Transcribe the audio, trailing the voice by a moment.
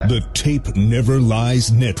The Tape Never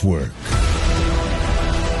Lies Network.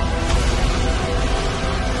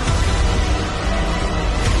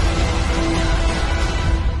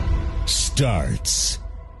 Starts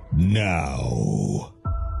now.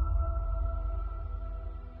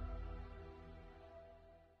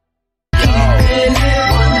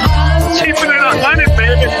 Keeping it 100,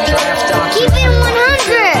 baby. Keepin' It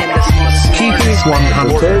 100. Keeping It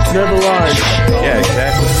 100. Tape never lies. Yeah,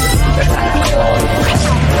 exactly.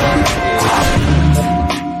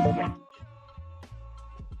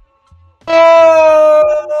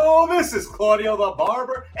 Oh, this is Claudio the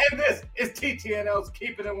Barber, and this is TTNL's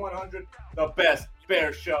Keeping It 100, the best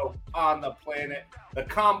Bears show on the planet. The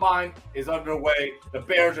Combine is underway. The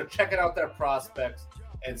Bears are checking out their prospects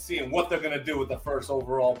and seeing what they're going to do with the first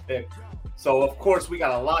overall pick. So, of course, we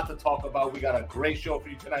got a lot to talk about. We got a great show for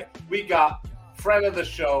you tonight. We got friend of the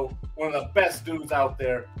show, one of the best dudes out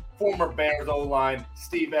there, former Bears O-line,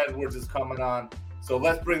 Steve Edwards is coming on. So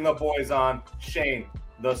let's bring the boys on. Shane,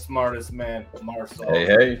 the smartest man, Marcel.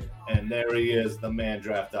 Hey. And there he is, the man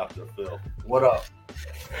draft Dr. Phil. What up?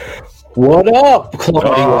 What up,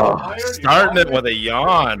 Claudio? Starting it with a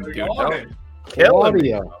yawn, dude. Don't kill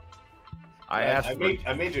me.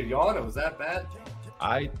 I made you yawn. It was that bad?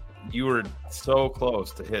 You were so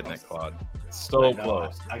close to hitting it, Claude. So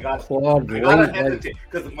close. I got Claude, to hesitate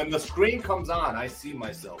because when the screen comes on, I see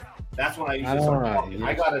myself. That's when I usually start talking. Yeah.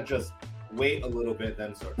 I gotta just wait a little bit,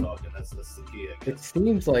 then start talking. That's the key. It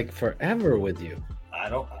seems like forever with you. I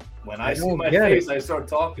don't. When I see my face, I start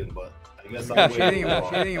talking. But I guess I'm waiting.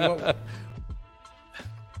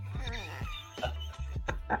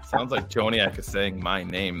 Sounds like Joniak is saying my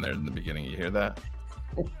name there in the beginning. You hear that?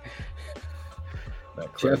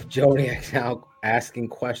 Jeff Joniak now asking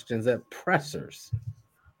questions at pressers.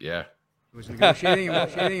 Yeah. He was negotiating.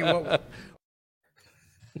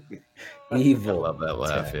 Evil. I love that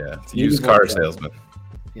laugh. Ted. Yeah. It's a used car salesman.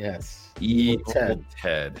 Yes. Evil Ted.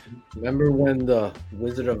 Ted. Remember when the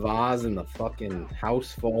Wizard of Oz and the fucking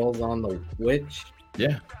house falls on the witch?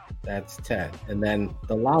 Yeah. That's Ted. And then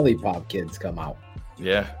the Lollipop Kids come out.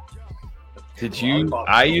 Yeah.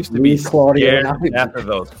 I used to be scared after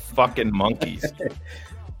those fucking monkeys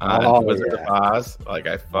on Wizard of Oz. Like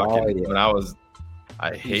I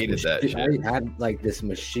hated that shit. I had like this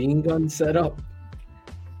machine gun set up.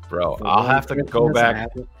 Bro, I'll have to go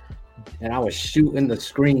back. And I was shooting the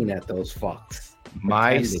screen at those fucks.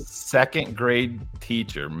 My second grade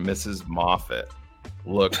teacher, Mrs. Moffat,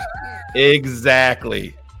 looked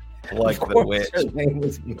exactly like the witch. Her name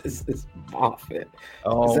was Mrs. Moffat.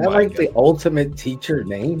 Oh, is that like the ultimate teacher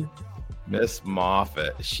name? Miss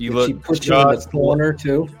Moffat. Did she put you in the corner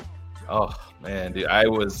too? Oh man, dude, I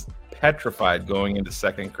was petrified going into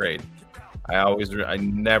second grade. I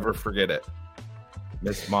never forget it.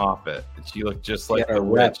 Miss Moffat. She looked just like the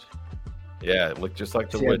witch. Yeah, it looked just like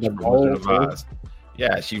the witch from Wizard of Oz.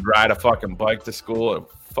 Yeah, she'd ride a fucking bike to school and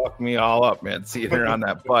fuck me all up, man, seeing her on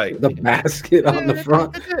that bike. The basket on the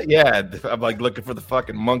front. Yeah, I'm like looking for the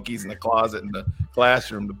fucking monkeys in the closet in the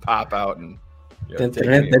classroom to pop out and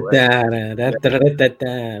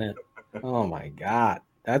oh my God.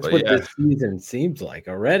 That's what this season seems like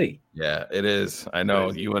already. Yeah, it is. I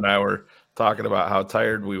know you and I were talking about how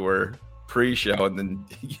tired we were pre-show, and then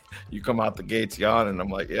you come out the gates yawning. I'm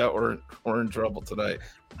like, yeah, we're in trouble tonight.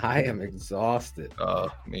 I am exhausted.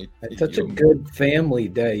 Me. It's such a good family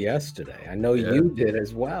day yesterday. I know you did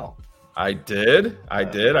as well. I did. I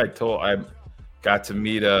got to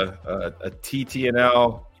meet a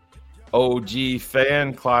TTNL OG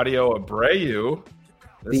fan, Claudio Abreu.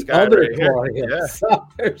 This guy other right Claudio.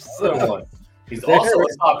 Here. He's also a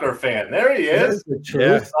soccer fan. There he is.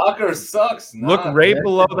 Yeah. Soccer sucks. Look right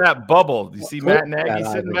below that bubble. Do you see Matt Nagy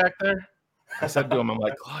sitting back there? I said to him, I'm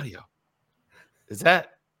like, Claudio, is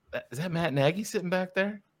that Matt Nagy sitting back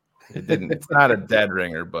there? It didn't. It's not a dead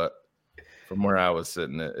ringer, but from where I was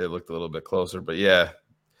sitting, it looked a little bit closer. But yeah,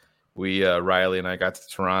 we Riley and I got to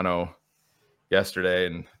Toronto yesterday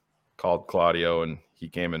and called Claudio, and he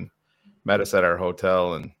came and met us at our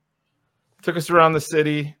hotel and took us around the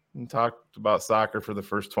city and talked about soccer for the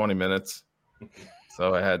first 20 minutes.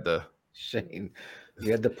 So I had to. Shane,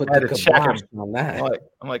 you had to put the kibosh on that.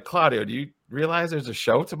 I'm like, Claudio, do you realize there's a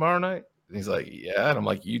show tomorrow night? And he's like, yeah. And I'm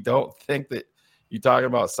like, you don't think that you talking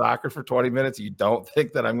about soccer for 20 minutes? You don't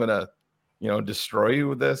think that I'm going to, destroy you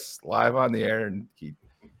with this live on the air? And he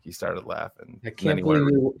started laughing. I can't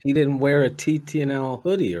believe he didn't wear a TTNL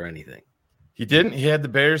hoodie or anything. He didn't. He had the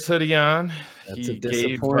Bears hoodie on. That's a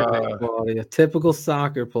disappointment. A typical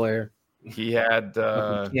soccer player. He had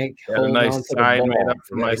a nice sign made up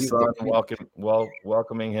for my son,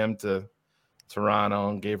 welcoming him to Toronto,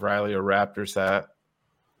 and gave Riley a Raptors hat.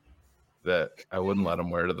 that I wouldn't let him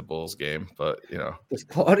wear to the Bulls game, but you know. Does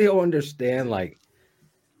Claudio understand? Like,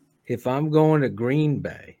 if I'm going to Green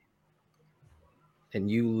Bay and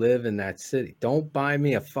you live in that city, don't buy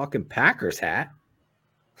me a fucking Packers hat.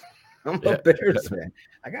 I'm a Bears fan.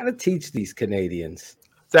 I gotta teach these Canadians.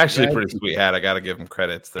 It's actually a pretty sweet hat. I gotta give them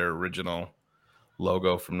credit. It's their original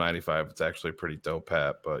logo from '95. It's actually a pretty dope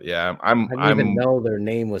hat. But yeah, I didn't even know their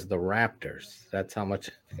name was the Raptors. That's how much.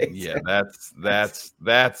 Yeah, that's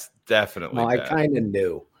definitely. No, I kind of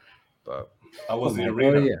knew. But how was the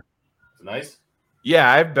arena? Yeah, it's nice.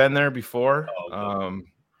 Yeah, I've been there before. Oh,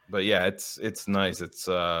 but yeah, it's nice. It's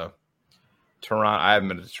Toronto. I haven't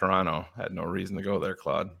been to Toronto. I had no reason to go there,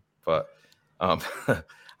 Claude. But I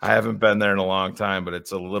haven't been there in a long time. But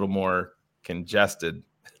it's a little more congested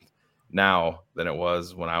now than it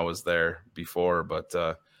was when I was there before. But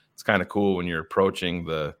it's kind of cool when you're approaching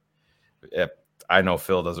the. I know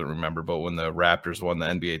Phil doesn't remember, but when the Raptors won the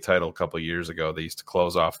NBA title a couple of years ago, they used to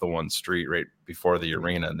close off the one street right before the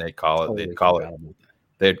arena, and they'd call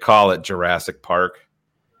it Jurassic Park,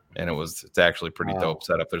 and it's actually pretty dope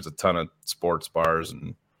setup. There's a ton of sports bars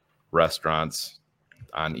and restaurants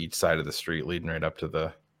on each side of the street leading right up to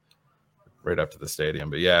the stadium.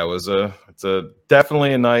 But yeah, it's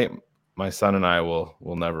definitely a night my son and I will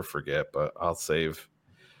never forget. But I'll save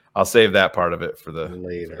that part of it for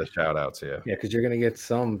the shout outs. Yeah, because you're gonna get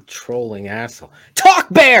some trolling asshole. Talk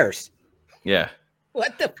Bears. Yeah.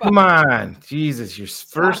 What the fuck? Come on, Jesus!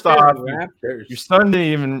 First off, your son didn't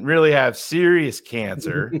even really have serious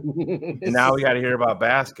cancer, and now we got to hear about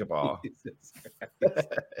basketball.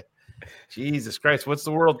 Jesus Christ, what's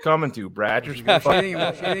the world coming to? Bratcher's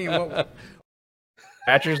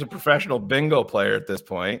a professional bingo player at this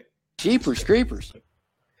point. Jeepers creepers.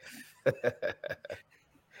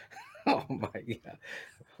 Oh my god!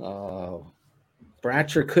 Oh,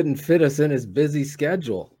 Bratcher couldn't fit us in his busy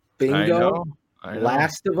schedule. Bingo. I know.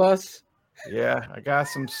 Last of Us. Yeah, I got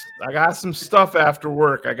some stuff after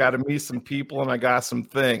work. I got to meet some people and I got some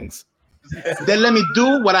things. Then let me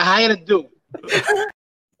do what I hired to do.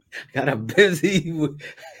 Got a busy.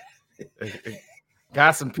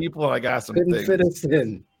 Got some people and I got some couldn't things. Fit us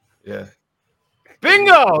in. Yeah.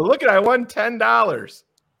 Bingo! Look I won $10.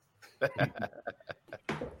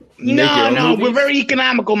 No, we're very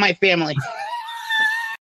economical, my family.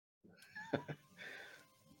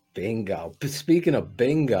 Bingo. Speaking of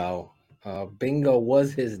bingo, bingo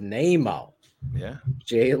was his name out. Yeah.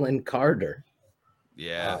 Jalen Carter.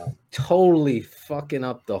 Yeah. Totally fucking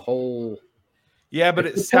up the whole. Yeah, but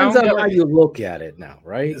it depends on how you look at it now,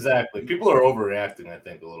 right? Exactly. People are overreacting, I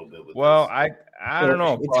think, a little bit. With well, this. I don't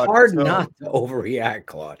know. It's Claude, hard not to overreact,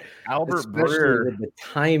 Claude. Albert Especially Breer, with the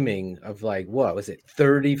timing of what was it,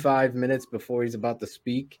 35 minutes before he's about to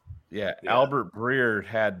speak? Yeah. Albert Breer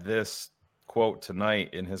had this quote tonight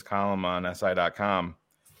in his column on SI.com.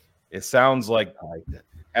 It sounds like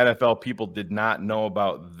NFL people did not know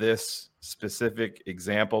about this specific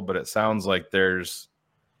example, but it sounds like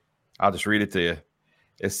I'll just read it to you.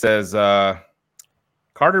 It says,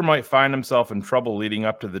 Carter might find himself in trouble leading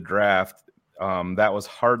up to the draft. That was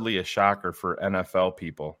hardly a shocker for NFL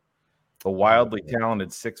people. The wildly talented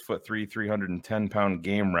 6'3", 310-pound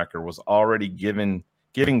game wrecker was already giving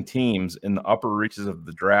teams in the upper reaches of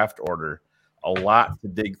the draft order a lot to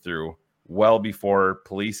dig through well before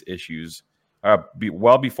police issued 2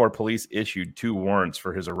 warrants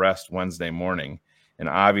for his arrest Wednesday morning. And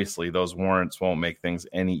obviously those warrants won't make things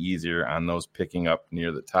any easier on those picking up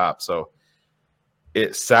near the top. So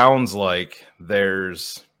it sounds like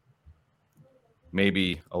there's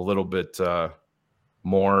maybe a little bit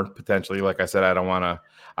more potentially. Like I said, I don't want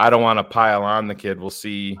to pile on the kid. We'll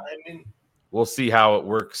see. We'll see how it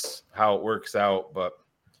works out. But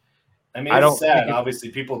it's sad. Obviously,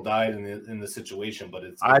 people died in the situation, but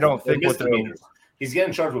I don't think misdemeanors. He's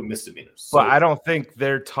getting charged with misdemeanors. But I don't think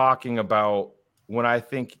they're talking about when I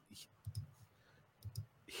think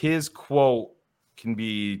his quote can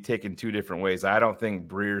be taken 2 different ways. I don't think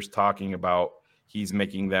Breer's talking about he's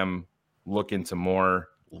making them look into more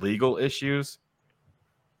legal issues.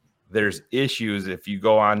 There's issues. If you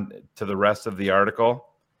go on to the rest of the article,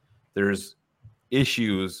 there's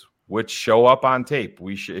issues which show up on tape.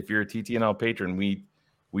 If you're a TTNL patron, we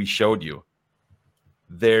showed you.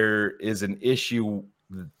 There is an issue.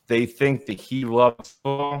 They think that he loves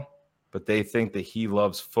football, but they think that he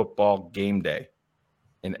loves football game day.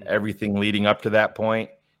 And everything leading up to that point,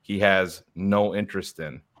 he has no interest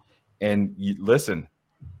in. And listen,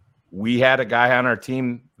 we had a guy on our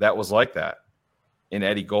team that was like that in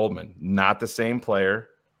Eddie Goldman. Not the same player.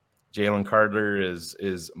 Jalen Carter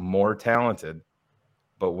is more talented.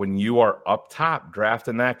 But when you are up top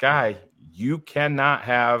drafting that guy, you cannot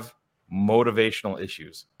have motivational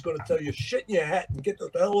issues. Going to tell you shit in your hat and get the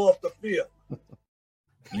hell off the field.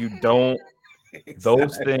 You don't.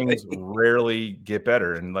 Those things rarely get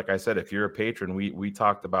better. And like I said, if you're a patron, we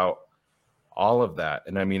talked about all of that.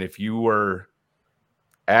 And I mean, if you were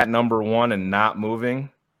at number one and not moving,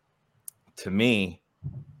 to me,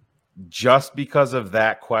 just because of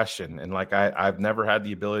that question, and like I've never had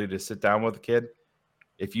the ability to sit down with a kid.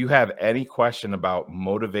 If you have any question about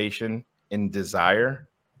motivation and desire,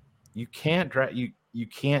 you can't you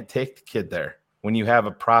can't take the kid there when you have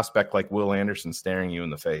a prospect like Will Anderson staring you in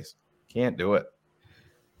the face. Can't do it.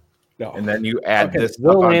 No. And then you add this.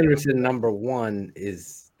 Will Anderson, number one,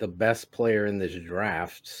 is the best player in this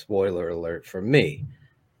draft. Spoiler alert for me.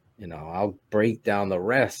 You know, I'll break down the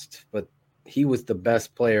rest, but he was the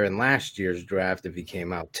best player in last year's draft if he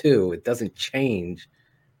came out too. It doesn't change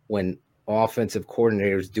when offensive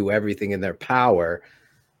coordinators do everything in their power,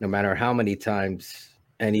 no matter how many times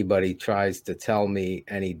anybody tries to tell me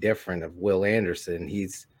any different of Will Anderson.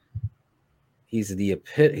 He's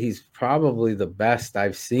probably the best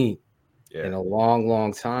I've seen in a long,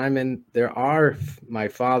 long time. And my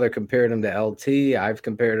father compared him to LT. I've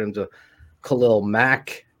compared him to Khalil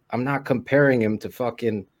Mack. I'm not comparing him to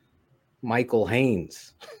fucking Michael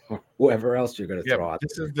Haynes or whoever else you're going to throw out.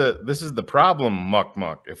 This is the problem,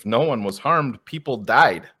 Muck. If no one was harmed, people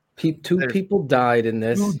died. Two people died in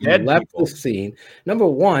this. You left the scene. Number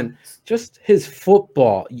one, just his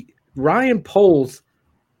football. Ryan Poles,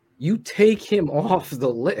 you take him off the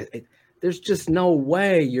list. There's just no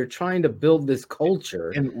way you're trying to build this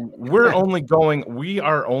culture. And we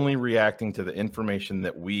are only reacting to the information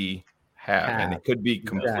that we have. And it could be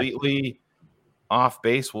completely off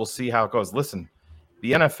base. We'll see how it goes. Listen,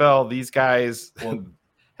 the NFL, these guys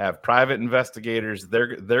have private investigators.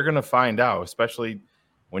 They're going to find out, especially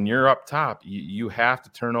when you're up top. You have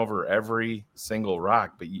to turn over every single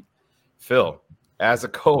rock. But Phil, as a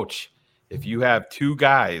coach, if you have two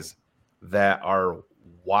guys that are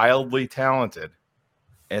wildly talented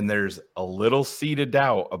and there's a little seed of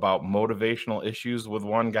doubt about motivational issues with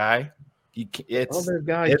one guy, other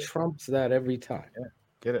guy trumps that every time. Yeah,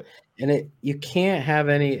 get it. And you can't have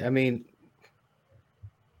any. I mean,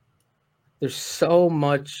 there's so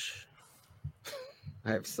much.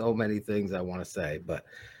 I have so many things I want to say, but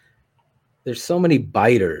there's so many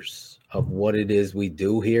biters of what it is we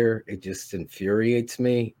do here. It just infuriates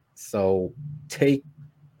me. So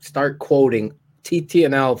start quoting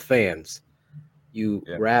TTNL fans, you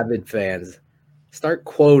rabid fans. Start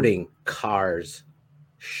quoting Cars,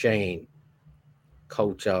 Shane,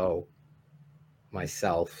 Coach O,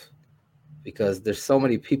 myself, because there's so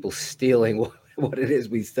many people stealing what it is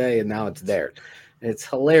we say, and now it's there. And it's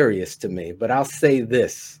hilarious to me. But I'll say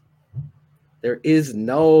this. There is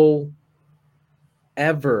no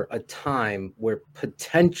ever a time where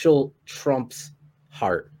potential trumps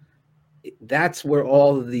heart. That's where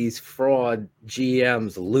all of these fraud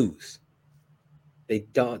GMs lose. They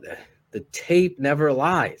don't. The tape never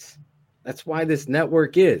lies. That's why this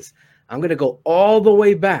network is. I'm going to go all the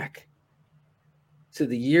way back to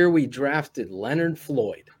the year we drafted Leonard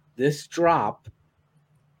Floyd. This drop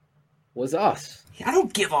was us. I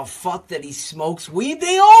don't give a fuck that he smokes weed.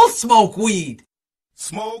 They all smoke weed.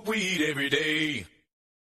 Smoke weed every day.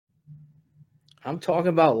 I'm talking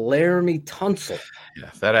about Laramie Tunsil. Yeah,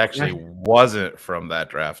 that actually wasn't from that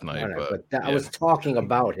draft night. But I was talking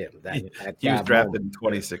about him. He was drafted in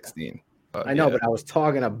 2016. I know, but I was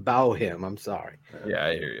talking about him. I'm sorry. Yeah,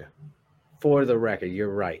 I hear you. For the record,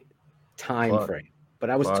 you're right. Time frame. But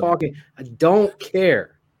I was talking. I don't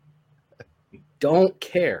care. Don't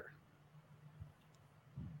care.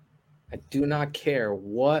 I do not care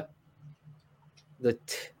what the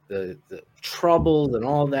troubles and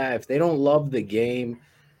all that. If they don't love the game,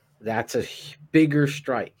 that's a bigger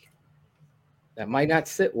strike. That might not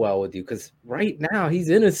sit well with you because right now he's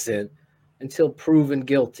innocent until proven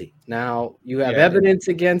guilty. Now you have evidence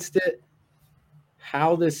against it.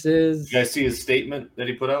 How this is. You guys see his statement that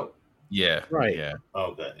he put out? Yeah. Right. Yeah.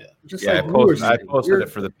 Okay. Yeah. Just I like posted it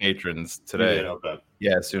for the patrons today. Okay.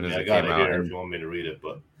 Yeah, as soon as I it got came it out. here if you want me to read it,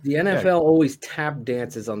 but the NFL always tap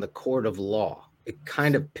dances on the court of law. It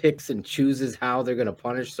kind of picks and chooses how they're going to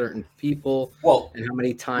punish certain people. Well, and how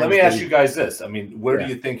many times. Let me ask you guys this. I mean, where do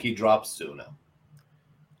you think he drops to now?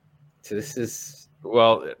 So this is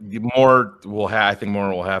I think more will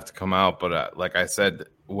have to come out. But like I said,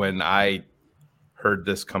 when I heard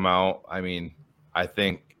this come out, I mean, I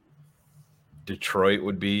think Detroit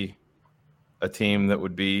would be a team that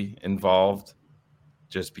would be involved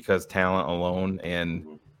just because talent alone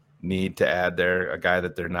and need to add a guy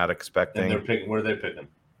that they're not expecting. And they're picking. Where are they picking?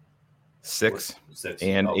 6 6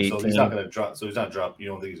 and 18. So he's not going to drop. So he's not drop. You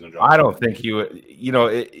don't think he's going to drop? I don't think he would. You know,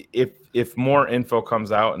 if more info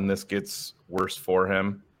comes out and this gets worse for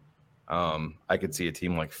him, I could see a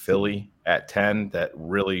team like Philly at 10 that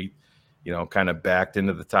really, you know, kind of backed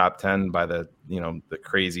into the top 10 by the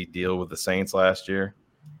crazy deal with the Saints last year.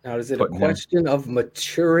 Now, is it a question of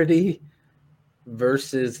maturity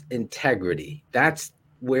versus integrity? That's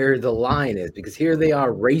where the line is, because here they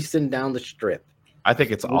are racing down the strip. I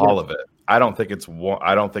think it's all of it. I don't think it's one.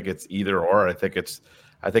 I don't think it's either or. I think it's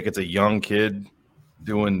a young kid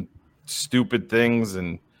doing stupid things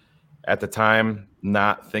and at the time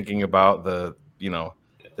not thinking about the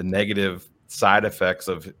negative side effects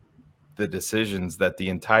of the decisions that the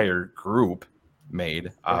entire group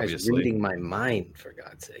made. Obviously, reading my mind, for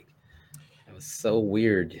God's sake. That was so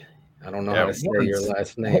weird. I don't know how to say your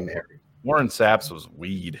last name, Eric. Warren Sapp's was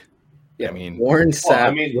weed. Yeah, I mean, Warren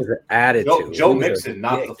Sapp was an attitude. Joe Mixon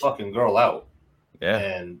knocked the fucking girl out. Yeah,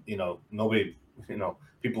 and nobody,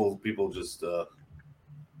 people just,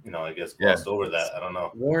 I guess glossed over that. I don't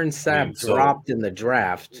know. Warren Sapp dropped in the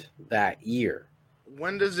draft that year.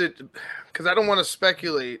 When does it? Because I don't want to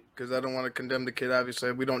speculate. Because I don't want to condemn the kid.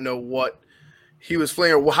 Obviously, we don't know what he was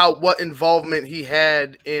playing or what involvement he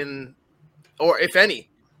had in, or if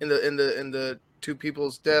any, in the two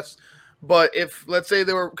people's deaths. But if, let's say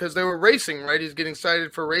they were racing, right? He's getting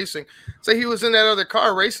cited for racing. Say he was in that other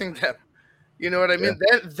car racing them. You know what I mean?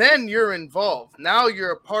 Yeah. Then you're involved. Now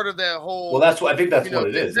you're a part of that whole. Well, I think that's what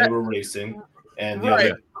it is. They were racing, and the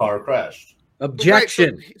other car crashed.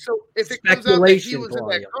 Objection. Right, so if it comes out that he was in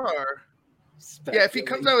that car, if he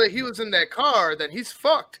comes out that he was in that car, then he's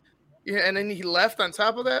fucked. Yeah, and then he left on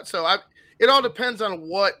top of that. So it all depends on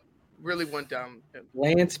what really went down.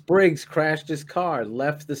 Lance Briggs crashed his car,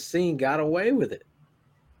 left the scene, got away with it.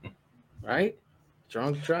 Right?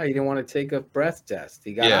 Drunk drive. He didn't want to take a breath test.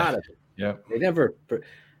 He got out of it. Yeah. They never.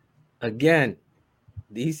 Again,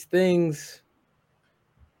 these things.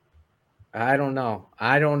 I don't know.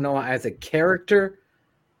 As a character,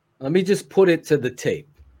 let me just put it to the tape.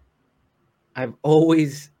 I've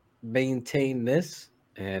always maintained this,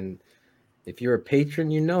 and if you're a patron,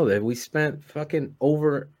 you know that we spent fucking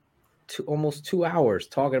almost 2 hours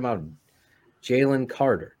talking about Jalen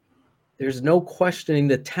Carter. There's no questioning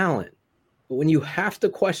the talent, but when you have to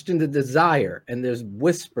question the desire, and there's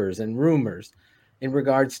whispers and rumors in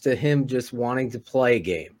regards to him just wanting to play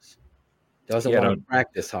games, doesn't want to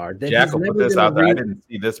practice hard. Jack will put this out there. I didn't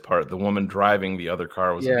see this part. The woman driving the other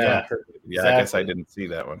car was exactly. I guess I didn't see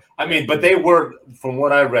that one. I mean, but they were, from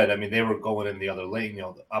what I read, they were going in the other lane,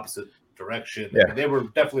 the opposite direction. Yeah. I mean, they were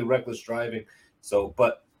definitely reckless driving. So,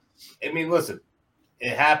 but listen,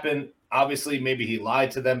 it happened. Obviously, maybe he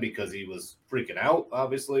lied to them because he was freaking out,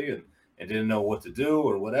 obviously, and didn't know what to do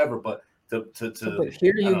or whatever. But but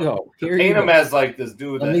here you go. Paint him as like this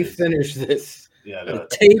dude. Let me finish this. Yeah, the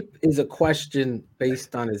tape is a question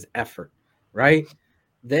based on his effort, right?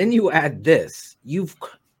 Then you add this.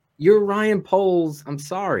 You're Ryan Poles. I'm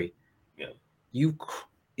sorry. Yeah.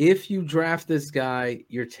 If you draft this guy,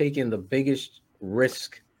 you're taking the biggest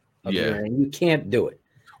risk of your, and you can't do it.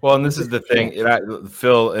 Well, and this is the thing,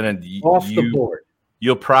 Phil, and off the board.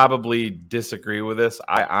 You'll probably disagree with this.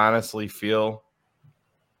 I honestly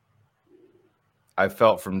I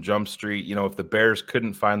felt from Jump Street, if the Bears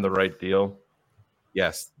couldn't find the right deal,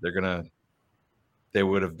 yes, they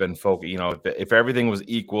would have been focused. If everything was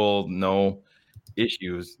equal, no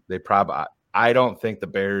issues, I don't think the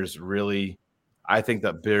Bears really. I think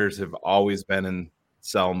the Bears have always been in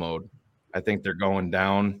sell mode. I think they're going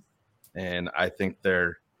down, and I think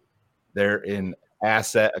they're in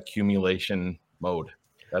asset accumulation mode.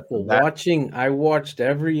 I watched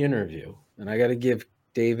every interview, and I got to give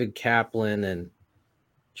David Kaplan and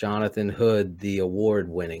Jonathan Hood the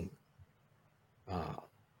award-winning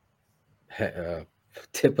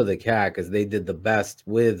tip of the cat, because they did the best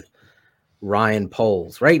with Ryan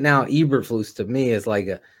Poles. Right now, Eberflus to me is like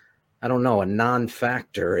a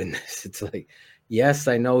non-factor in this. It's like, yes,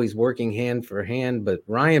 I know he's working hand for hand, but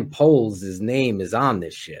Ryan Poles, his name is on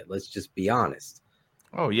this shit. Let's just be honest.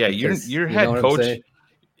 Oh yeah, your head coach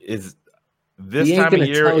is this time of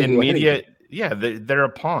year in media. Anything. Yeah, they're a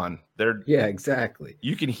pawn. Exactly.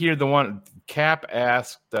 You can hear the one Cap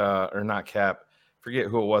asked, or not Cap, forget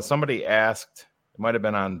who it was. Somebody asked, it might have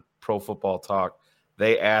been on Pro Football Talk.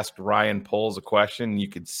 They asked Ryan Poles a question. You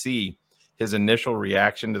could see his initial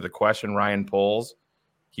reaction to the question, Ryan Poles.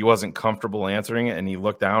 He wasn't comfortable answering it, and he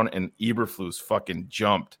looked down, and Eberflus fucking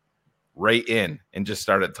jumped right in and just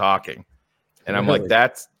started talking. And I'm like,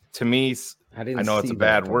 that's, to me, I know it's a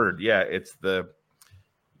bad word. Yeah, it's the,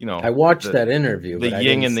 I watched that interview. The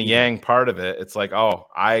yin and the yang part of it. It's like, oh,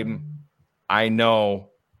 I'm I know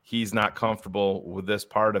he's not comfortable with this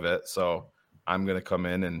part of it, so I'm going to come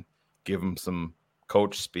in and give him some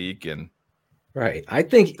coach speak and right. I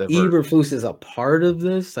think divert. Eberflus is a part of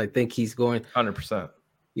this. I think he's going 100%.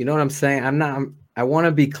 You know what I'm saying? I want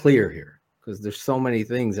to be clear here because there's so many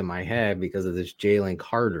things in my head because of this Jalen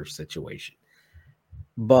Carter situation.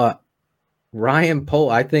 But Ryan Pohl,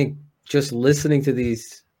 I think just listening to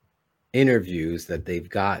these interviews that they've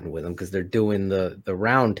gotten with him, because they're doing the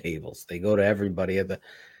round tables. They go to everybody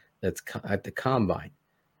that's at the combine.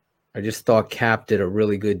 I just thought Cap did a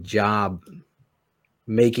really good job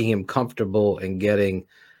making him comfortable and getting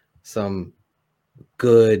some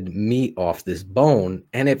good meat off this bone.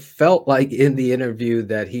 And it felt like in the interview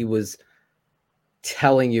that he was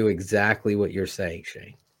telling you exactly what you're saying,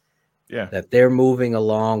 Shane. Yeah. That they're moving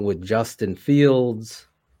along with Justin Fields.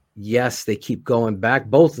 Yes, they keep going back,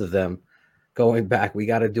 both of them going back. We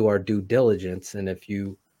got to do our due diligence. And if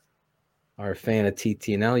you are a fan of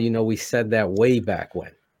TTNL, you know we said that way back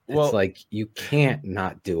when. It's like you can't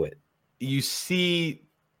not do it. You see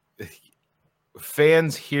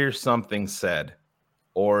fans hear something said,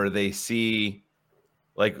 or they see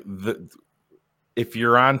like if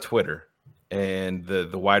you're on Twitter and the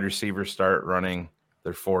wide receivers start running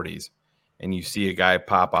their 40s and you see a guy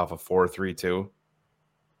pop off a 4.32,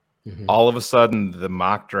 all of a sudden the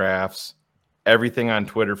mock drafts, everything on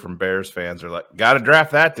Twitter from Bears fans are like, got to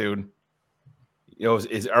draft that dude. You know,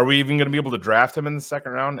 are we even going to be able to draft him in the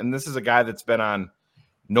second round? And this is a guy that's been on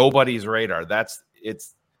nobody's radar.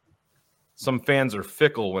 Some fans are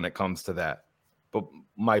fickle when it comes to that. But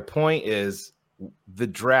my point is the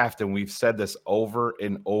draft, and we've said this over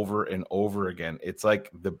and over and over again. It's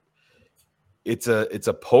like it's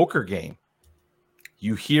a poker game.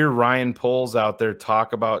 You hear Ryan Poles out there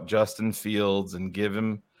talk about Justin Fields and give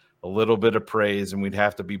him a little bit of praise, and we'd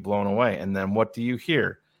have to be blown away. And then what do you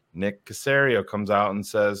hear? Nick Caserio comes out and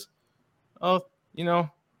says, "Oh, you know,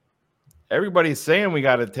 everybody's saying we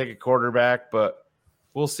got to take a quarterback, but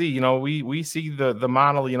we'll see. You know, we see the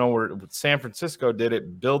model. You know, where San Francisco did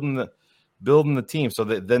it, building the team. So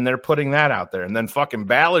then they're putting that out there, and then fucking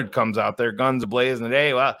Ballard comes out there, guns blazing. And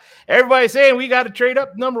hey, well, everybody's saying we got to trade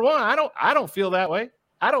up number one. I don't feel that way.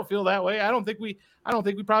 I don't feel that way. I don't think we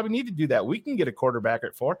probably need to do that. We can get a quarterback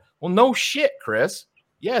at 4. Well, no shit, Chris.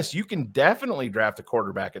 Yes, you can definitely draft a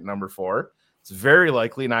quarterback at number 4. It's very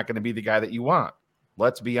likely not going to be the guy that you want.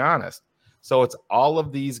 Let's be honest. So it's all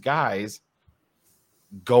of these guys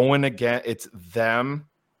going again. It's them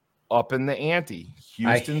up in the ante.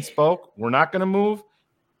 Houston spoke. We're not going to move.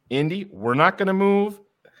 Indy, we're not going to move.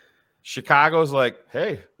 Chicago's like,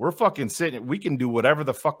 hey, we're fucking sitting. We can do whatever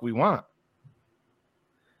the fuck we want.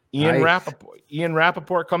 Ian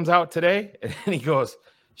Rappaport comes out today and he goes,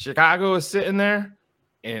 Chicago is sitting there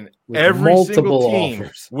and with every single team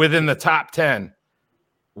within the top 10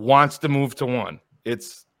 wants to move to 1.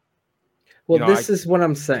 It's this is what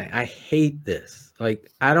I'm saying. I hate this.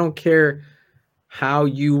 Like, I don't care how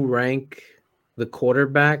you rank the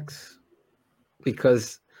quarterbacks,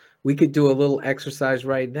 because we could do a little exercise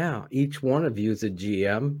right now. Each one of you is a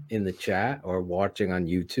GM in the chat or watching on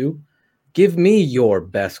YouTube. Give me your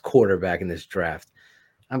best quarterback in this draft.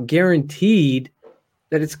 I'm guaranteed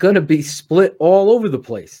that it's going to be split all over the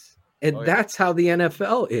place. And that's how the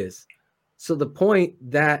NFL is. So the point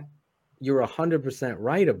that you're 100%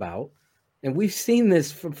 right about, and we've seen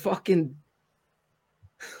this from fucking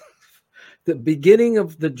the beginning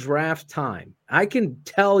of the draft time. I can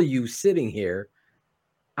tell you sitting here,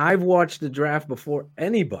 I've watched the draft before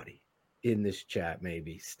anybody in this chat,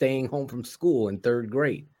 maybe staying home from school in 3rd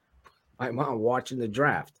grade. My mom watching the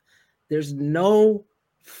draft. There's no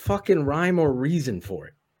fucking rhyme or reason for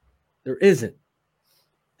it. There isn't.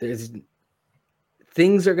 There's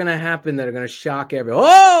things are going to happen that are going to shock everyone.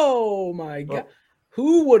 Oh my God.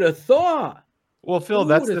 Who would have thought? Well, Phil,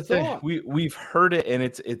 that's the thing. We've heard it, and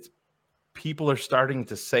it's people are starting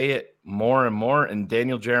to say it more and more. And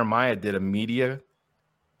Daniel Jeremiah did a media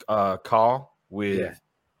call with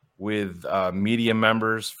media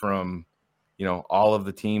members from, you know, all of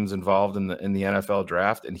the teams involved in the NFL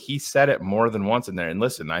draft, and he said it more than once in there. And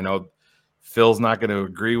listen, I know Phil's not going to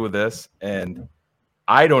agree with this, and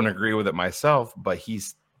I don't agree with it myself, but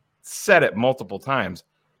he's said it multiple times.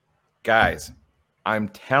 Guys, I'm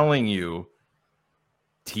telling you,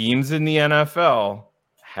 teams in the NFL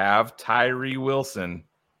have Tyree Wilson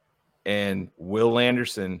and Will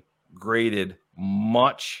Anderson graded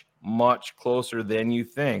much, much closer than you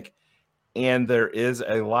think. And there is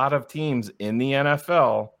a lot of teams in the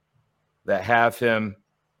NFL that have him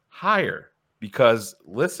higher because,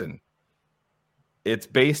 listen, it's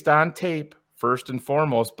based on tape first and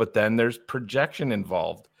foremost, but then there's projection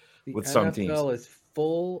involved. with some teams. NFL is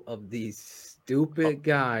full of these stupid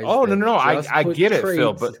guys. Oh that no, just I put get it,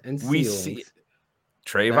 Phil, traits but and we ceilings. see That's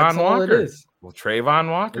Trayvon all Walker. it is. Well, Trayvon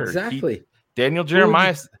Walker. Exactly. Daniel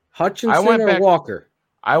Jeremiah. Hutchinson or Walker?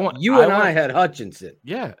 You and I had Hutchinson.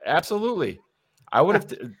 Yeah, absolutely. I would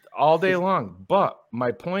have all day long. But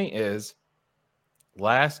my point is,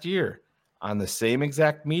 last year on the same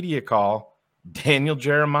exact media call, Daniel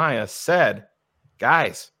Jeremiah said,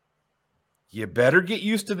 guys, you better get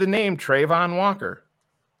used to the name Trayvon Walker.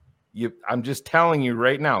 I'm just telling you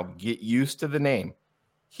right now, get used to the name.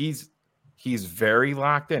 He's very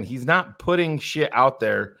locked in. He's not putting shit out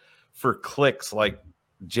there for clicks like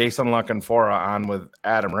Jason LaCanfora on with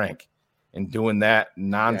Adam Rank and doing that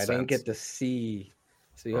nonsense. Yeah, I didn't get to see,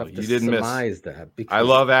 so you have to didn't surmise that. Because I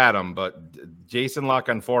love Adam, but Jason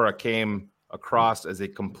LaCanfora came across as a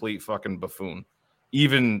complete fucking buffoon,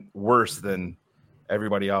 even worse than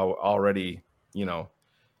everybody already,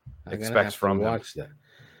 expects from him. Watch that.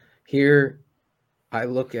 Here, I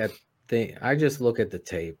just look at the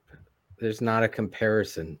tape. There's not a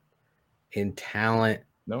comparison in talent.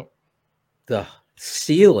 No. The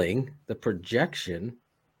ceiling, the projection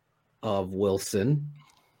of Wilson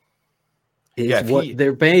is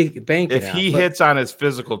they're banking. If he hits on his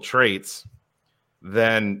physical traits,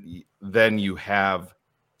 then you have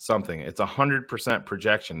something. It's 100%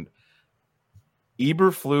 projection.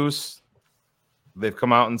 Eberflus, they've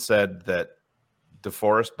come out and said that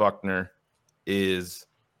DeForest Buckner is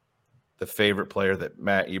the favorite player that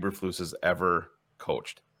Matt Eberflus has ever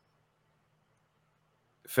coached.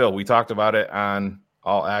 Phil, we talked about it on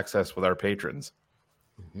All Access with our patrons.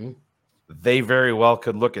 Mm-hmm. They very well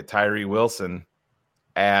could look at Tyree Wilson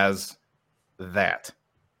as that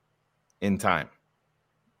in time.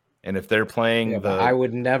 And if they're playing I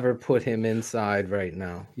would never put him inside right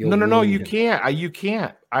now. No, you can't. You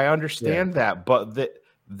can't. I understand that, but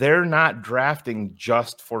they're not drafting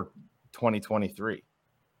just for 2023.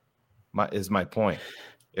 Is my point.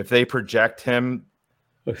 If they project him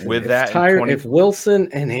with that, if Wilson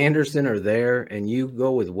and Anderson are there, and you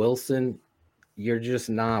go with Wilson, you're just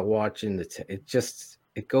not watching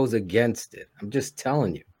it goes against it. I'm just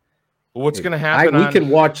telling you. What's going to happen? We can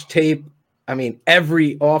watch tape. I mean,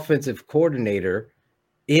 every offensive coordinator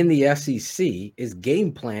in the SEC is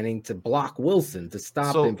game planning to block Wilson to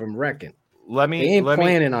stop him from wrecking. They ain't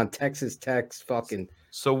planning on Texas Tech's fucking.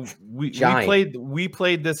 So we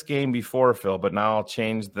played this game before, Phil, but now I'll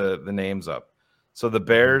change the names up. So the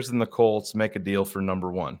Bears and the Colts make a deal for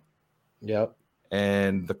number 1. Yep.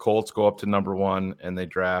 And the Colts go up to number 1 and they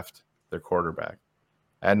draft their quarterback.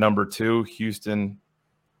 At number 2, Houston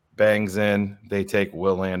bangs in. They take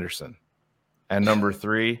Will Anderson. At number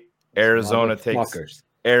 3, Arizona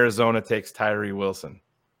takes Tyree Wilson.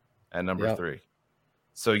 At number 3.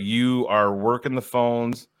 So you are working the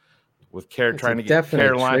phones with trying to get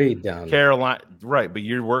Carolina, right? But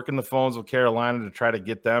you're working the phones with Carolina to try to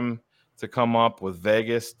get them to come up, with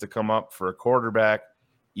Vegas to come up for a quarterback,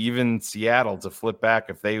 even Seattle to flip back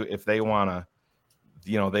if they want to,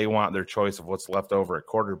 they want their choice of what's left over at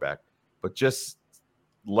quarterback. But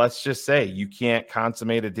let's just say you can't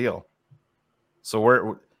consummate a deal. So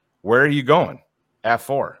where are you going at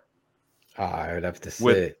 4? I would have to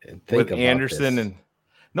sit and think with about Anderson this. and.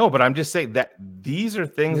 No, but I'm just saying that these are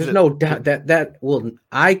things. There's no doubt that will.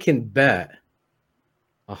 I can bet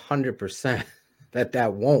 100%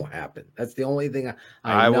 that won't happen. That's the only thing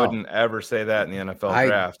I know. Wouldn't ever say that in the NFL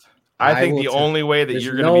draft. I think the only way that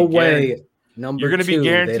you're going to be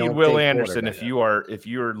guaranteed Will Anderson if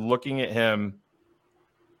you're looking at him.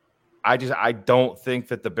 I don't think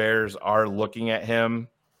that the Bears are looking at him.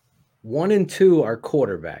 1 and 2 are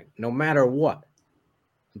quarterback, no matter what.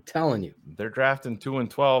 I'm telling you. They're drafting 2 and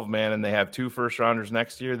 12, man, and they have 2 first-rounders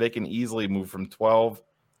next year. They can easily move from 12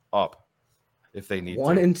 up if they need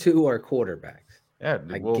 1 to. 1 and 2 are quarterbacks. Yeah,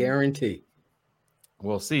 I guarantee.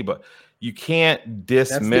 We'll see, but you can't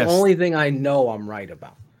dismiss. That's the only thing I know I'm right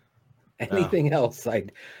about. Anything else,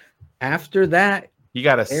 after that, he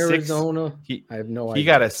got a Arizona. I have no idea. He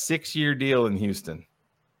got a 6-year deal in Houston.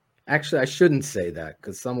 Actually, I shouldn't say that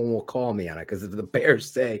because someone will call me on it. Because if the Bears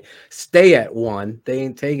say stay at 1, they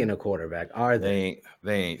ain't taking a quarterback, are they?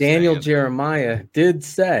 They ain't. Daniel Jeremiah did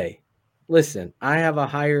say, "Listen, I have a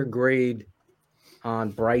higher grade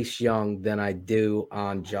on Bryce Young than I do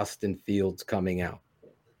on Justin Fields coming out."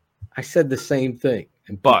 I said the same thing,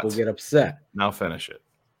 and people get upset. Now finish it.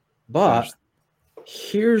 But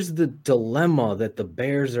here's the dilemma that the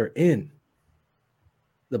Bears are in.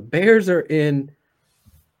 The Bears are in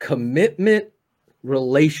commitment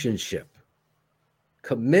relationship.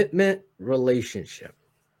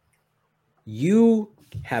 You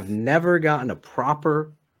have never gotten a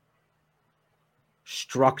proper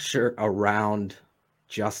structure around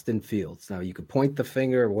Justin Fields. Now, you can point the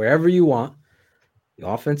finger wherever you want, the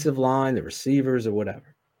offensive line, the receivers, or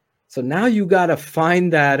whatever. So now you got to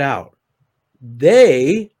find that out.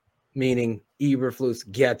 They, meaning Eberflus,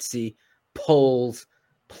 Getsy, Poles,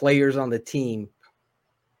 players on the team,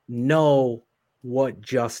 know what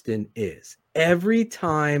Justin is. Every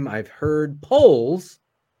time I've heard Poles,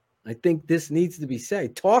 I think this needs to be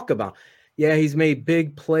said, talk about, yeah, he's made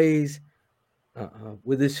big plays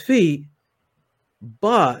with his feet,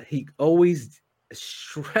 but he always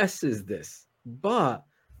stresses this. But,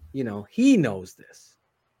 he knows this.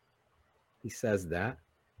 He says that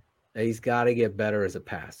he's got to get better as a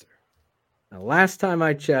passer. Now, last time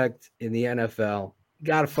I checked in the NFL, you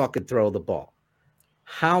got to fucking throw the ball.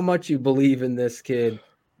 How much you believe in this kid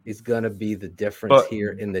is going to be the difference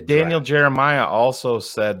here in the Daniel draft. Jeremiah also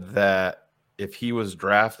said that if he was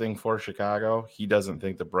drafting for Chicago, he doesn't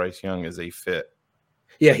think that Bryce Young is a fit.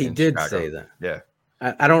 Yeah, he did say that. Yeah.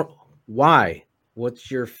 I don't. Why? What's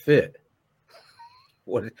your fit?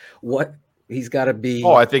 What? He's got to be.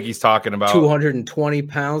 Oh, I think he's talking about 220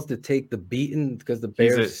 pounds to take the beating because the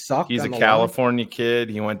Bears suck. He's a California kid.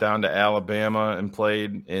 He went down to Alabama and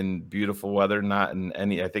played in beautiful weather, not in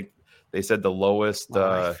any. I think they said the lowest.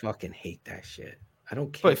 I fucking hate that shit. I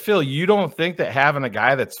don't care. But Phil, you don't think that having a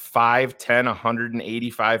guy that's 5'10",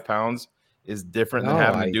 185 pounds is different than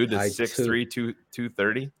having a dude that's 6'3",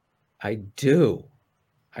 230? I do.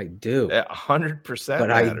 100%. But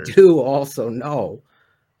matters. I do also know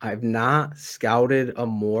I've not scouted a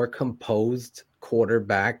more composed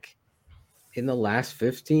quarterback in the last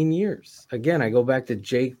 15 years. Again, I go back to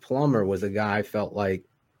Jake Plummer was a guy I felt like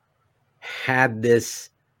had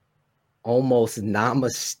this almost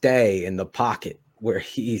namaste in the pocket where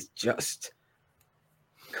he's just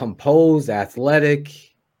composed, athletic.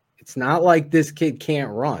 It's not like this kid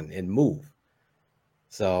can't run and move.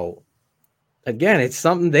 So, again, it's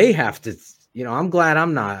something they have to, I'm glad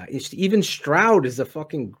I'm not. Even Stroud is a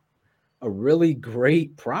really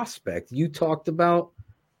great prospect. You talked about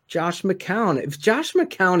Josh McCown. If Josh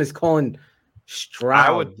McCown is calling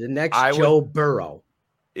Stroud the next Joe Burrow.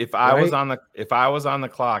 If I was on the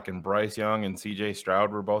clock and Bryce Young and CJ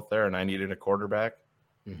Stroud were both there and I needed a quarterback,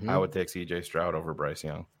 I would take CJ Stroud over Bryce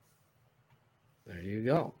Young. There you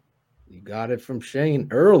go. You got it from Shane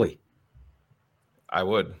early. I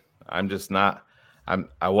would. I'm just not.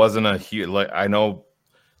 I wasn't a huge. I know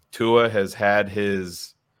Tua has had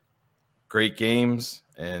his great games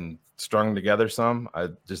and strung together some.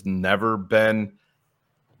 I've just never been.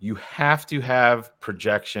 You have to have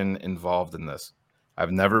projection involved in this.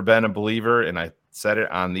 I've never been a believer, and I said it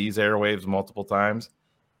on these airwaves multiple times.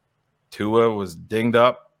 Tua was dinged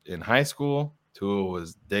up in high school. Tua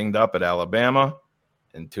was dinged up at Alabama,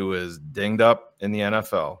 and Tua is dinged up in the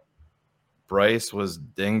NFL. Bryce was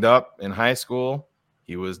dinged up in high school.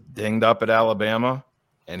 He was dinged up at Alabama,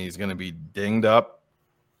 and he's going to be dinged up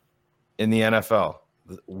in the NFL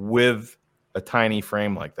with a tiny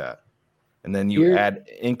frame like that. And then you add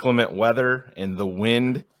inclement weather and the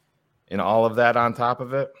wind and all of that on top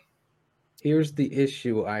of it. Here's the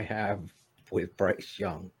issue I have with Bryce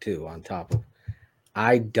Young, too, on top of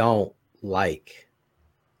I don't like,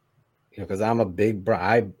 because I'm a big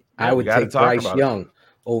I would take Bryce Young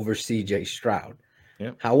over CJ Stroud.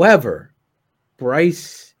 Yep. However,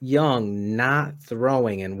 Bryce Young not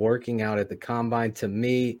throwing and working out at the combine to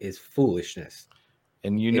me is foolishness.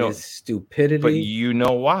 And it is stupidity. But you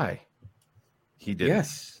know why he didn't.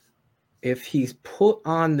 Yes. If he's put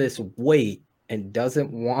on this weight and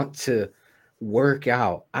doesn't want to work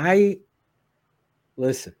out,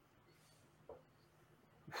 listen.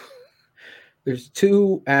 There's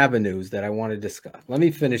two avenues that I want to discuss. Let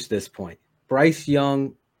me finish this point. Bryce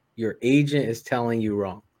Young, your agent is telling you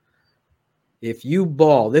wrong. If you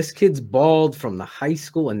ball, this kid's balled from the high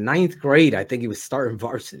school in 9th grade. I think he was starting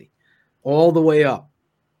varsity all the way up.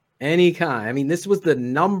 Any kind. I mean, this was the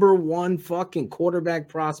number one fucking quarterback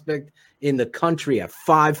prospect in the country at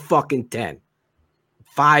 5'10",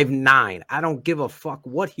 5'9". I don't give a fuck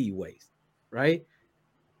what he weighs, right?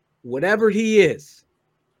 Whatever he is,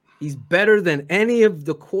 he's better than any of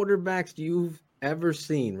the quarterbacks you've ever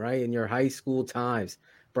seen, right, in your high school times.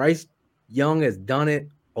 Bryce Young has done it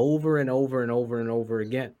over and over and over and over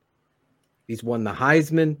again. He's won the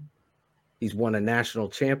Heisman. He's won a national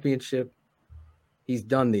championship. He's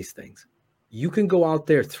done these things. You can go out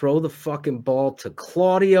there, throw the fucking ball to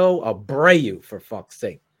Claudio Abreu, for fuck's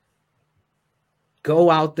sake. Go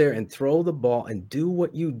out there and throw the ball and do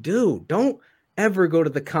what you do. Don't ever go to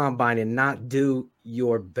the combine and not do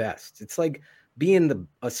your best. It's like being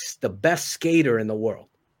the best skater in the world.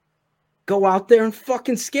 Go out there and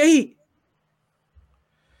fucking skate.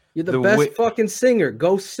 You're the best fucking singer.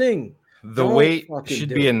 Go sing. The Don't weight fucking should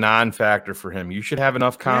do be it. a non-factor for him. You should have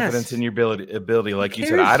enough confidence Yes. in your ability. Like you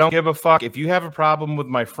said, cares? I don't give a fuck. If you have a problem with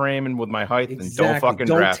my frame and with my height, then don't fucking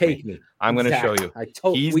Don't draft take me. me. I'm going to show you.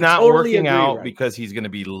 He's we not totally working agree, out right? because he's going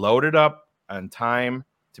to be loaded up on time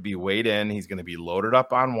to be weighed in. He's going to be loaded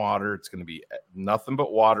up on water. It's going to be nothing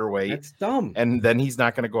but water weight. That's dumb. And then he's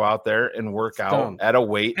not going to go out there and work out dumb. at a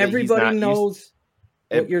weight that Everybody he's not knows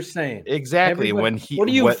what you're saying. Exactly. Everybody, what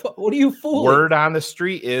are you fooling? Word on the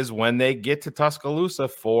street is when they get to Tuscaloosa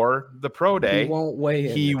for the pro day, He won't weigh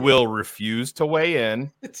in. He will refuse to weigh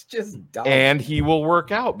in. It's just dumb. And he will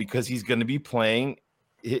work out because he's going to be playing.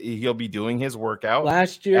 He'll be doing his workout.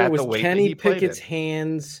 Last year was weight Kenny Pickett's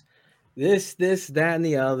hands. This, that, and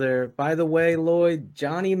the other. By the way, Lloyd,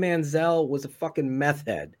 Johnny Manziel was a fucking meth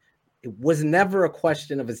head. It was never a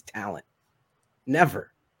question of his talent.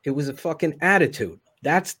 Never. It was a fucking attitude.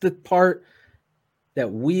 That's the part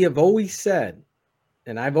that we have always said,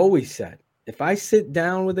 and I've always said, if I sit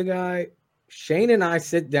down with a guy, Shane and I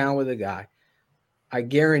sit down with a guy, I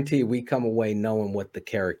guarantee we come away knowing what the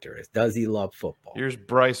character is. Does he love football? Here's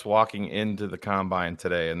Bryce walking into the combine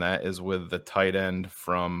today, and that is with the tight end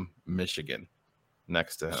from Michigan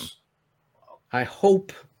next to him. I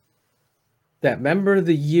hope that member of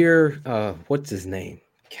the year, what's his name?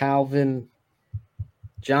 Calvin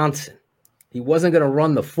Johnson. He wasn't going to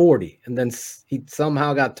run the 40, and then he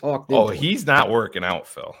somehow got talked into it. He's not working out,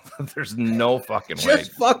 Phil. There's no fucking way.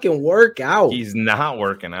 Just fucking work out. He's not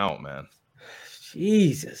working out, man.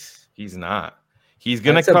 Jesus. He's not. He's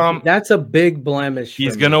going to come. That's a big blemish.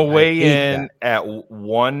 He's going to weigh in at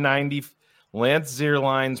 190. Lance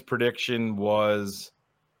Zierlein's prediction was.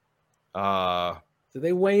 Do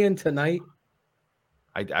they weigh in tonight?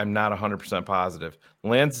 I'm not 100% positive.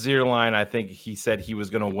 Lance Zierlein, I think he said he was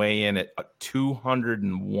going to weigh in at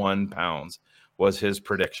 201 pounds was his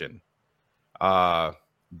prediction.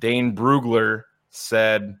 Dane Brugler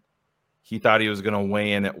said he thought he was going to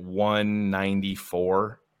weigh in at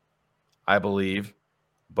 194, I believe.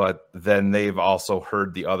 But then they've also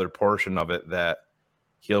heard the other portion of it that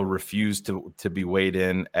he'll refuse to be weighed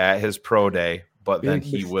in at his pro day, but then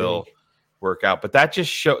he will work out. But that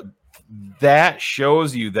just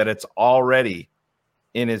shows you that it's already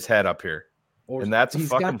in his head up here. And that's a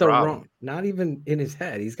fucking problem. Not even in his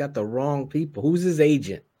head. He's got the wrong people. Who's his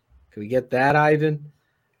agent? Can we get that, Ivan?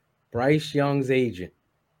 Bryce Young's agent.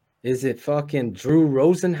 Is it fucking Drew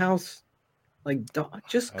Rosenhaus? Like,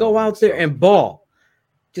 just go out there and ball.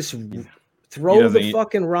 Just throw the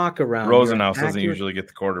fucking rock around. Rosenhaus doesn't usually get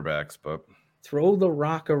the quarterbacks, but throw the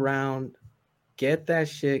rock around. Get that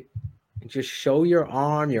shit. And just show your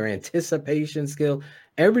arm, your anticipation skill,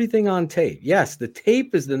 everything on tape. Yes, the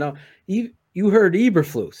tape is the number. You heard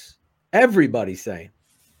Eberflus. Everybody saying,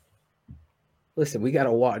 listen, we got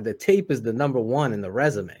to watch. The tape is the number one in the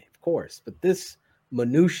resume, of course. But this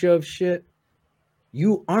minutia of shit,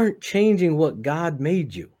 you aren't changing what God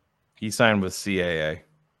made you. He signed with CAA.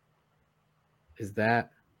 Is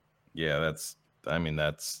that? Yeah, that's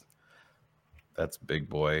big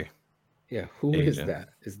boy. Yeah, who agent. Is that?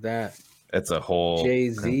 Is that? It's a whole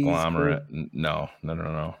Jay-Z's conglomerate. No.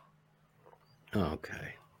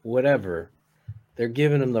 Okay, whatever. They're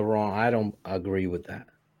giving him the wrong. I don't agree with that.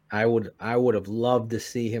 I would have loved to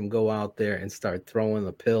see him go out there and start throwing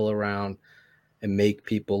the pill around and make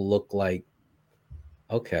people look like,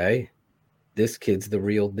 okay, this kid's the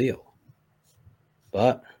real deal.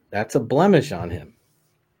 But that's a blemish on him.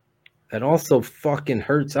 That also fucking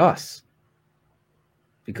hurts us.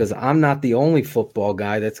 Because I'm not the only football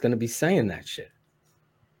guy that's going to be saying that shit.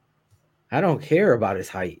 I don't care about his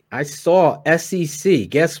height. I saw SEC.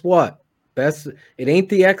 Guess what? It ain't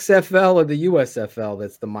the XFL or the USFL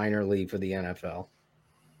that's the minor league for the NFL.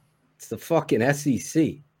 It's the fucking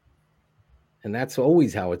SEC. And that's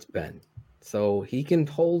always how it's been. So he can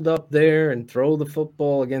hold up there and throw the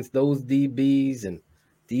football against those DBs and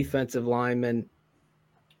defensive linemen.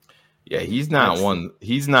 Yeah, he's not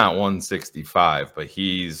 165, but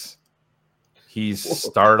he's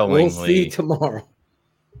startlingly. We'll see tomorrow.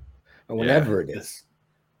 Or whenever it is.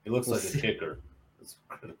 He looks like a kicker.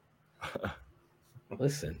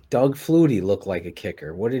 Listen, Doug Flutie looked like a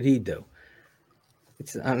kicker. What did he do?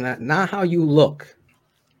 It's not how you look.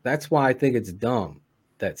 That's why I think it's dumb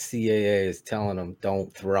that CAA is telling them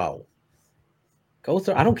don't throw. Go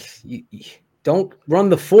throw. Don't run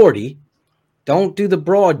the 40. Don't do the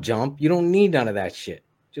broad jump. You don't need none of that shit.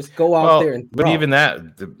 Just go out there and throw. But even that,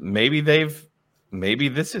 maybe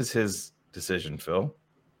this is his decision, Phil.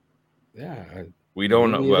 Yeah. We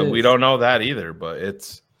don't know. Well, we don't know that either, but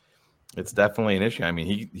it's definitely an issue. I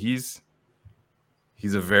mean,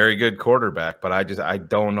 He's a very good quarterback, but I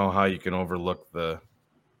don't know how you can overlook the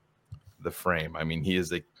frame. I mean, he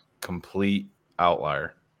is a complete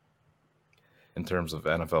outlier in terms of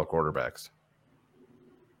NFL quarterbacks.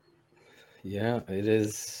 Yeah, it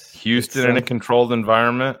is. Houston in a controlled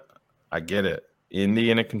environment, I get it. Indy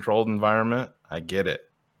in a controlled environment, I get it.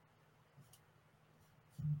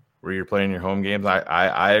 Where you're playing your home games,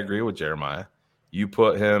 I agree with Jeremiah. You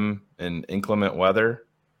put him in inclement weather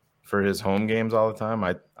for his home games all the time,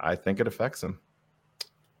 I think it affects him.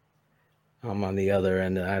 I'm on the other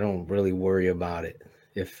end. I don't really worry about it.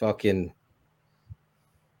 If fucking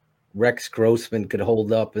Rex Grossman could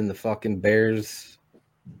hold up in the fucking Bears,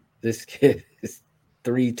 this kid is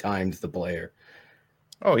 3 times the player.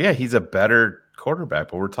 Oh yeah, he's a better quarterback,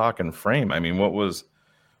 but we're talking frame. I mean, what was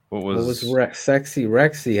Rex? Sexy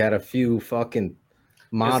Rexy had a few fucking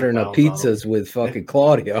modern pizzas with fucking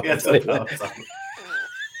Claudio.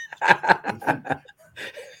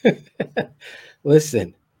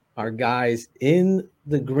 Listen, our guys in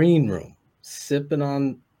the green room sipping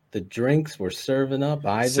on the drinks we're serving up.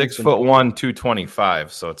 6'1",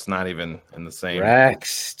 225, so it's not even in the same.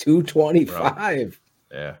 Rex 225.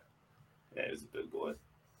 Yeah, he's a big boy.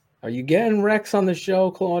 Are you getting Rex on the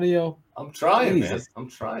show, Claudio? I'm trying, Jesus. man. I'm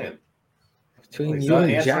trying. Between He's you not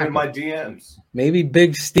and answering Jack, my DMs. maybe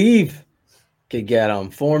Big Steve could get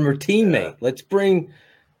him. Former teammate. Yeah.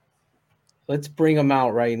 Let's bring him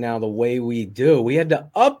out right now the way we do. We had to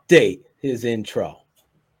update his intro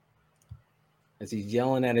as he's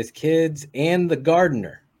yelling at his kids and the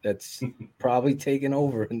gardener that's probably taking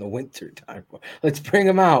over in the winter time. Let's bring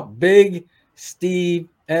him out. Big Steve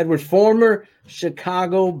Edwards, former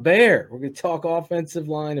Chicago Bear. We're going to talk offensive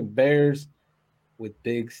line and Bears with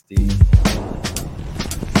Big Steve.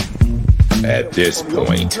 At this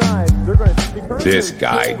point, this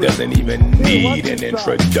guy doesn't even need an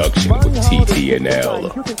introduction with TTNL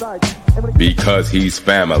because he's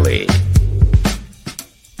family.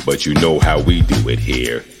 But you know how we do it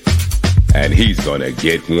here, and he's gonna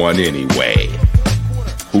get one anyway.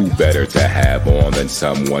 Who better to have on than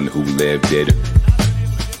someone who lived it,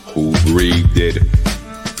 who breathed it,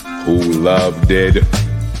 who loved it?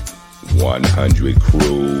 100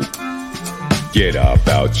 Crew. Get up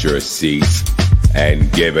out your seats and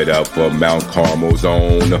give it up for Mount Carmel's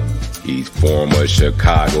own. He's former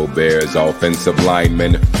Chicago Bears offensive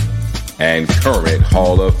lineman and current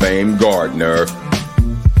Hall of Fame gardener.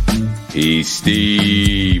 He's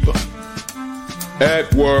Steve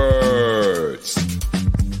Edwards.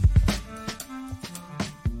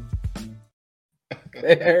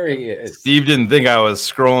 There he is. Steve didn't think I was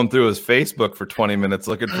scrolling through his Facebook for 20 minutes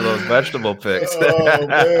looking for those vegetable pics.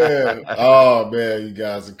 Oh man, you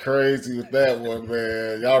guys are crazy with that one,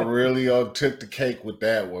 man. Y'all really took the cake with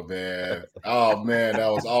that one, man. Oh man, that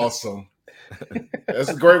was awesome. That's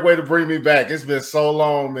a great way to bring me back. It's been so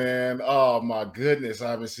long, man. Oh my goodness, I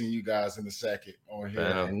haven't seen you guys in a second on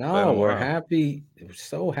here. No, we're happy. We're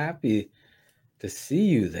so happy to see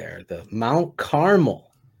you there. The Mount Carmel.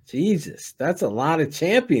 Jesus, that's a lot of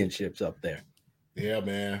championships up there. Yeah,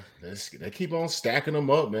 man. They keep on stacking them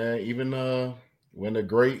up, man. Even when the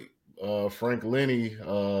great Frank Lenny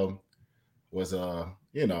was,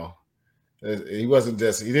 he wasn't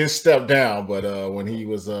just, he didn't step down, but when he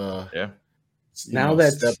was, now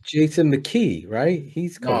that's Jason McKee, right?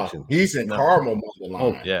 He's coaching. He's in Carmel Munderline.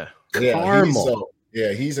 Oh, yeah. Carmel.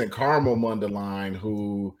 He's in Carmel Munderline,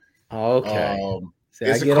 who,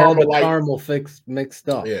 I get all the Carmel mixed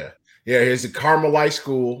up. Yeah. Here's a Carmelite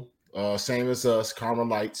school, same as us,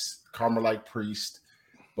 Carmelite priest.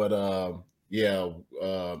 But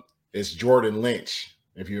it's Jordan Lynch,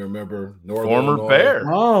 if you remember, former Bear,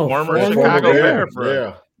 former Chicago Bear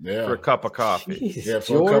for a cup of coffee. Jeez,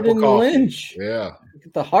 for Jordan a cup of coffee. Lynch. Yeah,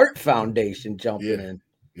 the Hart Foundation jumping in.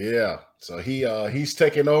 Yeah, so he's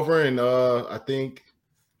taking over, and I think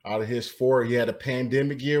out of his 4, he had a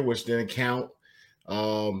pandemic year, which didn't count.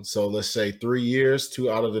 So let's say 3 years, 2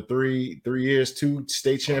 out of the 3 years, 2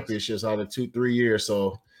 state championships out of 3 years.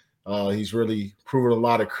 So he's really proven a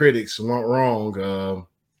lot of critics wrong.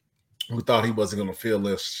 Who thought he wasn't going to fill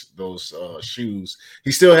those shoes.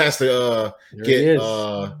 He still has to get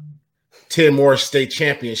 10 more state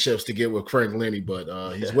championships to get with Frank Lenny,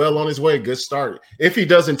 but he's well on his way. Good start. If he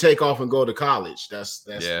doesn't take off and go to college, there's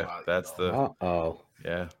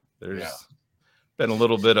been a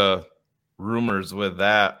little bit of rumors with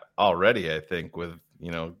that already. I think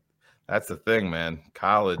that's the thing, man.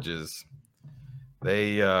 College is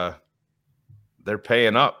they're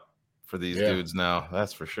paying up for these dudes now.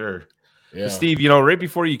 That's for sure. Yeah. Steve, right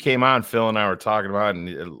before you came on, Phil and I were talking about,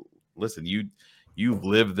 and listen, you've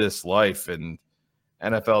lived this life, and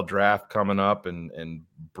NFL draft coming up and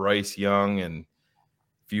Bryce Young, and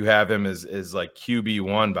if you have him as like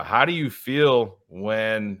QB1, but how do you feel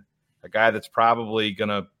when a guy that's probably going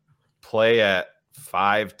to play at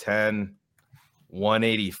 5'10",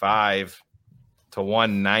 185 to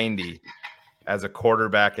 190 as a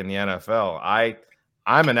quarterback in the NFL?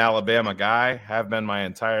 I'm an Alabama guy, have been my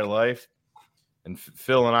entire life, and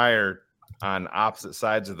Phil and I are on opposite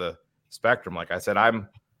sides of the spectrum. Like I said, I'm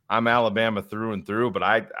Alabama through and through, but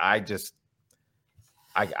I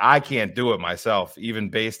can't do it myself, even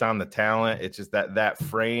based on the talent. It's just that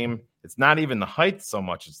frame. It's not even the height so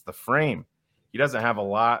much, it's the frame. He doesn't have a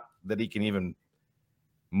lot that he can even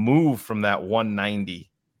move from that 190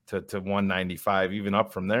 to 195, even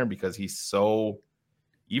up from there, because he's so,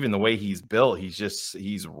 even the way he's built,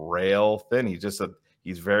 he's rail thin.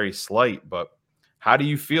 He's very slight. But how do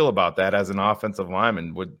you feel about that as an offensive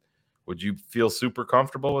lineman? Would you feel super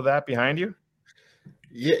comfortable with that behind you?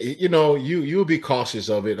 Yeah, you'll be cautious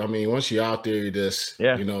of it. I mean, once you're out there, you just,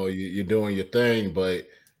 you're doing your thing. But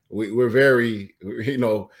we're very,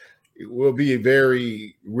 we'll be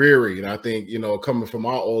very weary. And I think, coming from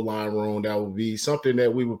our O-line room, that would be something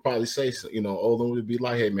that we would probably say, Olin would be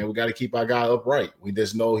like, hey, man, we got to keep our guy upright. We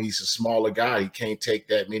just know he's a smaller guy. He can't take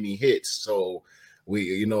that many hits. So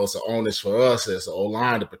it's an onus for us as an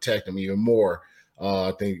O-line to protect him even more.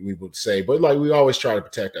 I think we would say, but like we always try to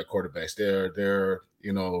protect our quarterbacks. They're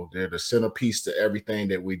the centerpiece to everything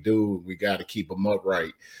that we do. We got to keep them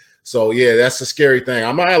upright. So yeah, that's the scary thing.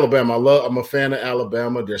 I'm Alabama. I'm a fan of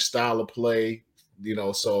Alabama, their style of play.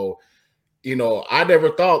 So I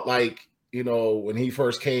never thought when he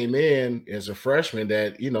first came in as a freshman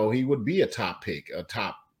that he would be a top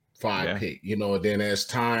 5 pick. And then as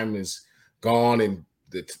time is gone and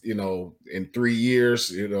in 3 years,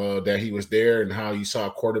 that he was there and how you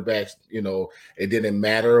saw quarterbacks, it didn't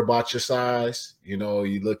matter about your size. You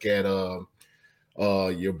look at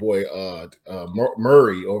your boy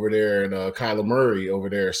Murray over there and Kyler Murray over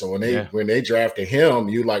there. So when they drafted him,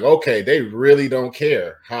 you like, okay, they really don't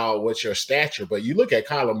care what's your stature. But you look at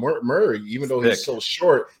Kyler Murray, even though he's so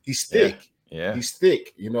short, he's thick. Yeah. He's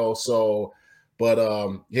thick, so. But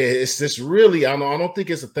it's just really, I don't think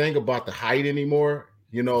it's a thing about the height anymore.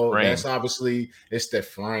 That's obviously it's the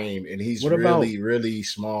frame, and he's really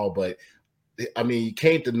small. But I mean, you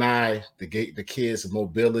can't deny the kid's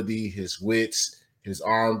mobility, his wits, his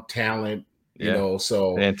arm talent.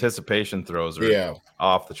 So the anticipation throws are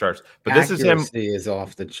off the charts. But accuracy is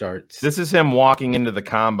off the charts. This is him walking into the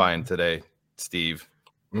combine today, Steve.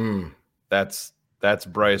 That's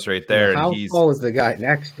Bryce right there. How and tall is the guy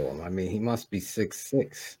next to him? I mean, he must be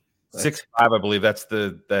 6'6". 6'5", I believe. That's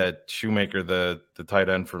that Shoemaker, the tight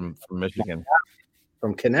end from Michigan,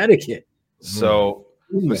 from Connecticut. So,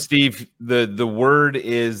 Steve, the word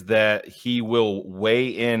is that he will weigh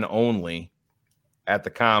in only at the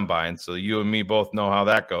combine. So you and me both know how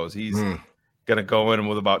that goes. He's gonna go in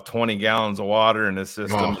with about 20 gallons of water in his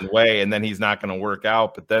system and weigh, and then he's not gonna work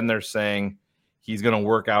out. But then they're saying he's gonna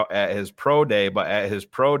work out at his pro day, but at his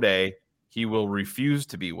pro day he will refuse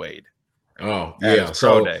to be weighed. Oh, yeah.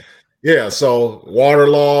 So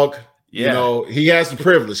waterlog, he has the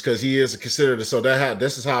privilege because he is considered. So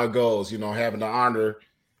this is how it goes, having the honor,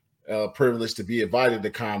 privilege to be invited to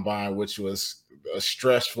combine, which was a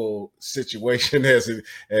stressful situation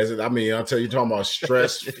I mean, I'll tell you, talking about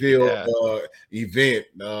stress-filled event.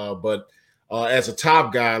 But as a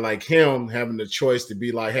top guy like him, having the choice to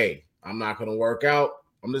be like, hey, I'm not going to work out.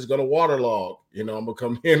 I'm just going to waterlog. I'm going to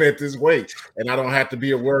come in at this weight, and I don't have to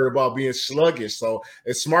be worried about being sluggish. So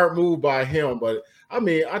it's a smart move by him. But, I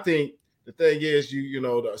mean, I think the thing is,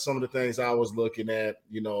 some of the things I was looking at,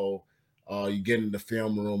 you get in the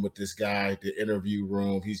film room with this guy, the interview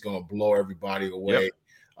room, he's going to blow everybody away.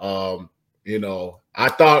 Yep. I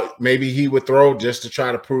thought maybe he would throw just to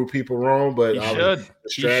try to prove people wrong, but he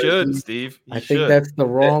should, Steve. I think that's the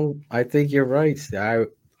wrong. I think you're right, Steve.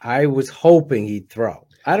 I was hoping he'd throw.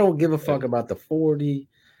 I don't give a fuck about the 40.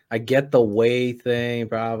 I get the way thing,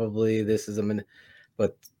 probably. This is a minute,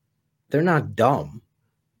 but they're not dumb.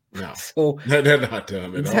 No, so they're not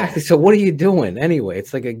dumb at all. So what are you doing anyway?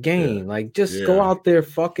 It's like a game. Like just go out there,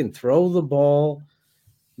 fucking throw the ball,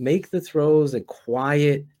 make the throws, and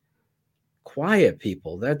quiet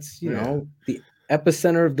people. That's the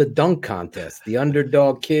epicenter of the dunk contest. The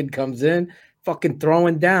underdog kid comes in, fucking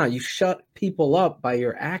throwing down. You shut people up by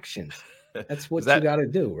your actions. That's what you got to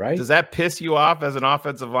do, right? Does that piss you off as an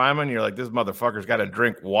offensive lineman? You're like, this motherfucker's got to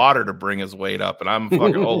drink water to bring his weight up, and I'm a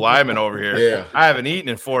fucking old lineman over here. Yeah. I haven't eaten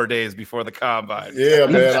in 4 days before the combine. Yeah,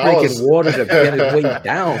 man. Drinking water to get his weight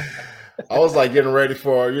down. I was like getting ready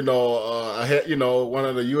for one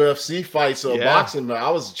of the UFC fights or boxing. But I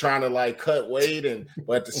was trying to like cut weight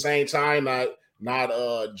but at the same time not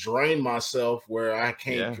drain myself where I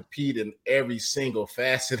can't compete in every single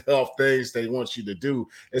facet of things they want you to do.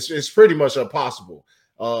 It's pretty much impossible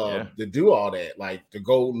to do all that, like to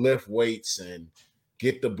go lift weights and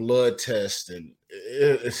get the blood test and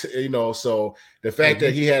so the fact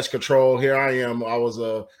that he has control. Here I am, I was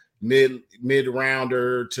a mid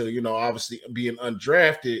rounder to obviously being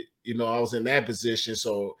undrafted, I was in that position,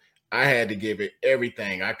 so I had to give it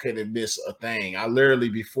everything. I couldn't miss a thing. I literally,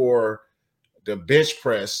 before the bench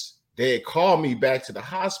press, they had called me back to the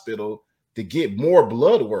hospital to get more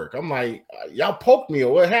blood work. I'm like, y'all poked me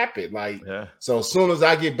or what happened? So as soon as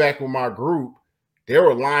I get back with my group, they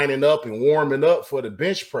were lining up and warming up for the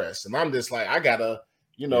bench press. And I'm just like, I got a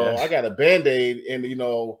Band-Aid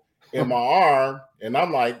in my arm. And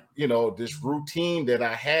I'm like, this routine that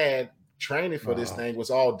I had training for this thing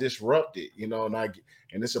was all disrupted,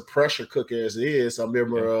 and it's a pressure cooker as it is. I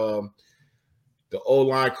remember the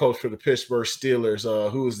O-line coach for the Pittsburgh Steelers,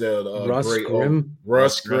 who was that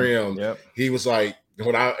Russ Grimm. Yep. He was like,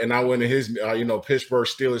 I went to his, Pittsburgh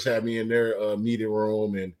Steelers had me in their meeting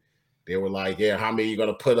room, and they were like, yeah, how many are you going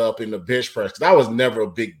to put up in the bench press? Because I was never a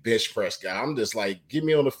big bench press guy. I'm just like, get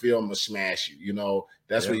me on the field, I'm going to smash you.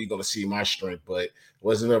 That's where you're going to see my strength. But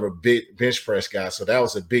wasn't ever a big bench press guy. So that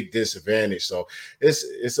was a big disadvantage. So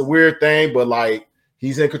it's a weird thing, but like,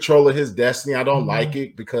 he's in control of his destiny. I don't like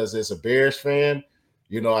it because as a Bears fan,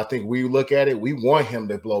 I think we look at it, we want him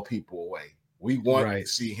to blow people away. We want to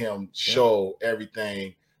see him show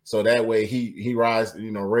everything. So that way he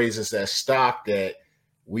raises that stock that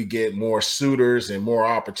we get more suitors and more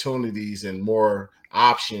opportunities and more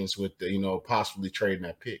options with the, possibly trading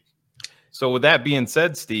that pick. So with that being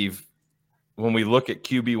said, Steve, when we look at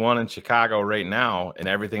QB1 in Chicago right now and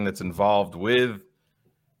everything that's involved with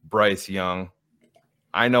Bryce Young,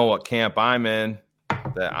 I know what camp I'm in,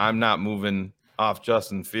 that I'm not moving off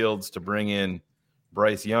Justin Fields to bring in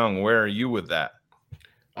Bryce Young. Where are you with that?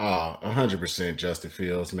 100% Justin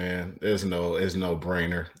Fields, man. There's no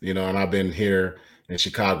brainer, and I've been here in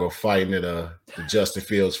Chicago fighting the Justin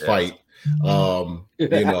Fields fight. Let's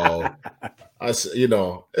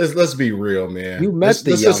be real, man. You met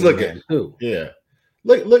the young man too. Yeah.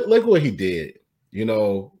 Look what he did.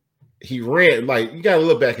 He ran, like, you got to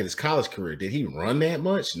look back at his college career. Did he run that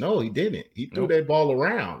much? No, he didn't. He threw that ball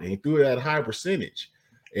around, and he threw it at a high percentage.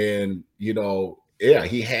 And, he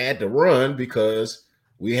had to run because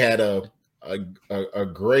we had a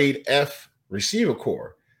grade F receiver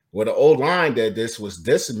core with an old line that this was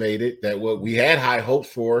decimated, that what we had high hopes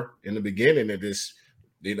for in the beginning of this,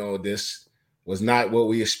 this was not what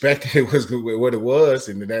we expected. It was what it was.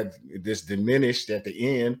 And that this diminished at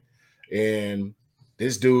the end. And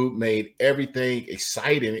this dude made everything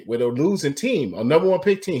exciting with a losing team, a number one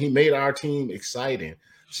pick team. He made our team exciting.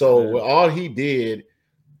 So all he did,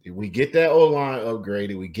 we get that O-line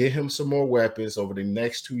upgraded, we get him some more weapons over the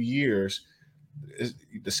next 2 years,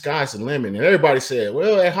 the sky's the limit. And everybody said,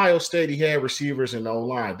 well, at Ohio State, he had receivers and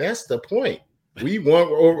O-line. That's the point. We want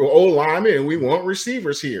O-linemen and we want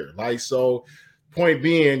receivers here. Like, so point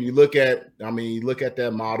being, you look at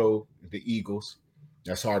that model, the Eagles.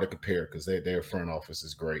 That's hard to compare because their front office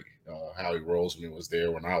is great. Howie Roseman was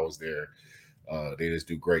there when I was there. They just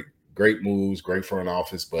do great moves, great front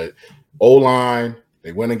office. But O-line,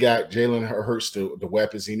 they went and got Jalen Hurts the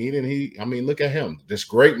weapons he needed. And look at him. This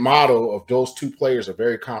great model of those two players are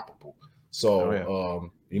very comparable. So,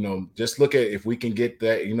 just look at if we can get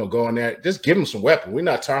that, go in there, just give them some weapons. We're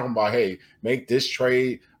not talking about, hey, make this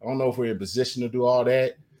trade. I don't know if we're in a position to do all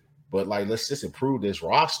that. But like, let's just improve this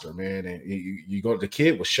roster, man. And the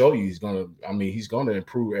kid will show you he's gonna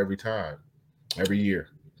improve every time, every year.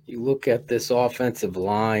 You look at this offensive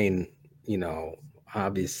line,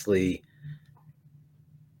 obviously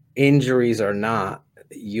injuries or not,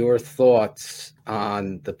 your thoughts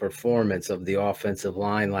on the performance of the offensive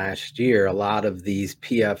line last year. A lot of these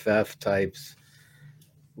PFF types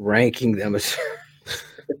ranking them a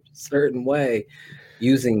certain way,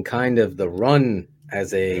 using kind of the run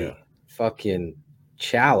as a fucking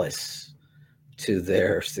chalice to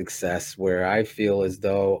their success, where I feel as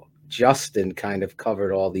though Justin kind of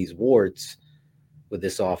covered all these warts with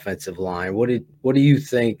this offensive line. What do you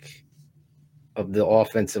think of the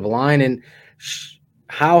offensive line, and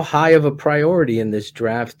how high of a priority in this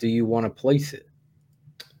draft do you want to place it?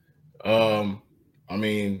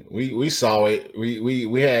 We saw it.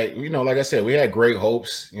 We had, like I said, we had great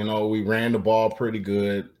hopes. We ran the ball pretty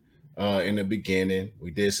good in the beginning.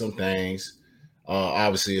 We did some things.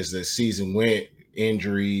 Obviously, as the season went,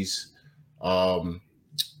 injuries.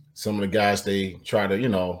 some of the guys they try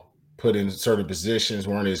to, put in certain positions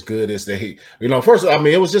weren't as good as they, first, I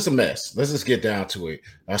mean, it was just a mess. Let's just get down to it.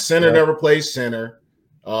 Our center never played center.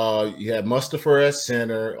 You had Mustafa at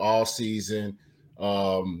center all season.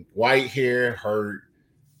 Whitehair hurt.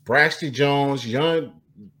 Braxton Jones, young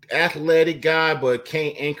athletic guy, but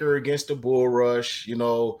can't anchor against the bull rush.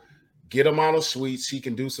 Get him out of suites. He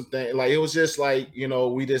can do some things. Like, it was just like, and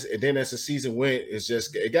then as the season went,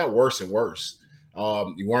 it got worse and worse.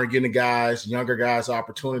 You weren't getting younger guys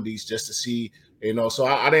opportunities just to see, so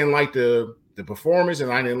I didn't like the performance,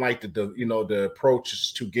 and I didn't like the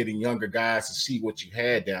approaches to getting younger guys to see what you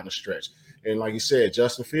had down the stretch. And like you said,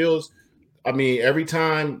 Justin Fields, I mean, every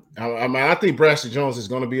time, I think Braxton Jones is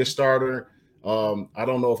going to be a starter. I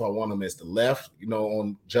don't know if I want him as the left,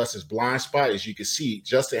 on Justin's blind spot. As you can see,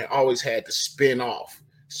 Justin always had to spin out.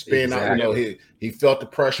 He felt the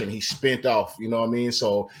pressure and he spent off, you know what I mean?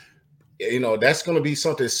 So, that's going to be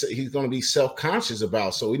something he's going to be self-conscious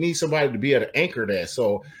about. So we need somebody to be able to anchor that.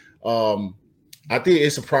 So I think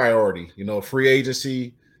it's a priority, free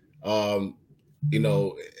agency.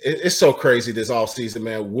 It's so crazy this offseason,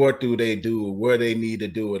 man. What do they do? Where they need to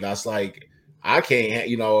do it? I was like, I can't,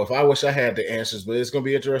 if I wish I had the answers, but it's going to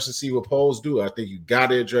be interesting to see what polls do. I think you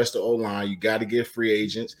got to address the O-line. You got to get free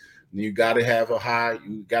agents. You got to have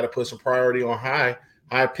you got to put some priority on high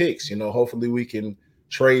picks. Hopefully we can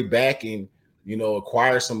trade back and,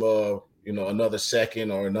 acquire some, another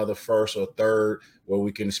second or another first or third where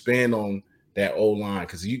we can spend on that O-line,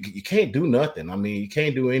 because you can't do nothing. I mean, you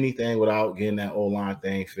can't do anything without getting that O-line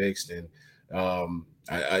thing fixed. And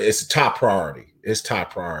it's a top priority. It's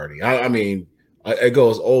top priority. I mean, it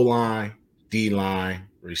goes O-line, D-line,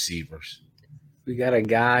 receivers. We got a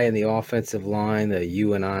guy in the offensive line that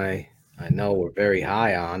you and I know we're very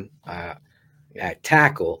high on. At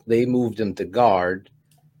tackle, they moved him to guard.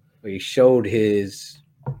 He showed his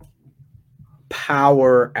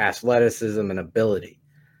power, athleticism, and ability.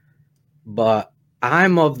 But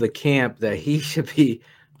I'm of the camp that he should be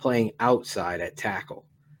playing outside at tackle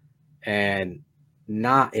and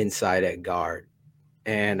not inside at guard.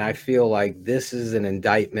 And I feel like this is an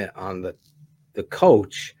indictment on the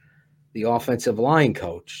coach, the offensive line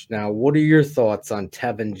coach. Now, what are your thoughts on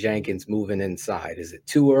Tevin Jenkins moving inside? Is it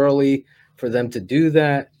too early for them to do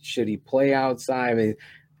that? Should he play outside? I mean,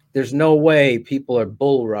 there's no way people are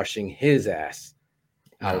bull rushing his ass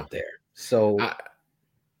out there. So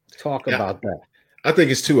talk about that. I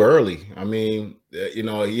think it's too early. I mean,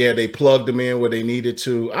 they plugged him in where they needed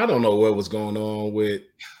to. I don't know what was going on with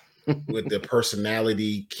the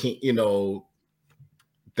personality,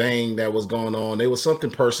 thing that was going on. There was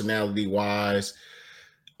something personality wise.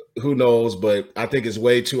 Who knows? But I think it's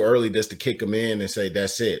way too early just to kick him in and say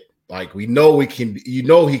that's it. Like, we know he can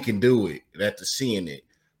do it after seeing it.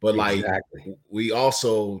 But we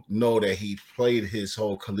also know that he played his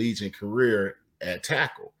whole collegiate career at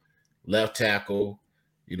tackle, left tackle,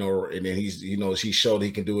 and then he showed he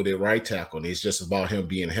can do it at right tackle. And it's just about him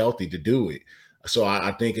being healthy to do it. So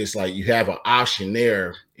I think it's like you have an option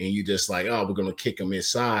there, and you just like, oh, we're gonna kick him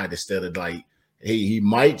inside instead of like, hey, he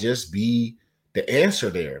might just be the answer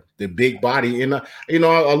there, the big body. And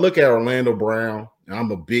I look at Orlando Brown, and I'm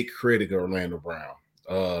a big critic of Orlando Brown.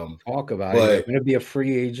 Talk about it. Going to be a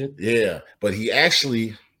free agent. Yeah, but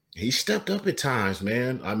he stepped up at times,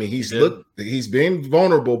 man. I mean, he's been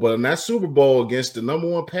vulnerable, but in that Super Bowl against the number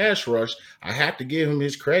one pass rush, I have to give him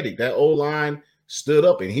his credit. That O-line stood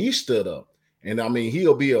up, and he stood up. And I mean,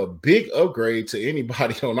 he'll be a big upgrade to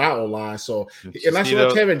anybody on our O-line. So, and that's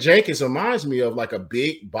what Tevin Jenkins reminds me of, like a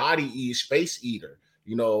big body space eater.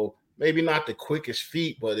 Maybe not the quickest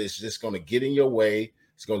feet, but it's just going to get in your way.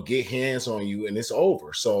 It's going to get hands on you, and it's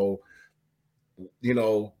over. So,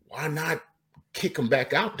 why not kick him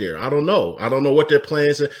back out there? I don't know. I don't know what their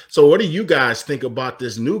plans are. So what do you guys think about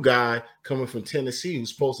this new guy coming from Tennessee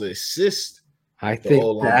who's supposed to assist? I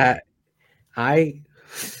think that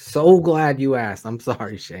so glad you asked. I'm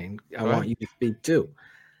sorry, Shane. I want you to speak too.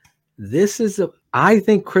 I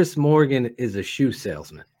think Chris Morgan is a shoe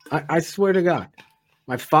salesman. I swear to God.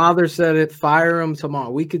 My father said it, fire him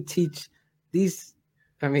tomorrow. We could teach these.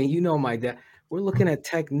 I mean, my dad. We're looking at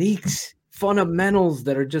techniques, fundamentals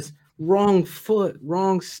that are just wrong foot,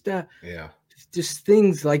 wrong step. Yeah. Just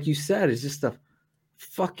things like you said, it's just a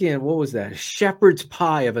fucking, what was that? A shepherd's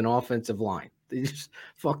pie of an offensive line. They just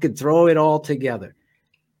fucking throw it all together.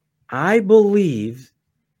 I believe,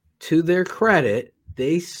 to their credit,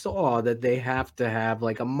 they saw that they have to have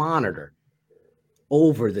like a monitor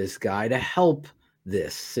over this guy to help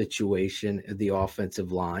this situation, the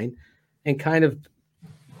offensive line, and kind of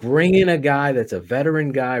bring in a guy that's a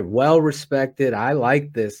veteran guy, well respected. I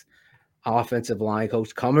like this. offensive line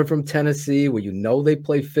coach coming from Tennessee, where you know they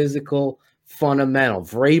play physical, fundamental.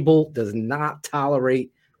 Vrabel does not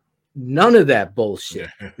tolerate none of that bullshit.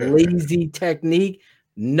 Lazy technique,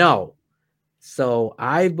 no. So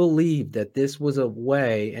I believe that this was a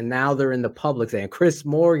way, and now they're in the public saying, Chris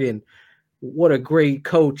Morgan, what a great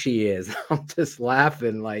coach he is. I'm just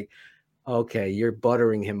laughing like, okay, you're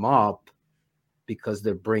buttering him up because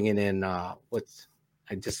they're bringing in I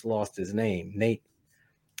just lost his name. Nate,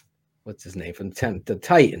 what's his name? From the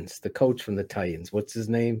Titans, the coach from the Titans. What's his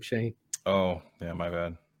name, Shane? Oh, yeah, my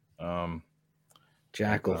bad.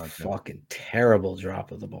 Jackal, fucking terrible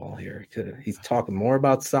drop of the ball here. He's talking more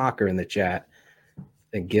about soccer in the chat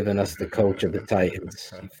than giving us the coach of the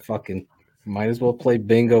Titans. He fucking might as well play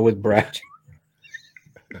bingo with Brad.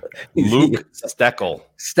 Luke Steckel.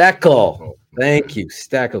 Steckel. Thank you,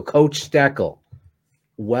 Steckel. Coach Steckel.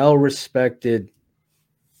 Well-respected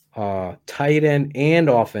tight end and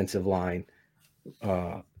offensive line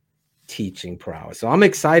teaching prowess. So I'm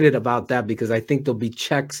excited about that because I think there'll be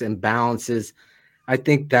checks and balances. I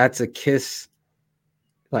think that's a kiss,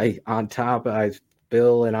 like on top of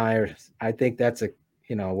Bill and I think that's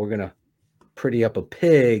we're going to pretty up a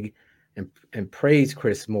pig and praise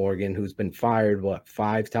Chris Morgan, who's been fired,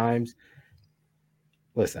 5 times?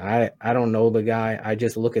 Listen, I don't know the guy. I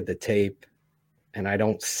just look at the tape and I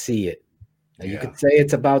don't see it. Now, you could say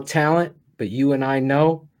it's about talent, but you and I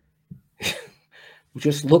know,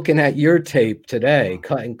 just looking at your tape today,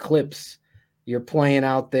 cutting clips, you're playing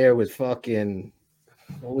out there with fucking,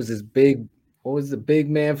 what was the big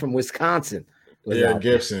man from Wisconsin? Aaron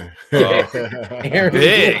Gibson. Aaron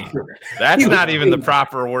Big. Gibson. That's not even the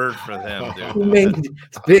proper word for them, dude. He made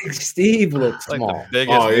Big Steve look small. Like the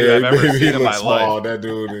biggest dude I've ever seen in my life. That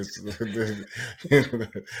dude is.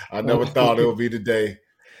 I never thought it would be today.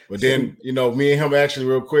 But then, me and him actually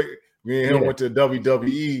real quick, me and him went to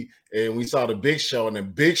WWE and we saw the Big Show, and the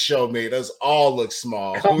Big Show made us all look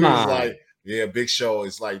small. Come on. Was like, yeah, Big Show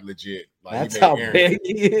is like legit. Like, that's how big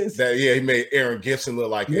he is. He made Aaron Gibson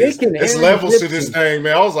look like it's levels Gibson to this thing,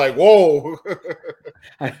 man. I was like, whoa.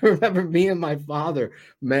 I remember me and my father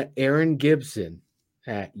met Aaron Gibson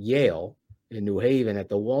at Yale in New Haven at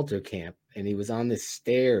the Walter camp, and he was on the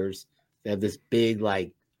stairs. They have this big,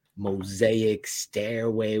 like, mosaic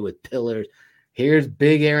stairway with pillars. Here's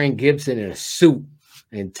big Aaron Gibson in a suit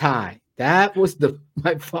and tie. That was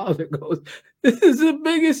my father goes, this is the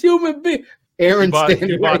biggest human being. Aaron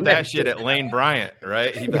he bought that shit at Lane Bryant,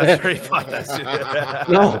 right? That's where he bought that shit.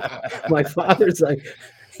 No, my father's like,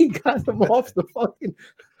 he got them off the fucking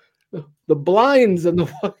the blinds on the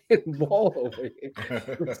fucking wall over here.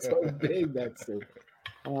 It's so big, that suit.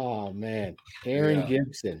 Oh man, Aaron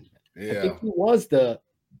Gibson. I think he was the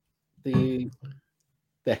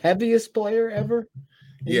heaviest player ever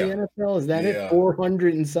in the NFL. Is that it?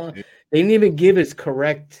 400 and something. They didn't even give his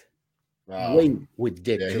correct weight with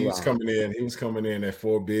Dick. He was coming in. He was coming in at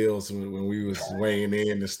 $4 bills when we was weighing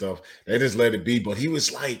in and stuff. They just let it be. But he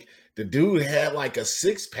was like, the dude had like a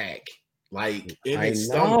 6-pack, like in his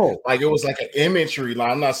stomach. Like it was like an imagery. Like,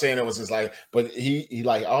 I'm not saying it was just like, but he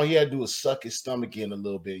like all he had to do was suck his stomach in a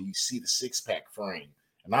little bit. And you see the 6-pack frame,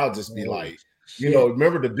 and I'll just be like,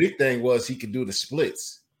 remember the big thing was he could do the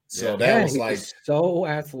splits. So that was like so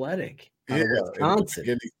athletic.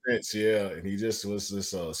 Wisconsin. And he just was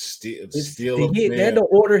this steal. They had to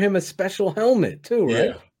order him a special helmet too, right?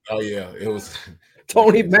 Yeah. Oh yeah, it was.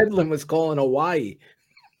 Tony Medlin was calling Hawaii.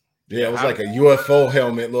 Yeah, it was like a UFO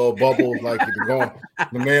helmet, little bubble, like the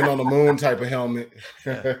man on the moon type of helmet.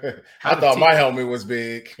 I thought my helmet was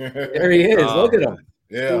big. There he is. Look at him.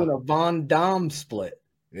 Yeah, doing a Von Dam split.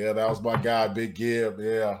 Yeah, that was my guy, Big Gib.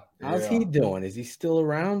 Yeah. How's he doing? Is he still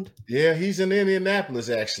around? Yeah, he's in Indianapolis,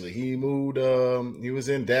 actually. He moved, he was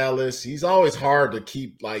in Dallas. He's always hard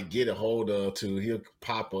to get a hold of too. He'll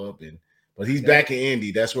pop up but he's back in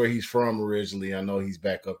Indy. That's where he's from originally. I know he's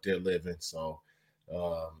back up there living. So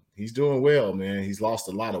he's doing well, man. He's lost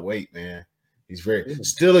a lot of weight, man. He's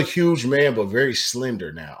still a huge man, but very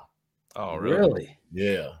slender now. Oh, really?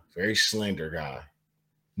 Yeah, very slender guy.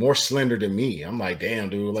 More slender than me. I'm like, damn,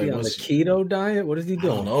 dude. Like, on the keto diet? What is he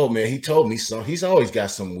doing? I don't know, man. He told me something. He's always got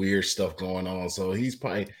some weird stuff going on. So he's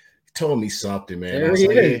probably told me something, man. There he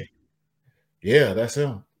is. Yeah, that's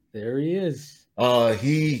him. There he is.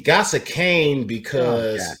 He got a cane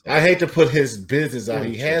because I hate to put his business out.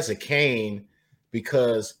 He has a cane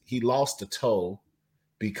because he lost a toe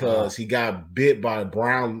because he got bit by a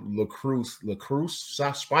brown lacrosse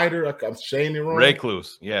spider. I'm saying it wrong.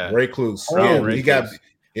 Recluse, yeah. Recluse. He got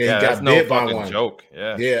bit by one. Joke.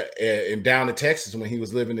 Yeah. And down in Texas when he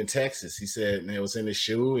was living in Texas, he said it was in his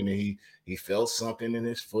shoe, and he he felt something in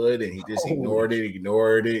his foot, and he just ignored it, and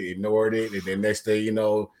then next day, you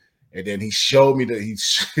know, and then he showed me he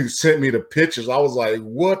sent me the pictures. I was like,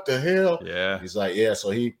 what the hell? Yeah. He's like, yeah.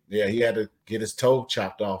 So he had to get his toe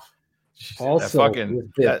chopped off. Also, was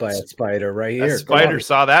bit by a spider right here. That spider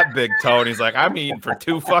saw that big toe, and he's like, "I'm eating for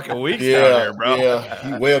 2 fucking weeks down here, bro." Yeah,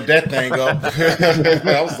 he waved that thing up.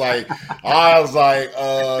 I was like,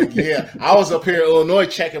 yeah. I was up here in Illinois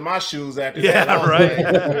checking my shoes after that. Yeah, right.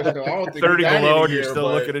 Like, I don't think 30 below, and you're here,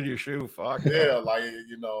 still looking at your shoe. Fuck. Yeah, like,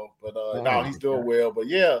 you know, but no, he's doing well. But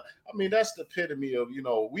yeah, I mean, that's the epitome of, you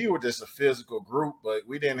know, we were just a physical group, but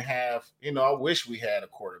we didn't have, you know, I wish we had a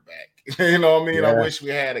quarterback. You know what I mean? Yeah. I wish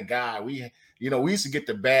we had a guy. We used to get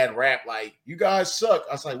the bad rap, like, you guys suck.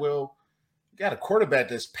 I was like, well, you got a quarterback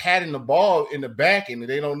that's patting the ball in the back and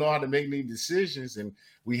they don't know how to make any decisions. And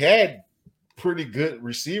we had pretty good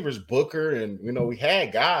receivers, Booker, and, you know, we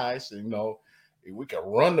had guys, and, you know, we could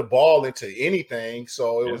run the ball into anything.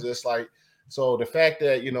 So it was just like, so the fact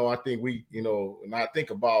that, you know, I think we, you know, and I think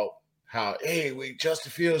about how, hey,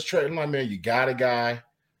 Justin Fields trade. I'm like, man, you got a guy.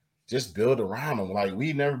 Just build around them. Like,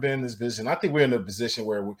 we never been in this position. I think we're in a position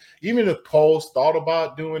where even if Poles thought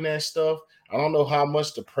about doing that stuff, I don't know how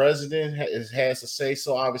much the president has to say.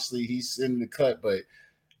 So obviously he's in the cut, but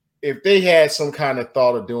if they had some kind of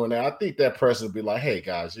thought of doing that, I think that president would be like, hey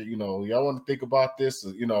guys, you know, y'all want to think about this,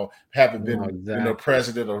 you know, having been, you know,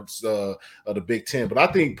 president of the Big Ten. But I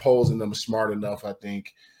think Poles and them are smart enough. I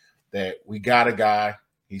think that we got a guy,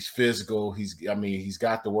 he's physical. He's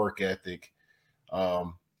got the work ethic.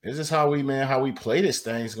 This is how we play this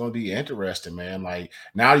thing is going to be interesting, man. Like,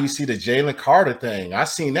 now you see the Jalen Carter thing. I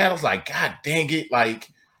seen that. I was like, God dang it. Like,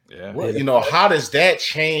 what, you know, how does that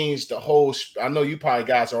change the whole? I know you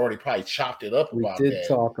guys already chopped it up about that. We did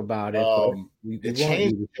talk about it. But it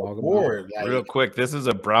changed the board. Like, real quick, this is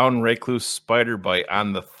a brown recluse spider bite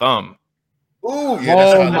on the thumb. Ooh, yeah,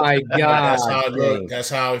 oh my God! That's how it looked.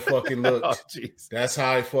 That's how it fucking looked. Oh, that's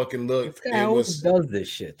how it fucking looked. This guy always does this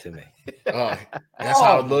shit to me. That's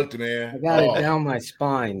how it looked, man. I got it down my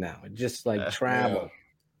spine now. It just like travel.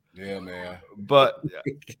 Yeah, man. But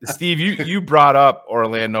Steve, you brought up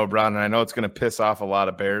Orlando Brown, and I know it's going to piss off a lot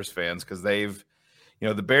of Bears fans because they've, you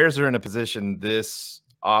know, the Bears are in a position this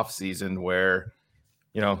offseason where,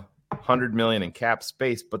 you know, $100 million in cap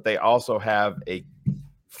space, but they also have a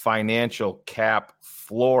financial cap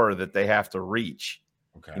floor that they have to reach,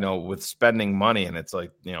 you know, with spending money. And it's like,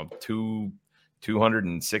 you know,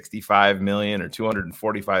 265 million or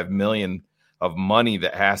 245 million of money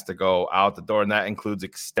that has to go out the door. And that includes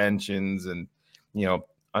extensions and, you know,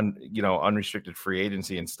 unrestricted free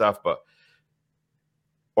agency and stuff. But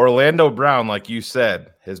Orlando Brown, like you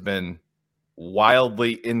said, has been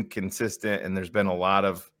wildly inconsistent, and there's been a lot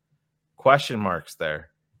of question marks there.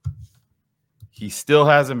 He still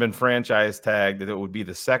hasn't been franchise tagged. It would be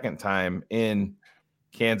the second time in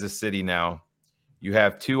Kansas City now. You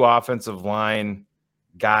have 2 offensive line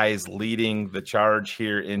guys leading the charge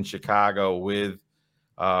here in Chicago with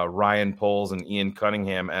Ryan Poles and Ian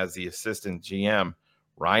Cunningham as the assistant GM.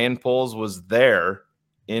 Ryan Poles was there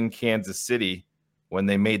in Kansas City when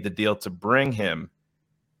they made the deal to bring him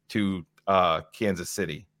to Kansas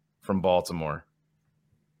City from Baltimore.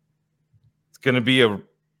 It's going to be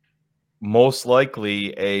most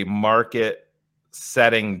likely a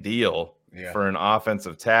market-setting deal for an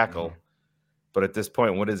offensive tackle. Mm-hmm. But at this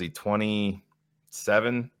point, what is he,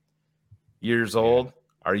 27 years old?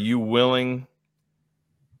 Are you willing?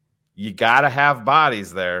 You got to have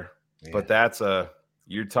bodies there, but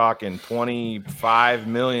you're talking $25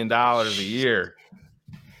 million a year.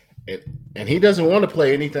 And he doesn't want to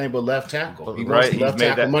play anything but left tackle. He wants left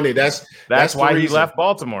tackle money. That's why he left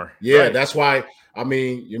Baltimore. Yeah, that's why. I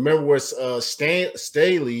mean, you remember where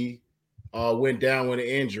Staley went down with an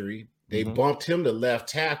injury. They bumped him to left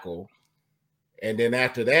tackle. And then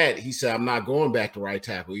after that, he said, I'm not going back to right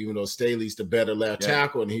tackle, even though Staley's the better left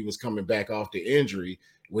tackle, and he was coming back off the injury,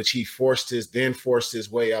 which he forced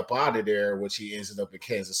his way up out of there, which he ended up in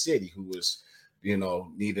Kansas City, who was, you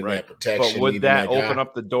know, needing that protection. But would that open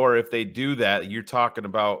up the door if they do that? You're talking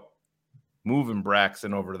about moving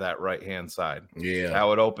Braxton over to that right-hand side. Yeah. That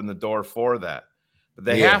would open the door for that. But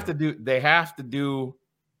they have to do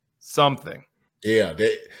something. Yeah,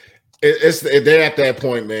 they're at that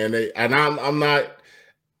point, man. I'm not,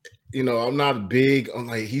 you know, I'm not big. I'm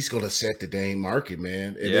like, he's going to set the dang market,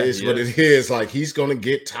 man. It is what it is. Like, he's going to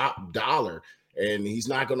get top dollar, and he's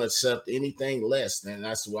not going to accept anything less. And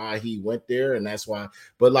that's why he went there, and that's why.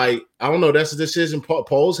 But like, I don't know. That's a decision.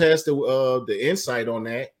 Poles has the insight on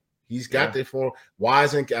that. He's got that for why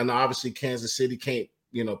isn't, and obviously Kansas City can't,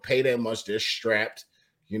 you know, pay that much. They're strapped,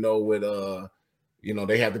 you know, with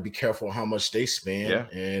they have to be careful how much they spend.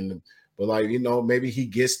 Yeah. But like, maybe he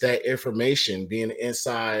gets that information being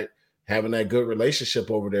inside, having that good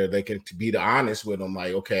relationship over there. They can be honest with him.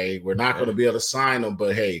 Like, okay, we're not going to be able to sign him,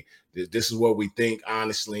 but hey, this is what we think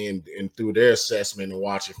honestly. And through their assessment and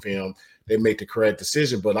watching film, they make the correct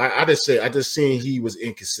decision. But I just seen he was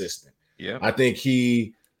inconsistent. Yeah. I think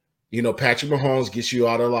Patrick Mahomes gets you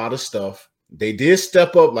out a lot of stuff. They did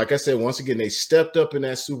step up. Like I said, once again, they stepped up in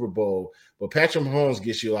that Super Bowl. But Patrick Mahomes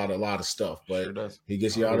gets you out a lot of stuff. But Sure does. he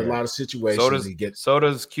gets you out of a lot of situations. So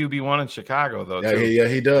does QB1 in Chicago, though. Yeah,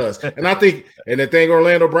 he does. And I think, and the thing,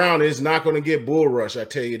 Orlando Brown is not going to get bull rush. I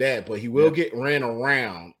tell you that. But he will get ran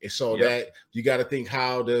around. And so that you got to think,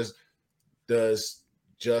 how does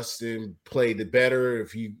Justin play the better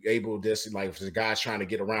if he able to, like, if the guy's trying to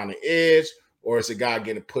get around the edge, or is the guy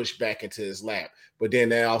getting pushed back into his lap? But then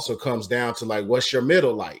that also comes down to, like, what's your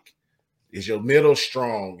middle like? Is your middle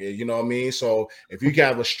strong? You know what I mean? So if you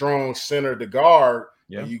have a strong center to guard,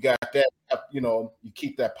 you got that, you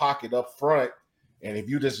keep that pocket up front. And if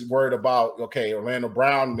you just worried about, okay, Orlando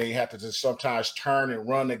Brown may have to just sometimes turn and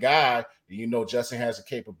run the guy, and Justin has the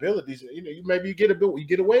capabilities, maybe you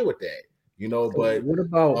get away with that, So but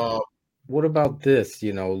what about this,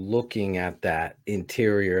 looking at that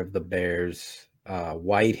interior of the Bears,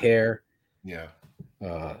 Whitehair,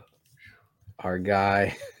 our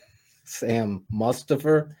guy, Sam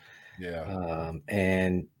Mustipher.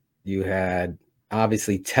 And you had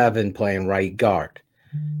obviously Tevin playing right guard.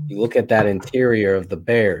 You look at that interior of the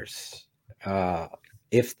Bears,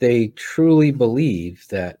 if they truly believe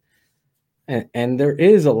that, and there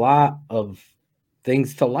is a lot of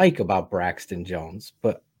things to like about Braxton Jones,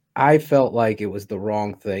 but I felt like it was the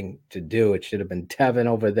wrong thing to do. It should have been Tevin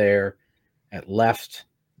over there at left,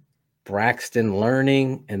 Braxton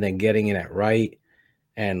learning and then getting in at right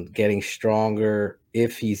and getting stronger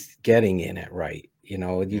if he's getting in at right.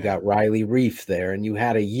 You got Riley Reef there, and you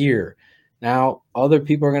had a year. Now, other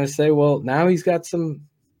people are going to say, well, now he's got some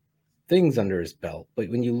things under his belt. But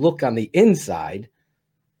when you look on the inside,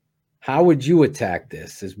 how would you attack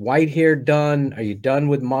this? Is Whitehair done? Are you done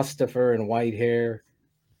with Mustipher and Whitehair?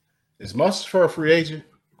 Is Mustipher a free agent?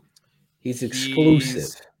 He's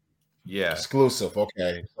exclusive. Exclusive.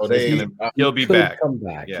 Okay. So he'll be back. Come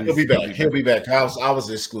back. Yeah. He'll be back. I was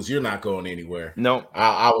exclusive. You're not going anywhere. No.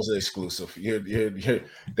 I was exclusive. You're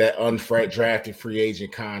that undrafted free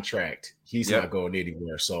agent contract. He's not going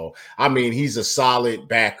anywhere. So I mean, he's a solid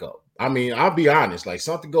backup. I mean, I'll be honest. Like,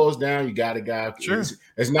 something goes down, you got a guy. Sure.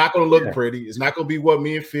 It's not going to look pretty. It's not going to be what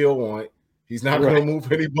me and Phil want. He's not going to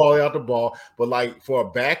move any ball out the ball. But like, for a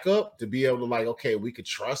backup to be able to, like, okay, we could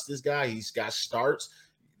trust this guy. He's got starts.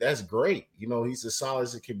 That's great. He's as solid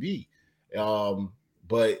as it can be.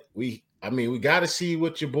 But we got to see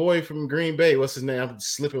what your boy from Green Bay, what's his name? I'm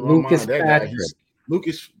slipping my mind. That guy,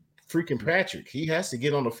 Lucas freaking Patrick. He has to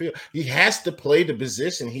get on the field. He has to play the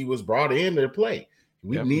position he was brought in to play.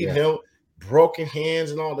 We need him, broken hands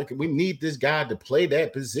and all that. We need this guy to play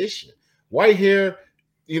that position. Whitehair,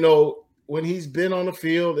 when he's been on the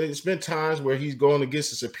field, it's been times where he's going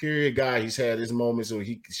against a superior guy. He's had his moments where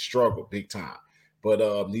he struggled big time.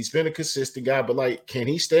 But he's been a consistent guy. But, like, can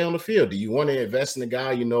he stay on the field? Do you want to invest in a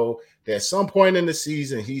guy, that at some point in the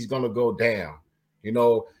season he's going to go down,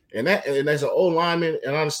 And as an old lineman,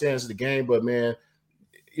 and I understand it's the game, but, man,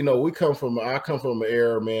 I come from an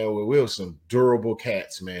era, man, where we were some durable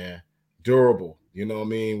cats, man. Durable. You know what I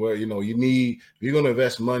mean? Where, you're going to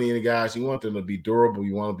invest money in the guys. You want them to be durable.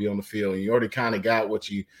 You want to be on the field. And you already kind of got what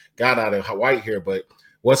you got out of Whitehair, but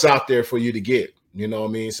what's out there for you to get? You know what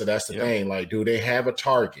I mean? So that's the thing. Like, do they have a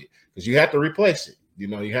target? Because you have to replace it. You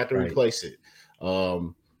have to replace it.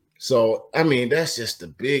 So, I mean, that's just the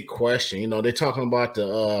big question. They're talking about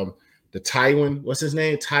the Tywin. What's his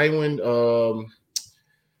name? Tywin.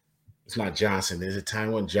 It's not Johnson. Is it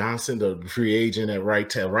Tywin Johnson, the free agent at right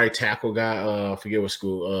tackle guy? I forget what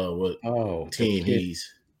school, what team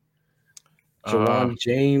he's. Jawan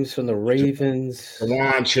James from the Ravens.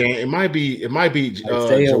 Jawan James. It might be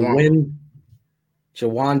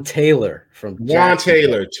Jawan Taylor from Jawan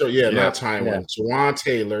Taylor. Not Tywin. Jawan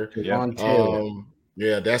Taylor. Jawan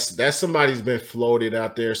Taylor. That's somebody's been floated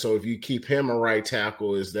out there. So if you keep him a right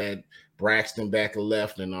tackle, is that Braxton back a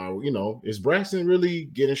left? And is Braxton really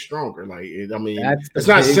getting stronger? Like, it's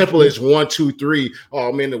not simple as 1, 2, 3. Oh,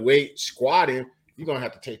 I'm in the weight squatting. You're gonna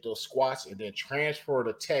have to take those squats and then transfer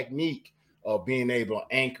the technique of being able to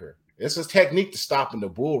anchor. It's a technique to stopping the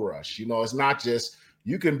bull rush. It's not just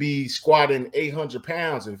you can be squatting 800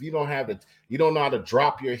 pounds. If you don't know how to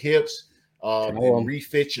drop your hips, and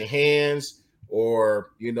refit your hands,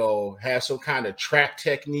 or have some kind of trap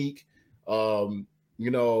technique,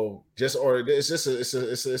 just or it's just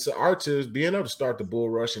it's an art to being able to start the bull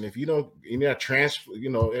rush. And if you're not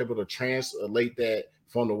able to translate that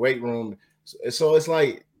from the weight room, so it's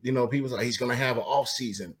like people's like he's gonna have an off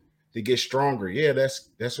season to get stronger. Yeah, that's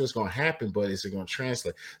what's gonna happen, but is it gonna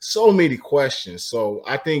translate? So many questions. So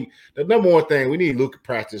I think the number one thing we need Lucas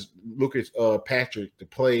Patrick to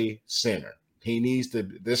play center. He needs to.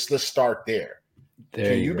 Let's start there.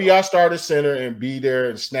 Can you be our starter center and be there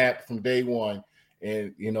and snap from day one?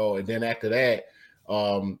 And and then after that,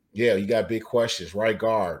 you got big questions. Right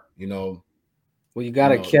guard, Well, you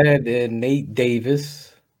got a kid in Nate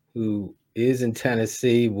Davis who is in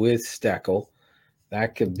Tennessee with Steckel.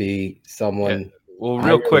 That could be someone. Yeah. Well,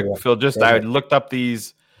 real quick, Phil, I looked up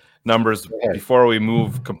these numbers before we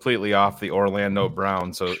move completely off the Orlando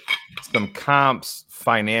Browns. So some comps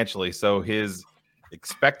financially. So his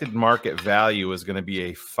expected market value is going to be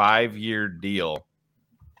a 5-year deal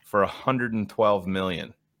for $112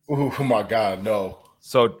 million. Oh my God, no.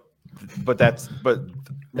 So, but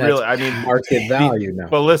really, I mean, market value now.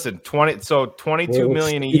 But listen, $22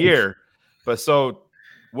 million a year. But so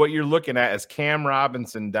what you're looking at is Cam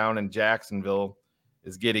Robinson down in Jacksonville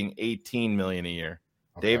is getting $18 million a year.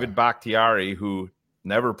 Okay. David Bakhtiari, who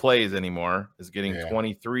never plays anymore, is getting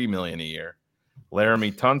 $23 million a year.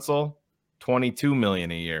 Laramie Tunsil, $22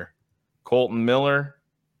 million a year. Colton Miller,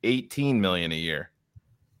 $18 million a year.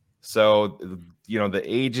 So, the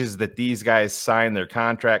ages that these guys signed their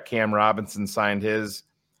contract, Cam Robinson signed his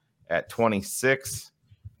at 26.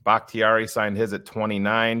 Bakhtiari signed his at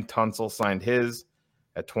 29. Tunsil signed his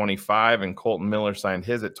at 25. And Colton Miller signed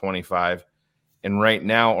his at 25. And right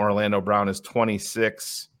now, Orlando Brown is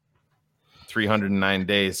 26, 309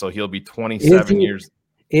 days. So he'll be 27 years.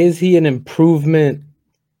 Is he an improvement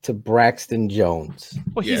to Braxton Jones?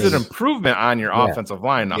 Well, he's an improvement on your offensive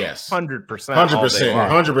line. Yes. 100%.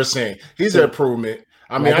 100%. He's an improvement.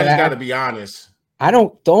 I mean, I just got to be honest. I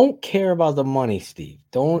don't care about the money, Steve.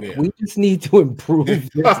 We just need to improve this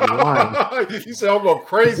line. You said I'm going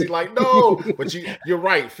crazy. Like, no, but you're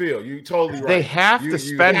right, Phil. You're totally right. They have to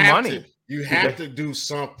spend money. You have to do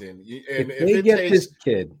something. And if they get this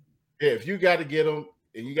kid, if you got to get him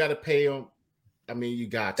and you got to pay him, I mean, you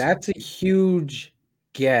got to. That's a huge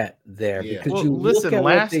get there because listen,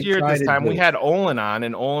 last year at this time we had Olin on,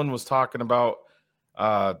 and Olin was talking about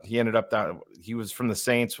he ended up he was from the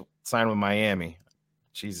Saints, signed with Miami.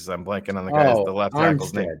 Jesus, I'm blanking on the left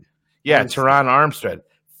tackle's name. Yeah, Teron Armstead.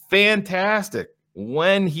 Fantastic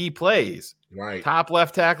when he plays. Right. Top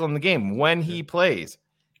left tackle in the game when he plays.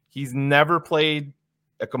 He's never played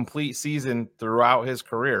a complete season throughout his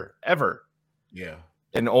career, ever. Yeah.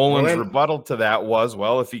 And Olin's rebuttal to that was,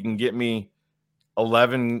 well, if he can get me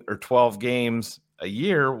 11 or 12 games a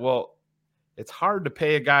year, well, it's hard to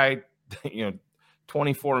pay a guy,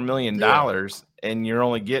 $24 million and you're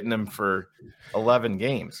only getting him for 11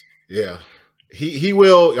 games. Yeah. He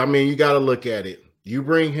will. I mean, you got to look at it. You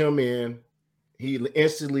bring him in, he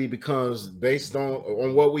instantly becomes, based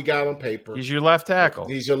on what we got on paper. He's your left tackle.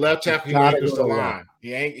 He's your left tackle. He anchors the line.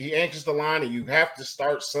 He anchors the line, and you have to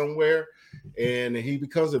start somewhere. And he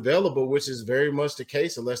becomes available, which is very much the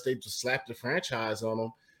case, unless they just slap the franchise on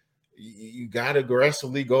him. You got to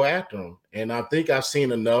aggressively go after him. And I think I've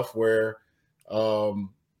seen enough where,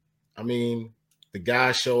 the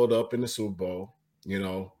guy showed up in the Super Bowl.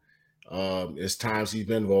 It's times he's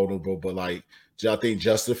been vulnerable, but I think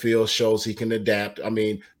Justin Fields shows he can adapt. I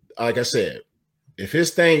mean, like I said, if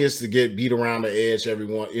his thing is to get beat around the edge,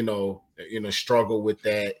 everyone, struggle with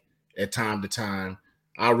that at time to time,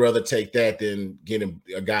 I'd rather take that than getting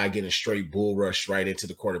a guy getting straight bull rush right into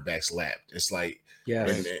the quarterback's lap. It's like,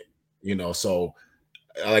 so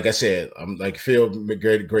like I said, I'm like Phil,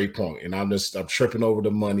 great point. And I'm tripping over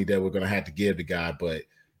the money that we're going to have to give the guy, but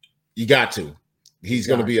you got to. He's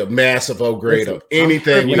going to be a massive upgrade of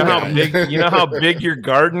anything. You know how big your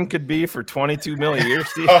garden could be for $22 million a year,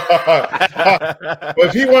 Steve. But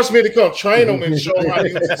if he wants me to come train him and show him how to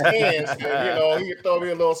use his hands, then, he can throw me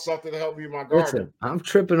a little something to help me in my garden. Listen, I'm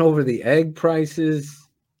tripping over the egg prices,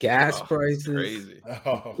 gas prices, crazy.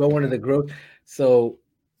 Going to the growth. So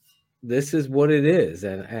this is what it is.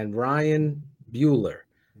 And Ryan Bueller.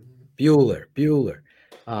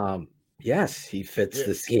 Yes, he fits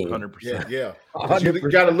the scheme. 100%. Yeah.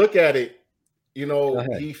 You got to look at it.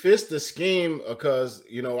 He fits the scheme because,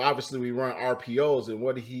 obviously we run RPOs, and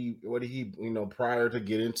what did he, prior to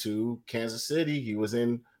get into Kansas City, he was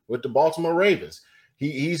in with the Baltimore Ravens.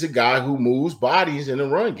 He's a guy who moves bodies in the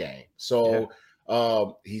run game. So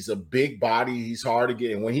he's a big body. He's hard to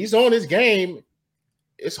get. And when he's on his game,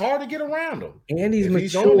 it's hard to get around him. And he's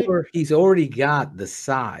mature. He's already got the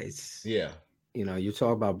size. Yeah. you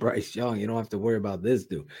talk about Bryce Young. You don't have to worry about this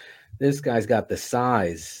dude. This guy's got the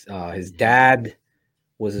size. His dad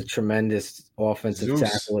was a tremendous offensive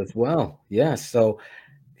tackle as well. Yeah, so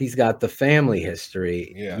he's got the family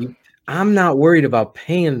history. Yeah. I'm not worried about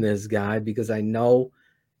paying this guy because I know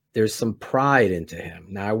there's some pride into him.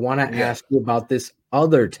 Now, I want to ask you about this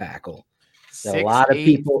other tackle. A lot of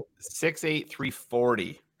people 6'8",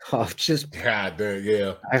 340. Oh, just God,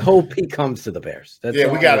 yeah. I hope he comes to the Bears. We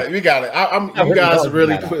got it. You guys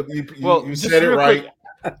really quick. You said it right.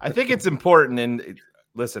 Quick, I think it's important. And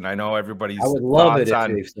listen, I know everybody's I would love it if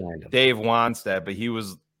on they signed him. Dave Wanstead, but he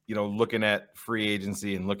was, looking at free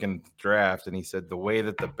agency and looking at the draft, and he said the way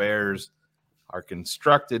that the Bears are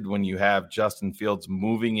constructed when you have Justin Fields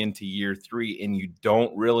moving into year 3 and you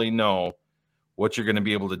don't really know what you're going to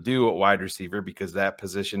be able to do at wide receiver because that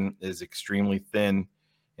position is extremely thin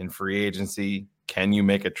in free agency. Can you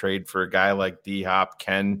make a trade for a guy like D-Hop?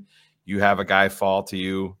 Can you have a guy fall to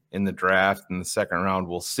you in the draft in the second round?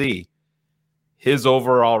 We'll see. His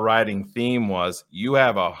overall riding theme was you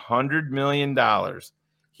have $100 million.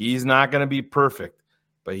 He's not going to be perfect,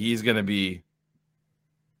 but he's going to be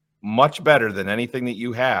much better than anything that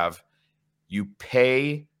you have. You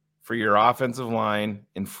pay for your offensive line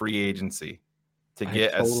in free agency to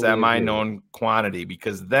get a semi-known quantity,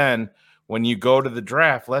 because then when you go to the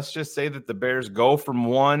draft, let's just say that the Bears go from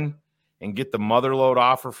 1 and get the motherload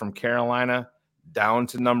offer from Carolina down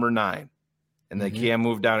to number 9, and they can't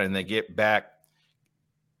move down, and they get back.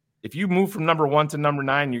 If you move from number 1 to number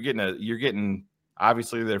 9, you're getting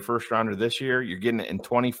obviously their first rounder this year. You're getting it in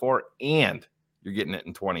 24, and you're getting it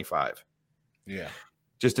in 25. Yeah,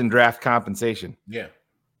 just in draft compensation. Yeah,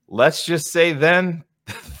 let's just say then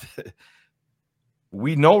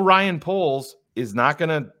we know Ryan Poles is not going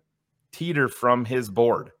to teeter from his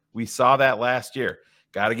board. We saw that last year.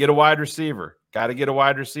 Got to get a wide receiver.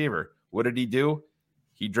 What did he do?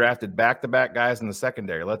 He drafted back-to-back guys in the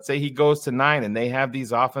secondary. Let's say he goes to 9 and they have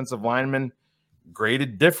these offensive linemen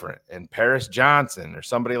graded different, and Paris Johnson or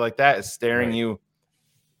somebody like that is staring you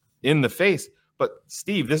in the face. But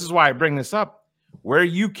Steve, this is why I bring this up. Where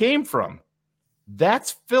you came from,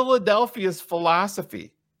 that's Philadelphia's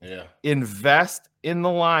philosophy. Yeah. Invest in the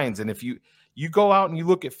lines. And if you go out and you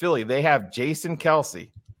look at Philly, they have Jason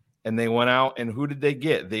Kelsey, and they went out and who did they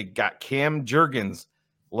get? They got Cam Jurgens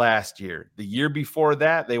last year. The year before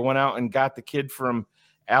that, they went out and got the kid from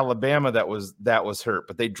Alabama that was hurt,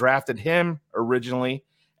 but they drafted him originally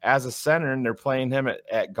as a center, and they're playing him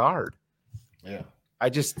at guard. Yeah.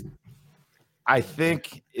 I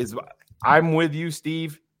think I'm with you,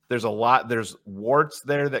 Steve. There's warts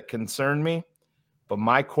there that concern me, but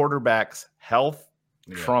my quarterback's health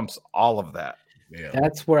trumps all of that. Yeah.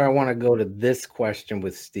 That's where I want to go to this question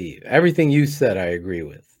with Steve. Everything you said, I agree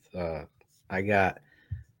with. I'm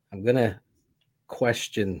going to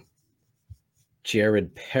question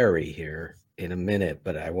Jared Perry here in a minute,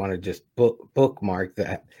 but I want to just bookmark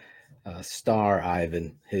that star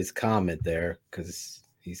Ivan, his comment there, because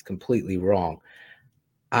he's completely wrong.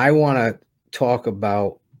 I want to talk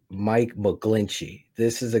about Mike McGlinchey.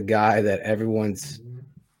 This is a guy that everyone's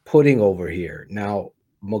putting over here. Now,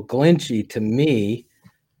 McGlinchey, to me,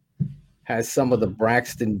 has some of the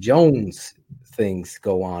Braxton Jones things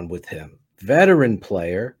go on with him. Veteran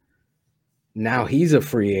player. Now he's a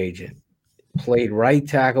free agent. Played right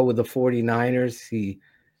tackle with the 49ers. He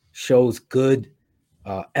shows good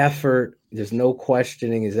effort. There's no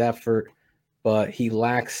questioning his effort, but he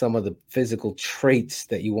lacks some of the physical traits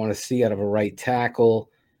that you want to see out of a right tackle.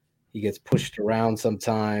 He gets pushed around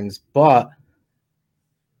sometimes, but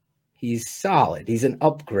he's solid. He's an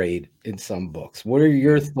upgrade in some books. What are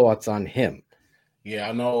your thoughts on him? Yeah,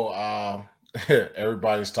 I know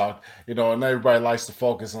everybody's talking, and everybody likes to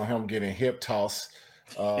focus on him getting hip tossed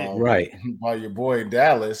right by your boy in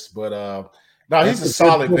Dallas, but no, he's a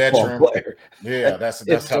solid veteran player. Yeah, that's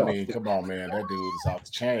I mean, come on, man, that dude is off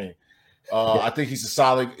the chain. I think he's a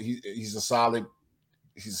solid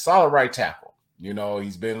right tackle.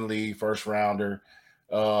 He's been in the league, first rounder.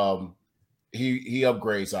 He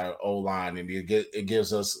upgrades our O-line, and it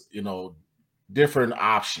gives us different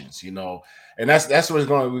options, and that's what we're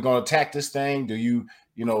going to attack this thing. Do you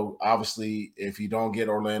obviously, if you don't get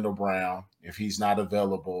Orlando Brown, if he's not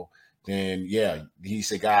available, then yeah,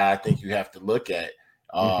 he's a guy I think you have to look at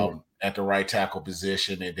the right tackle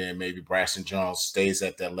position, and then maybe Braxton Jones stays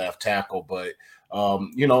at that left tackle. But I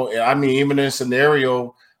mean, even in a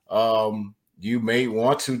scenario, you may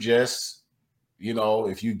want to just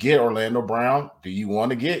if you get Orlando Brown, do you want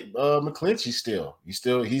to get McGlinchey still?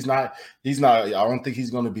 He's not, I don't think he's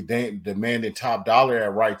going to be demanding top dollar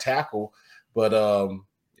at right tackle, but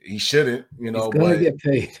he shouldn't, He's going to get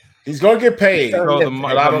paid. He's going to get paid. So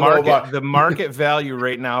the the market value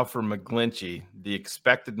right now for McGlinchey, the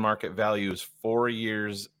expected market value is 4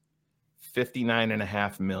 years,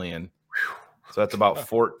 $59.5 million. So that's about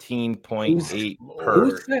 14.8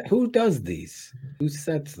 per. Who does these? Who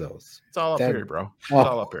sets those? It's all up here, bro. It's Oh.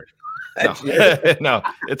 all up here. No,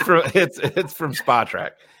 it's from Spa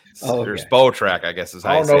Track or Spo Track, I guess is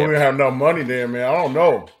how I you don't know. say We it. have no money there, man. I don't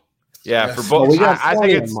know. Yeah, for both. I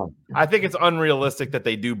think it's unrealistic that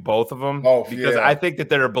they do both of them because I think that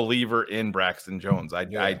they're a believer in Braxton Jones.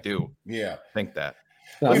 I do. Yeah, think that.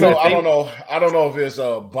 I don't know. I don't know if it's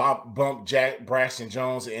a bump Jack Braxton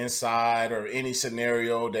Jones inside or any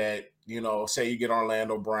scenario that say you get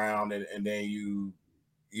Orlando Brown and then you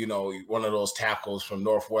one of those tackles from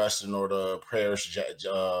Northwestern or the Paris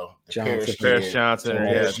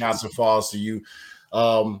Johnson falls to you.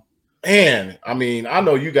 And I mean, I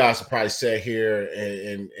know you guys have probably sat here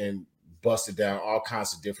and busted down all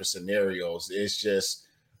kinds of different scenarios.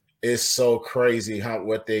 It's so crazy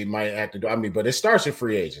what they might have to do. I mean, but it starts in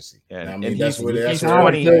free agency. Yeah, I mean, he's 28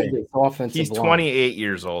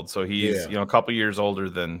 years old, so he's a couple years older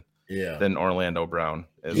than Orlando Brown.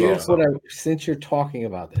 Since you're talking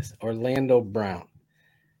about this, Orlando Brown,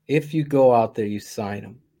 if you go out there, you sign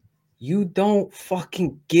him. You don't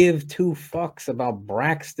fucking give two fucks about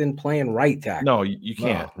Braxton playing right tackle. No, you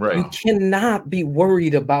can't. Right. You cannot be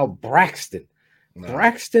worried about Braxton. No.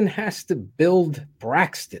 Braxton has to build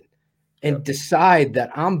Braxton and decide that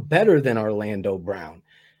I'm better than Orlando Brown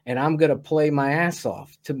and I'm going to play my ass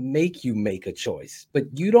off to make you make a choice. But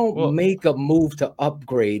you don't make a move to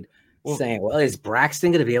upgrade saying, well, is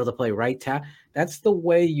Braxton going to be able to play right tackle? That's the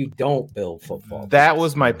way you don't build football. That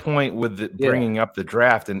was my point with bringing up the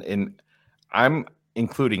draft. And I'm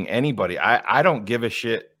including anybody. I don't give a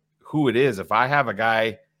shit who it is. If I have a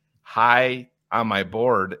guy high on my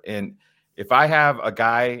board and if I have a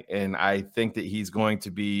guy and I think that he's going to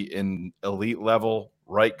be an elite level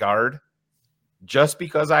right guard, just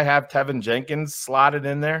because I have Tevin Jenkins slotted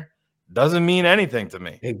in there doesn't mean anything to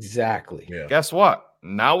me. Exactly. Yeah. Guess what?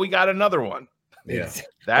 Now we got another one. Yeah.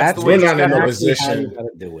 That's the we're way not in the position.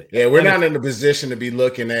 Do it. Yeah, we're not in the position to be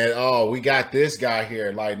looking at, we got this guy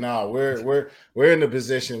here. Like, no, we're in the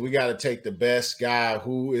position. We got to take the best guy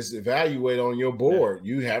who is evaluated on your board.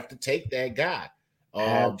 You have to take that guy.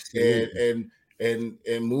 And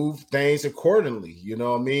move things accordingly. You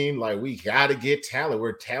know what I mean? Like, we got to get talent.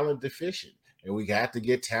 We're talent deficient, and we got to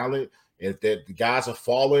get talent. If the guys are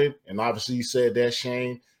falling, and obviously you said that,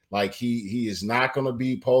 Shane. Like, he is not going to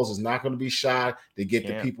be posed, is not going to be shy to get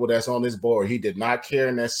the people that's on this board. He did not care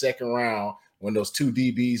in that second round when those two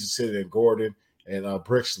DBs are sitting in Gordon and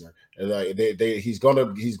Brixner. And, like, he's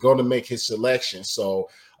gonna make his selection. So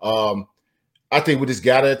I think we just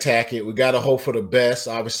got to attack it. We got to hope for the best.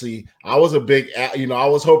 Obviously, I was a big, I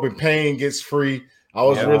was hoping Payne gets free. I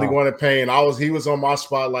was really wanting Payne. He was on my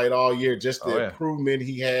spotlight all year, just the improvement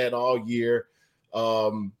he had all year.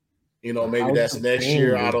 Maybe that's next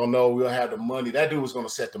year. I don't know. We'll have the money. That dude was going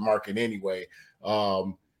to set the market anyway.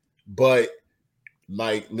 But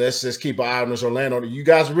like, let's just keep an eye on this Orlando. You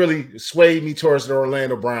guys really swayed me towards the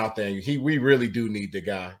Orlando Brown thing. We really do need the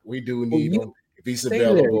guy. We do need him if he's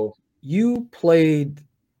available. You played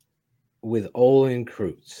with Olin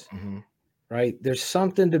Kreutz, right? There's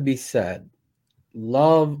something to be said.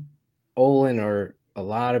 Love Olin, or a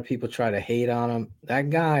lot of people try to hate on him. That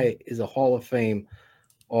guy is a Hall of Fame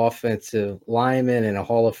offensive lineman and a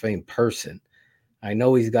Hall of Fame person. I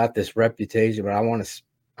know he's got this reputation, but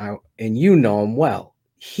and you know him well.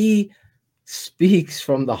 He speaks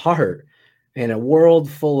from the heart. In a world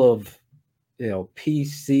full of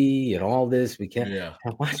PC and all this, we can't. Yeah.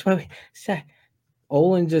 Watch what we say.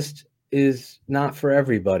 Olin just is not for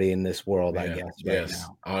everybody in this world, I guess. Right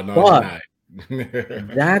now. Oh no, but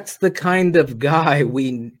that's the kind of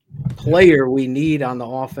player we need on the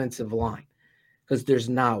offensive line, because there's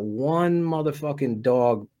not one motherfucking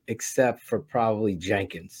dog except for probably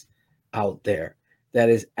Jenkins out there that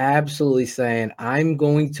is absolutely saying, I'm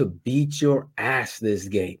going to beat your ass this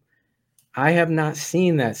game. I have not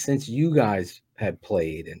seen that since you guys had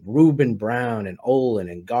played, and Reuben Brown and Olin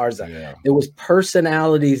and Garza. Yeah. There was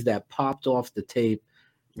personalities that popped off the tape.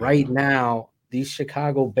 Right now, these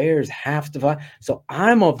Chicago Bears have to fight. So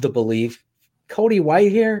I'm of the belief, Cody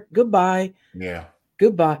Whitehair, goodbye. Yeah.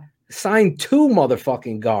 Goodbye. Sign 2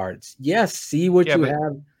 motherfucking guards. Yes, see what you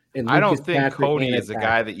have. I don't think Cody is a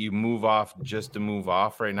guy that you move off just to move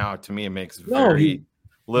off right now. To me, it makes very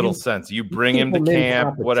little sense. You bring him to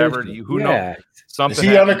camp, whatever. Who knows? Something.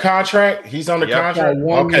 Is he under contract? He's under contract.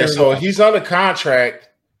 Okay, so he's under contract.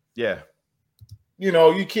 Yeah.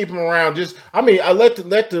 you keep him around. I let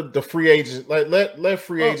the free agents let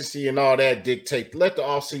free agency and all that dictate. Let the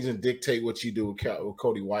offseason dictate what you do with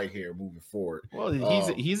Cody Whitehair moving forward. Well,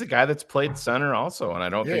 he's a guy that's played center also, and I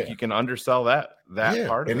don't think you can undersell that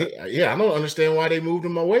part of it. I don't understand why they moved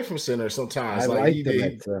him away from center sometimes. I liked him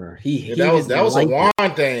at center. That was a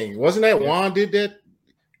Juan thing, wasn't that? Juan did that.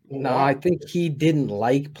 No, I think he didn't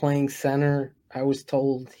like playing center. I was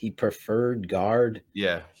told he preferred guard.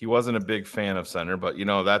 Yeah, he wasn't a big fan of center, but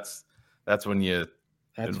that's when you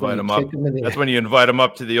invite him up. That's when you invite him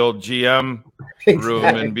up to the old GM room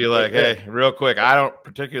and be like, "Hey, real quick, I don't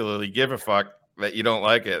particularly give a fuck that you don't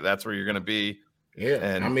like it. That's where you're going to be." Yeah,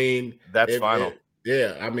 and that's final.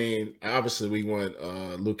 Obviously we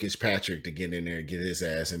want Lucas Patrick to get in there and get his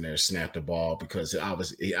ass in there, snap the ball, because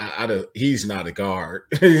obviously he's not a guard.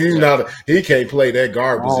 He can't play that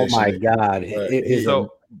guard position. Oh my God.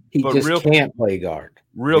 He just can't play guard.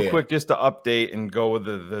 Real quick, just to update and go with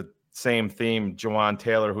the same theme, Jawan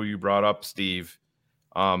Taylor, who you brought up, Steve,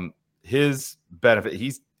 his benefit,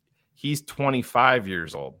 he's 25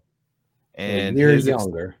 years old. And years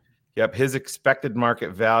younger. Yep, his expected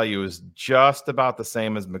market value is just about the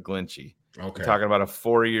same as McGlinchey. Okay, we're talking about a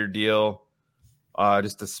 4-year deal,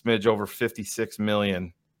 just a smidge over $56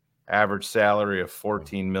 million, average salary of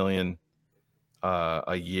 $14 million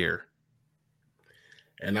a year.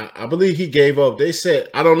 And I believe he gave up. They said,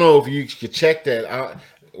 I don't know if you could check that.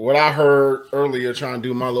 What I heard earlier, trying to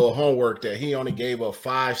do my little homework, that he only gave up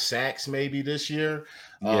 5 sacks maybe this year.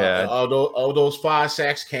 Yeah. All those 5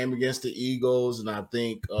 sacks came against the Eagles and I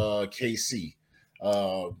think KC.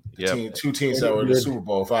 Two teams that were in the Super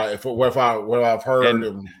Bowl. What I've heard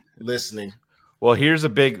and listening. Well,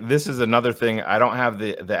 this is another thing. I don't have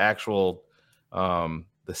the actual the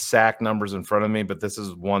sack numbers in front of me, but this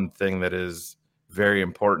is one thing that is very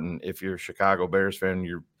important if you're a Chicago Bears fan,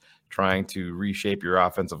 you're trying to reshape your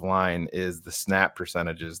offensive line, is the snap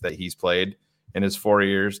percentages that he's played in his 4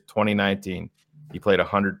 years. 2019, he played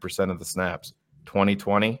 100% of the snaps.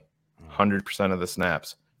 2020, 100% of the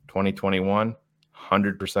snaps. 2021,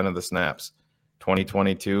 100% of the snaps.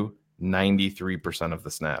 2022, 93% of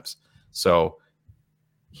the snaps. So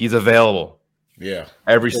he's available. Yeah.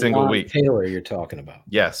 Every single week. Taylor, you're talking about.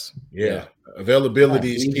 Yes. Yeah.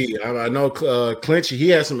 Availability is key. I know Clinchy, he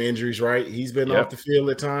has some injuries, right? He's been off the field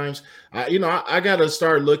at times. I got to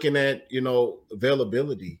start looking at,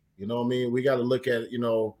 availability. You know what I mean? We got to look at,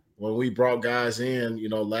 when we brought guys in,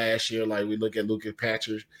 last year, like we look at Lucas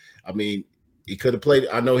Patrick. I mean, he could have played.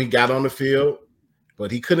 I know he got on the field,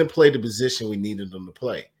 but he couldn't play the position we needed him to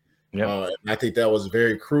play. Yeah. I think that was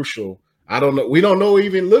very crucial. I don't know. We don't know what it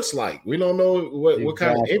even looks like. We don't know what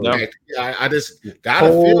kind of impact. No. I just got to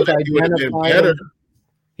feel that he would have been better.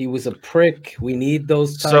 He was a prick. We need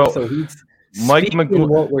those types. So he's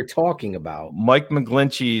what we're talking about. Mike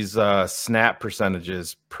McGlinchey's snap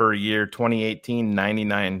percentages per year: 2018,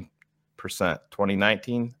 99%;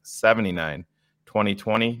 2019, 79%;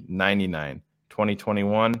 2020, 99%;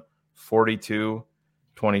 2021, 42%;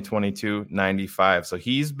 2022, 95%. So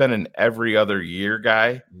he's been an every other year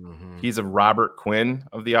guy. Mm-hmm. He's a Robert Quinn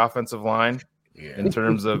of the offensive line in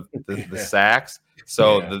terms of the sacks.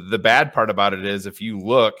 So the bad part about it is, if you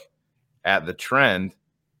look at the trend,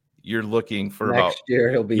 you're looking for next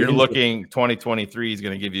year he'll be. You're looking 2023. He's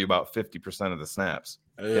going to give you about 50% of the snaps,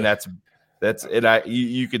 and that's it.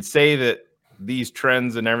 You could say that these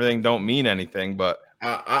trends and everything don't mean anything, but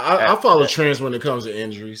I follow trends when it comes to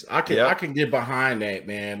injuries. I can get behind that,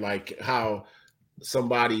 man. Like how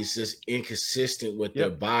somebody's just inconsistent with their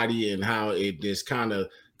body and how it just kind of,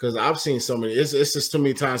 because I've seen so many. It's just too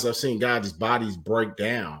many times I've seen guys' bodies break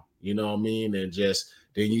down. You know what I mean? And just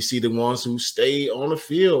then you see the ones who stay on the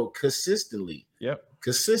field consistently. Yep,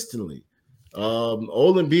 consistently.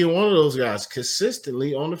 Olin being one of those guys,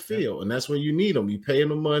 consistently on the field, and that's when you need them. You pay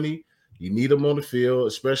them money, you need them on the field,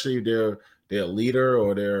 especially if they're a leader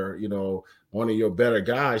or they're, one of your better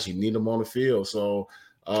guys. You need them on the field. So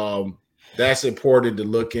that's important to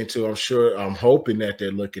look into. I'm hoping that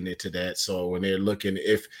they're looking into that. So when they're looking,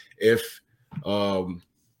 if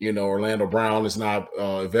Orlando Brown is not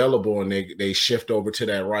available and they shift over to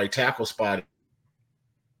that right tackle spot,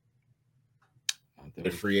 the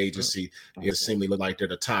free agency, it seemingly look like they're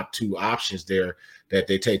the top 2 options there, that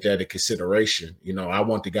they take that into consideration. I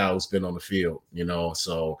want the guy who's been on the field,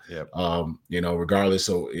 so, regardless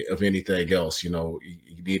of anything else, you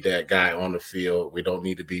need that guy on the field. We don't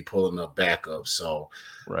need to be pulling up backups. So,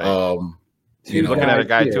 right. Looking at a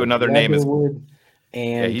guy too, another name is,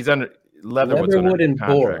 he's under Leatherwood's under and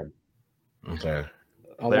contract. Okay.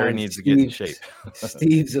 Larry needs to get in shape.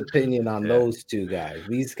 Steve's opinion on those 2 guys.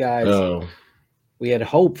 These guys, we had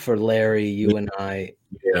hope for Larry, you and I.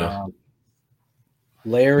 Yeah.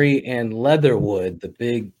 Larry and Leatherwood, the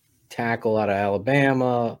big tackle out of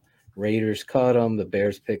Alabama. Raiders cut him. The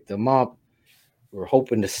Bears picked him up. We were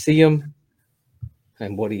hoping to see him.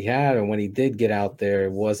 And what he had, and when he did get out there,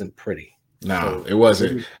 it wasn't pretty. No, it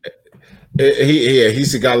wasn't.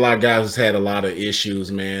 He's got a lot of guys who's had a lot of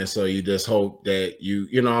issues, man. So you just hope that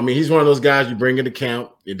he's one of those guys you bring in the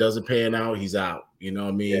camp. It doesn't pan out, he's out. You know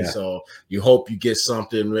what I mean? Yeah. So you hope you get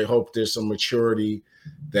something. We hope there's some maturity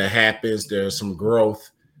that happens. There's some growth.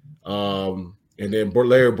 And then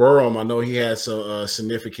Larry Burrow, I know he had some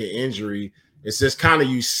significant injury. It's just kind of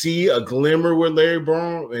you see a glimmer with Larry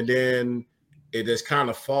Burrow, and then it just kind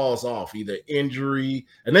of falls off, either injury,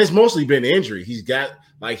 and it's mostly been injury. He's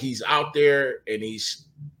out there and he's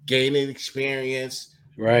gaining experience,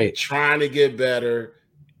 right? Trying to get better,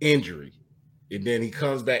 injury, and then he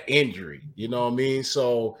comes back, injury. You know what I mean?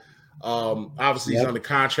 So obviously he's under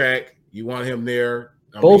contract. You want him there.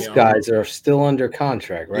 Both guys are still under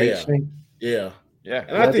contract, right? Yeah. Shane? Yeah. Yeah.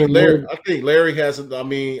 And I think Larry has, I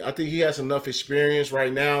think he has enough experience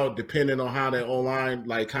right now, depending on how that O-line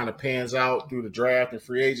kind of pans out through the draft and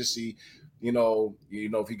free agency,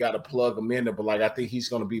 if you got to plug him in there. But I think he's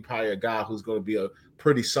going to be probably a guy who's going to be a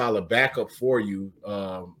pretty solid backup for you.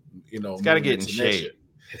 He's got to get in shape.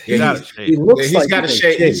 He's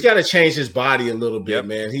got to change his body a little bit,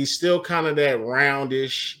 man. He's still kind of that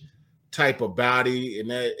roundish type of body,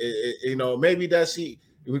 and that maybe that's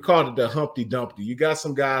we called it the Humpty Dumpty. You got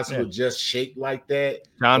some guys who are just shaped like that.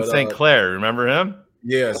 John St. Clair, remember him?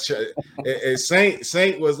 Yeah,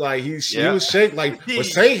 Saint was like he was shaped like, but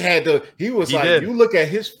Saint had to. He was like, you look at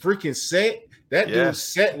his freaking set. That dude's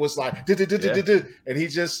set was like, and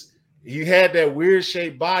he had that weird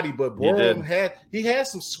shaped body. But Burrow had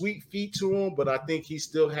some sweet feet to him, but I think he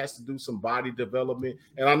still has to do some body development.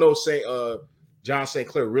 And I know John St.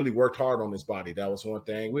 Clair really worked hard on his body. That was one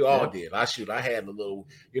thing. We all did. I had a little,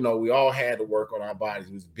 we all had to work on our bodies.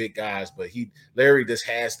 We was big guys, but Larry just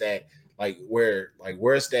has that,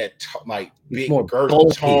 where's that big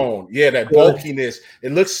girthy tone? Yeah, that bulkiness.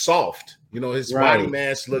 It looks soft. His body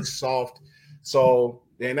mass looks soft. So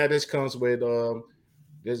then that just comes with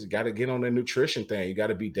just got to get on the nutrition thing. You got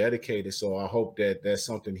to be dedicated. So I hope that that's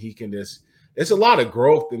something he can just. It's a lot of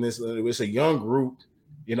growth in this. It's a young group.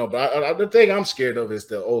 But the thing I'm scared of is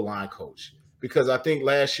the O-line coach, because I think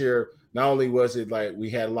last year, not only was it we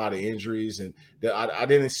had a lot of injuries, and I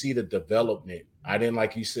didn't see the development. I didn't,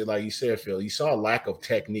 like you said, Phil, you saw a lack of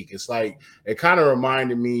technique. It's it kind of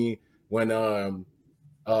reminded me when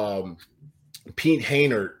Pete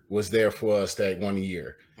Haynard was there for us that one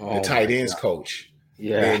year, the tight ends coach.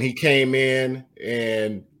 Yeah. And he came in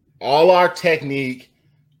and all our technique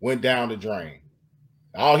went down the drain.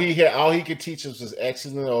 All he could teach us was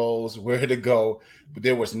X's and O's, where to go, but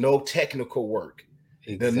there was no technical work.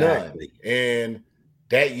 Exactly. None. And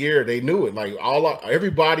that year they knew it.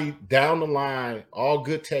 Everybody down the line, all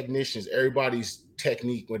good technicians, everybody's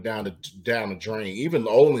technique went down the drain. Even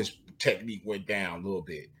Olin's technique went down a little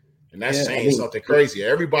bit. And that's saying something crazy.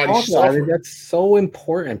 Everybody suffered. That's so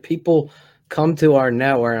important. People come to our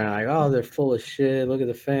network and they're full of shit. Look at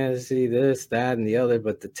the fantasy, this, that, and the other.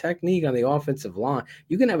 But the technique on the offensive line,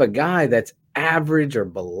 you can have a guy that's average or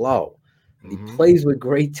below. He plays with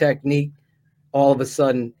great technique. All of a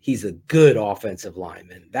sudden, he's a good offensive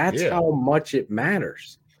lineman. That's how much it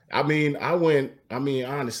matters. Honestly,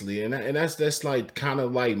 and that's kind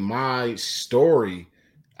of my story.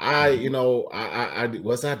 I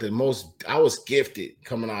was gifted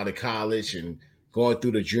coming out of college and going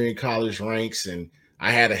through the junior college ranks, and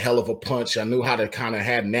I had a hell of a punch. I knew how to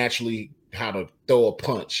naturally how to throw a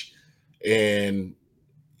punch. And,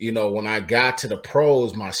 when I got to the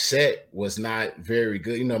pros, my set was not very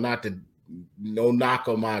good. No knock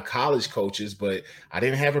on my college coaches, but I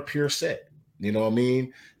didn't have a pure set. You know what I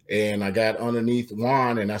mean? And I got underneath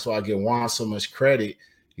Juan, and that's why I give Juan so much credit.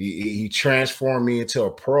 He transformed me into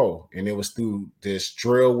a pro, and it was through this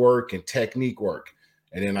drill work and technique work.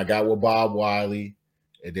 And then I got with Bob Wiley,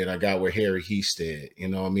 and then I got with Harry Hestead. You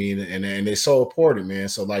know what I mean? And it's so important, man.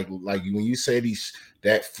 So like when you say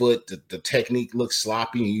that foot, the technique looks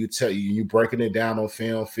sloppy, and you breaking it down on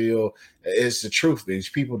film, it's the truth. These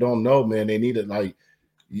people don't know, man. They need to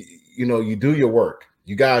you do your work.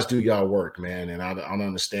 You guys do y'all work, man. And I don't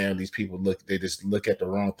understand these people they just look at the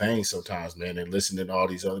wrong thing sometimes, man, and listen to all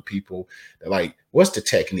these other people. They're what's the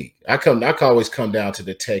technique? I can always come down to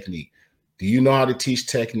the technique. Do you know how to teach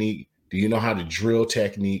technique? Do you know how to drill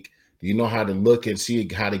technique? Do you know how to look and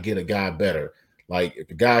see how to get a guy better? If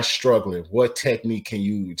the guy's struggling, what technique can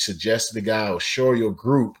you suggest to the guy or show your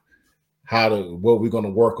group what we're going to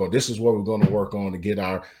work on. This is what we're going to work on to get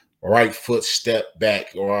our right foot step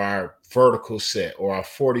back, or our vertical set, or our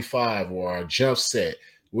 45, or our jump set.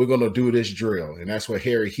 We're going to do this drill. And that's what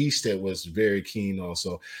Harry Hestead was very keen on.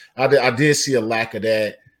 So I did see a lack of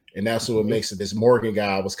that. And that's what makes it. This Morgan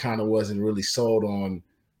guy wasn't really sold on,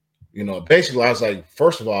 basically I was like,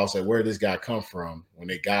 first of all, I was like, where did this guy come from when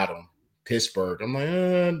they got him? Pittsburgh. I'm like,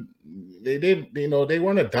 they didn't, they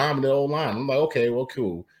weren't a dominant old line. I'm like, okay, well,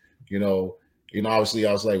 cool. Obviously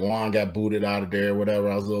I was like, Juan got booted out of there, whatever.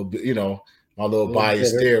 I was a little bit, my little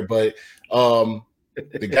bias there, but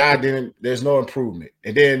the guy there's no improvement.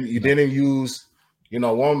 And then you didn't use,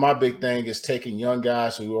 one of my big thing is taking young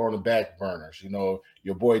guys who are on the back burners,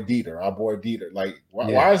 your boy Dieter, our boy Dieter. Like,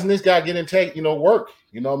 why isn't this guy getting work?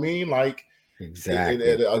 You know what I mean? Like,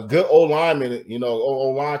 exactly. A good old lineman,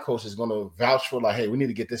 old line coach is going to vouch for, like, hey, we need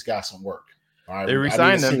to get this guy some work. All right, they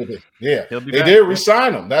re-signed him. They did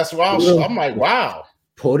re-sign him. That's why I'm like, wow.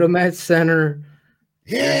 Put him at center.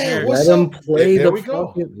 Yeah, let him play there the we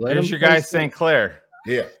go. There's your guy St. Clair.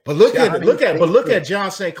 Yeah, but look at John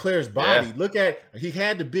St. Clair's body. Yeah. Look at, he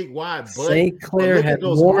had the big wide butt. St. Clair had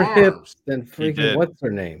more hips than freaking what's her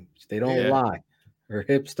name? They don't lie. Her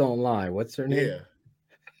hips don't lie. What's her name?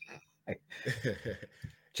 Yeah.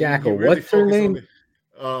 Jackal. What's her name?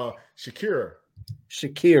 Shakira.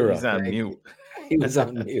 He's on mute. He was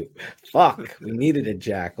on mute. Fuck. We needed a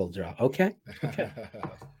Jackal drop. Okay.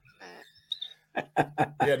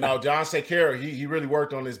 Yeah, no, John St. Clair, he really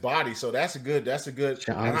worked on his body, so that's a good. That's a good.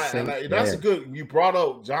 You brought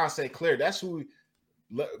up John St. Clair. That's who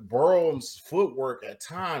Burrow's footwork at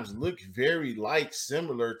times looked very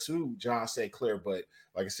similar to John St. Clair, but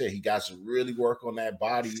like I said, he got to really work on that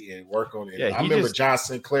body and work on it. Yeah, I remember John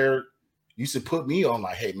St. Clair used to put me on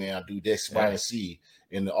like, hey man, I do this, Y, and C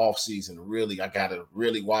in the off season. Really, I gotta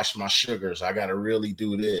really watch my sugars. I gotta really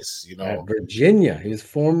do this, At Virginia, he was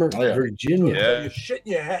former Virginia. Yeah. You shit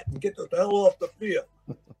in your hat and get the hell off the field.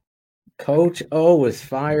 Coach O was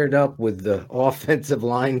fired up with the offensive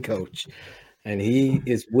line coach, and he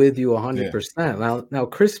is with you 100%. Now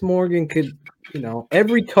Chris Morgan could,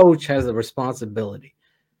 every coach has a responsibility.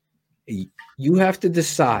 You have to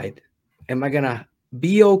decide, am I gonna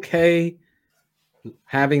be okay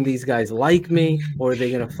having these guys like me, or are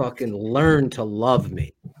they going to fucking learn to love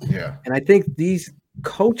me? Yeah. And I think these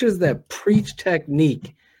coaches that preach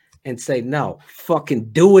technique and say, no,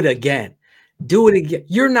 fucking do it again.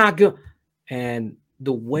 You're not good. And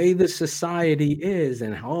the way the society is,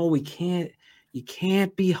 and you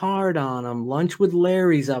can't be hard on them. Lunch with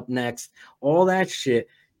Larry's up next. All that shit.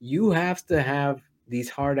 You have to have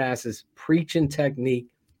these hard asses preaching technique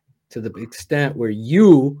to the extent where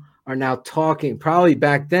you are now talking. Probably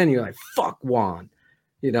back then you're like, fuck Juan,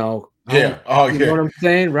 Yeah. know what I'm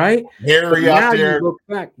saying, right? Harry out there. You look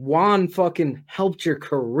back, Juan fucking helped your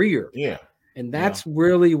career. Yeah. And that's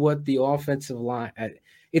really what the offensive line,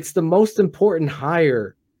 it's the most important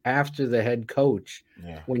hire after the head coach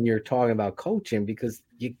when you're talking about coaching, because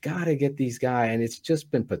you got to get these guys, and it's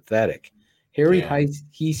just been pathetic. Harry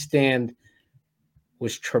Hestead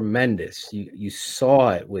was tremendous. You saw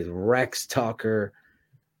it with Rex Tucker,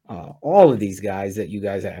 all of these guys that you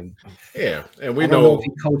guys have. Yeah, and we I don't know if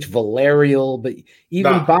he coached Valerial, but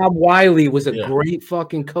even Bob Wiley was a great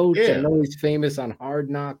fucking coach. Yeah. I know he's famous on Hard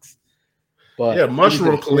Knocks. But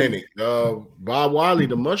Mushroom Clinic. Bob Wiley,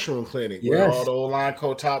 the Mushroom Clinic, where Yes. all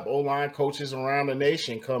the top O-line coaches around the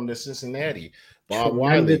nation come to Cincinnati. Bob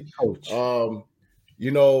Tremendous Wiley. coach.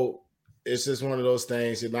 It's just one of those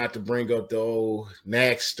things, and not to bring up the old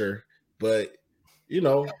Naxter, but you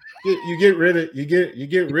get rid of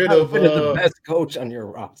the best coach on your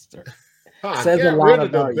roster. Says a lot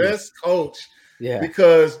about the best coach,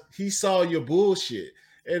 because he saw your bullshit.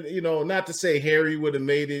 And not to say Harry would have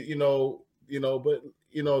made it, but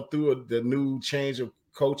through the new change of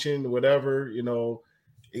coaching, whatever, you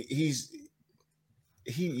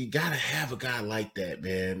gotta have a guy like that,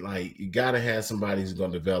 man. Like, you gotta have somebody who's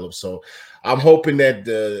gonna develop. So I'm hoping that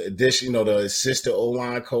the addition, the assistant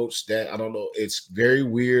O-line coach, that I don't know, it's very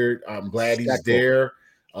weird. I'm glad he's there.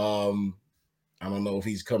 I don't know if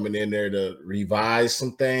he's coming in there to revise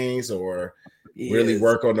some things or really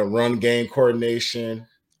work on the run game coordination.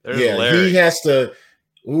 He has to.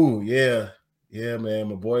 Ooh, yeah, man.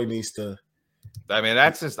 My boy needs to. I mean,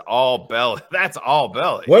 that's just all belly. That's all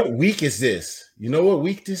belly. What week is this? You know what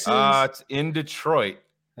week this is? It's in Detroit.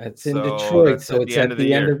 That's in Detroit, so it's at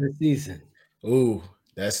the end of the season. Ooh,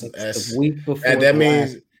 that's the week before. And that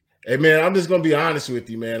means, hey man, I'm just gonna be honest with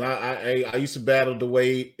you, man. I used to battle the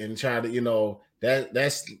weight and try to,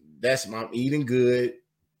 that's I'm eating good.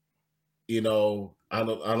 I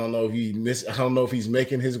don't know if I don't know if he's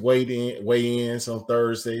making his weigh-ins on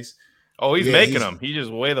Thursdays. Oh, he's making them. He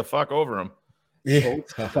just way the fuck over him. Yeah.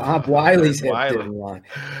 Bob Wiley's Wiley. in line.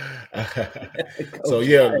 So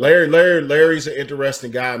yeah, Larry's an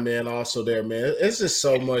interesting guy, man. Also there, man. It's just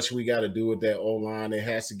so much we got to do with that O-line. It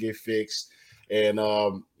has to get fixed. And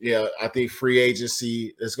yeah, I think free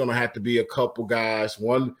agency is going to have to be a couple guys,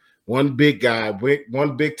 one big guy,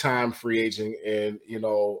 one big time free agent, and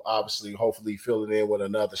obviously, hopefully, filling in with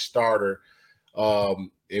another starter. I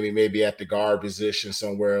mean, maybe at the guard position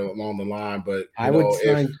somewhere along the line. But I would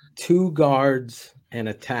sign 2 guards and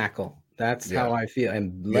a tackle. That's how I feel,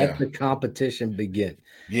 and let the competition begin.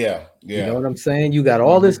 Yeah. You know what I'm saying? You got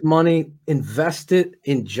all this money, invest it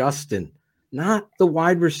in Justin, not the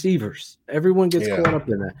wide receivers. Everyone gets caught up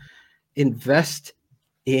in that. Invest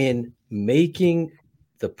in making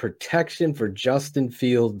the protection for Justin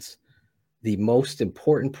Fields the most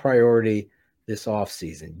important priority this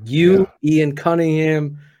offseason. Ian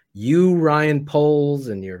Cunningham, Ryan Poles,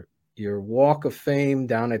 and your walk of fame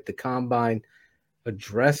down at the combine,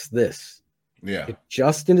 address this. Yeah. If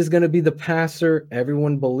Justin is going to be the passer,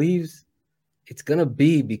 everyone believes it's going to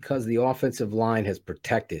be because the offensive line has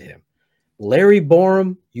protected him. Larry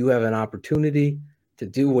Borum, you have an opportunity to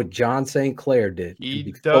do what John St. Clair did.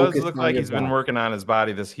 He does look like he's been working on his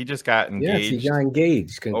body. He just got engaged. Yes, he got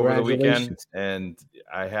engaged. Over the weekend, Congratulations. and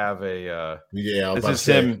I have a this is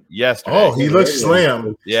him yesterday. Oh, he looks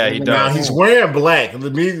slim. Yeah, he does. Now he's wearing black.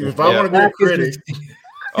 If I want to be a critic.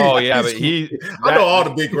 Oh yeah, but I know all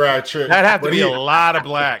the big guy tricks. That'd have to be a lot of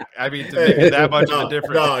black. I mean, to make it that much of a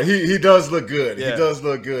difference. No, he does look good. Yeah. He does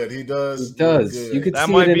look good. He does. You could that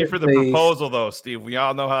see might be for the proposal, though, Steve. We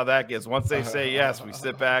all know how that gets. Once they say yes, we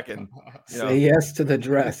sit back and say yes to the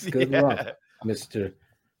dress. Good luck, Mr.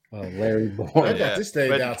 Larry Bourne. I got this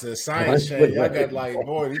thing down to the science chain. I got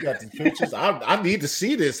you got the pictures. I need to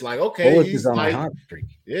see this. Like, okay, he's on a hot streak.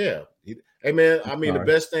 Yeah. Hey man, I mean the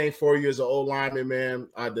best thing for you as an old lineman, man.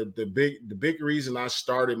 The big reason I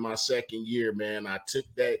started my second year, man. I took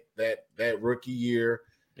that rookie year.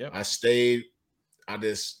 Yep. I stayed. I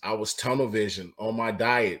was tunnel vision on my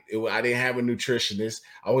diet. I didn't have a nutritionist.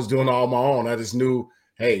 I was doing all my own. I just knew,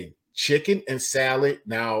 hey, chicken and salad.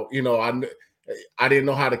 Now I didn't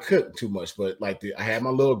know how to cook too much, but I had my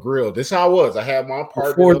little grill. This is how I was. I had my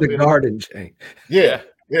part before the garden chain. Yeah.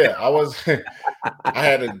 Yeah, I was. I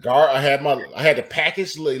had I had the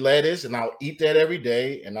packaged lettuce, and I'll eat that every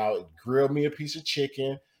day. And I'll grill me a piece of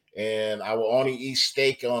chicken, and I will only eat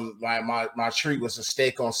steak on my treat was a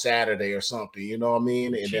steak on Saturday or something. You know what I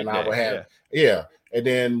mean? And then I would have and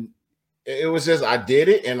then it was just I did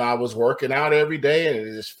it, and I was working out every day, and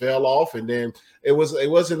it just fell off. And then it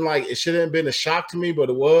wasn't like it shouldn't have been a shock to me, but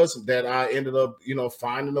it was that I ended up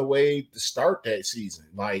finding a way to start that season.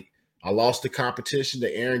 I lost the competition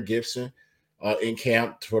to Aaron Gibson in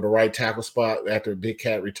camp for the right tackle spot after Big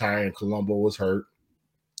Cat retired and Colombo was hurt.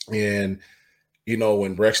 And,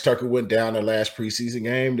 when Rex Tucker went down the last preseason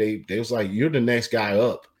game, they was like, you're the next guy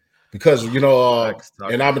up. Because, and I'm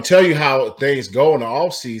going to tell you how things go in the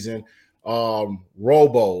offseason.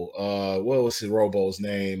 Robo, what was his Robo's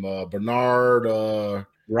name? Bernard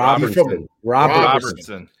Robertson.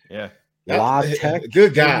 Yeah.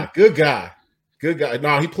 Good guy. Good guy.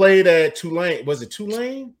 No, he played at Tulane. Was it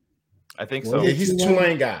Tulane? I think so. Yeah, he's a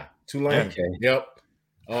Tulane guy. Tulane. Okay. Yep.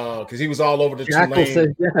 Because he was all over the Jackal Tulane.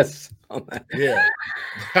 said yes. Yeah.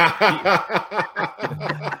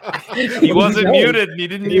 He wasn't muted and he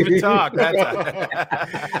didn't even talk.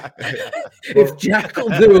 If Jackal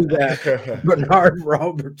knew that Bernard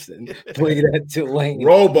Robertson played at Tulane.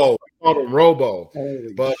 Robo. I called him Robo.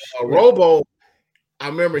 But Robo, I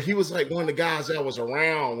remember he was like one of the guys that was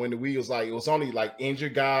around when we was it was only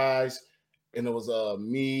injured guys, and it was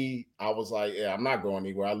me. I was like, yeah, I'm not going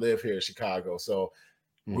anywhere. I live here in Chicago. So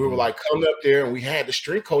we were coming up there, and we had the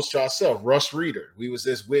strength coach to ourselves, Russ Reeder. We was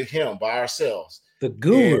just with him by ourselves. The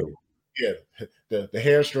guru. And, the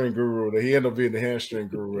hamstring guru. He ended up being the hamstring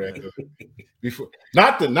guru before.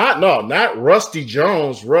 Not Rusty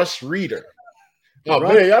Jones, Russ Reeder. Oh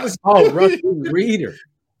man, Rusty Reeder.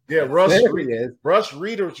 Yeah, Russ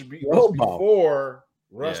Reeder was before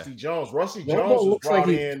Rusty Jones. Rusty Jones was brought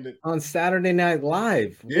in on Saturday Night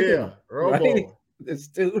Live. Yeah, Robo. Right? This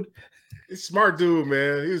dude. He's a smart dude,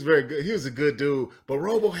 man. He was very good. He was a good dude. But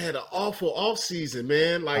Robo had an awful offseason,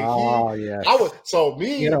 man. He had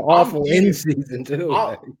an awful in season too.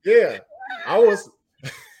 I was.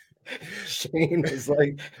 Shane was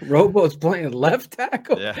like, Robo's playing left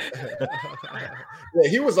tackle. Yeah. Yeah,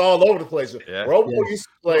 he was all over the place. Yeah. Robo used to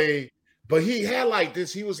play, but he had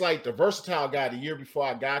this. He was the versatile guy the year before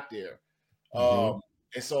I got there.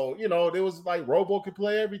 And so, you know, there was like Robo could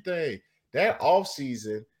play everything. That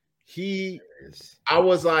offseason, I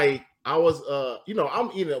was, you know,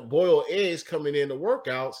 I'm eating boiled eggs coming in the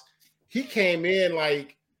workouts. He came in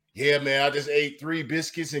like, yeah, man, I just ate 3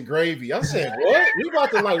 biscuits and gravy. I said, what? We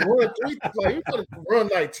about to like run 3, like we about to run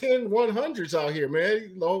like 10 100s out here, man.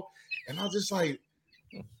 You know, and I was just like,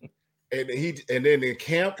 and then in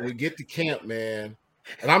camp, we get to camp, man.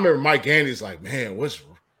 And I remember Mike Gandy's like, man,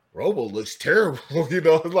 Robo looks terrible. You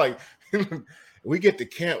know, like we get to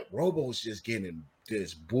camp, Robo's just getting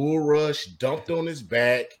this bull rush dumped on his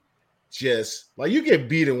back. Just like you get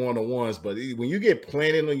beat in one-on-ones, but when you get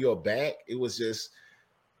planted on your back, it was just,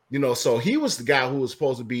 you know, so he was the guy who was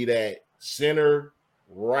supposed to be that center,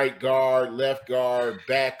 right guard, left guard,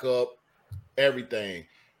 backup, everything.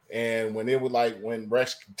 And when it was like when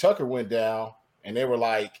Rex Tucker went down and they were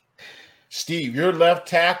like, Steve, you're left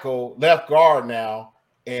tackle, left guard now.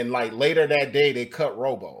 And like later that day, they cut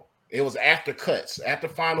Robo. It was after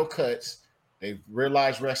final cuts. They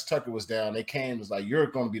realized Rex Tucker was down. They came, was like, you're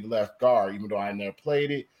going to be the left guard, even though I never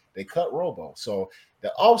played it. They cut Robo. So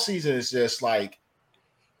the offseason is just like,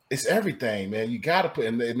 it's everything, man. You got to put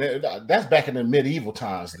in. That's back in the medieval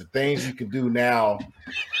times. The things you can do now.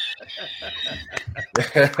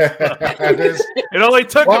 It only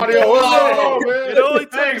took it only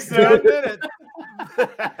took 7 minutes.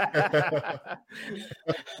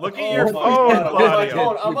 Look at your phone,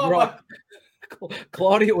 Claudio.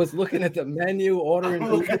 Claudio was looking at the menu, ordering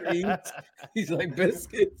Uber Eats. He's like,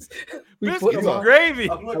 biscuits. Biscuits and gravy.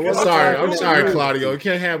 I'm sorry, Claudio. You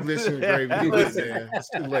can't have this and gravy. Man. It's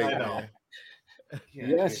too late, man.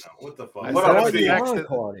 Yes. What the fuck?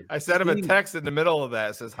 I sent him a text in the middle of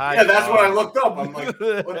that. It says, hi. Yeah, that's what I looked up. I'm like, what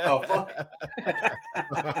the fuck?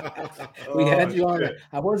 We had you on.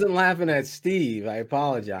 I wasn't laughing at Steve. I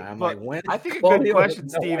apologize. I'm like, when? I think a good question,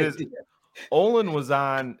 Steve, is Olin was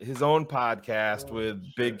on his own podcast with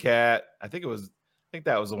Big Cat. I think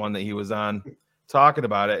that was the one that he was on talking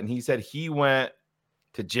about it. And he said he went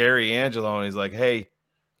to Jerry Angelo and he's like, hey,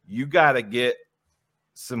 you got to get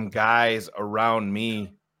some guys around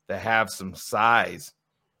me that have some size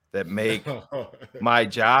that make my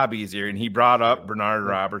job easier. And he brought up Bernard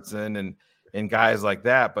Robertson and guys like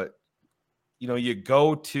that. But, you know, you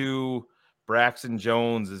go to Braxton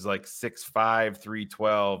Jones is like 6'5",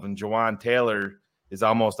 312, and Jawan Taylor is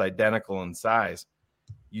almost identical in size.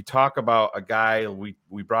 You talk about a guy, we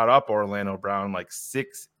brought up Orlando Brown, like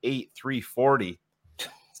 6'8", 340.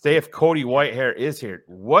 Say if Cody Whitehair is here,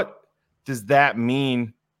 what does that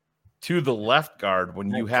mean to the left guard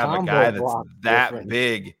when you have a guy that's that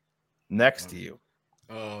big next to you?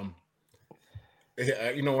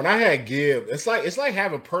 You know, when I had Gibb, it's like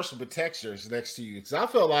having personal protectors next to you. Because I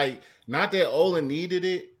felt like, not that Olin needed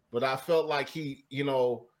it, but I felt like he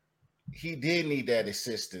did need that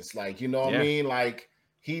assistance. Like, you know what I mean? Like,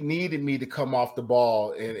 he needed me to come off the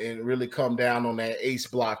ball and really come down on that ace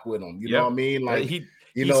block with him. You know what I mean? Like, he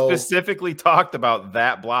specifically talked about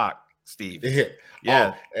that block, Steve.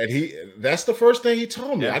 Yeah. And that's the first thing he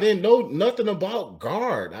told me. I didn't know nothing about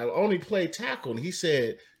guard. I only played tackle. And he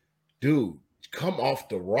said, dude, come off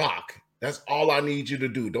the rock. That's all I need you to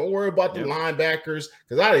do. Don't worry about the linebackers,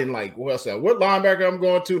 because I didn't like what linebacker I'm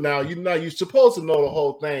going to now. You're supposed to know the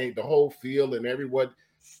whole thing, the whole field, and everyone.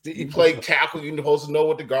 You play tackle, you're supposed to know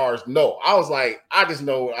what the guards. No, I was like, I just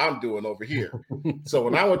know what I'm doing over here. So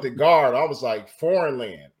when I went to guard, I was like foreign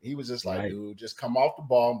land. He was just like, dude, just come off the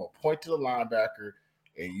ball. I'm gonna point to the linebacker,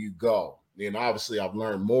 and you go. And obviously, I've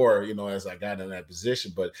learned more, you know, as I got in that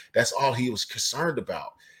position. But that's all he was concerned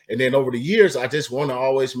about. And then over the years, I just want to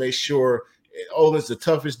always make sure Olin's the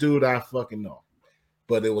toughest dude I fucking know.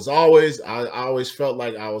 But it was always, I always felt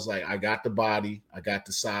like I got the body, I got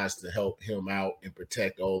the size to help him out and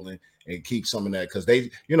protect Olin and keep some of that. Because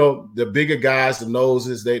they, you know, the bigger guys, the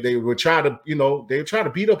noses, they would try to, you know, they would try to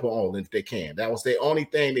beat up on Olin if they can. That was the only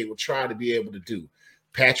thing they would try to be able to do.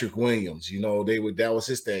 Patrick Williams, you know, that was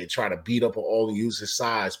his thing, try to beat up on Olin, use his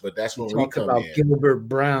size, but that's when we come in. Gilbert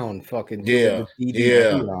Brown fucking on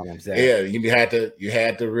him, Zach. You had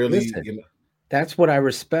to really. Listen, you know. That's what I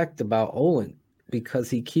respect about Olin, because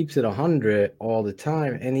he keeps it 100 all the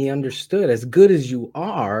time, and he understood, as good as you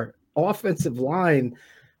are, offensive line,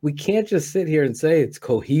 we can't just sit here and say it's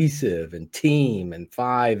cohesive and team and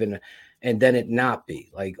five and then it not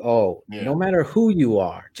be like, no matter who you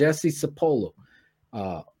are. Jesse Sapolo,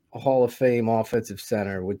 a Hall of Fame offensive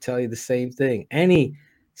center, would tell you the same thing. Any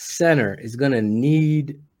center is going to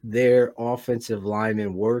need their offensive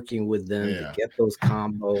lineman working with them to get those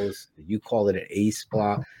combos. You call it an ace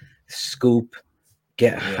block, scoop.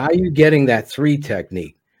 How are you getting that 3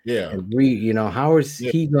 technique? Yeah. And how is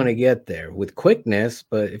he going to get there? With quickness,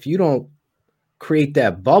 but if you don't create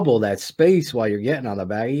that bubble, that space while you're getting on the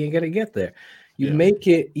bag, you ain't going to get there. You make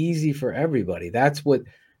it easy for everybody. That's what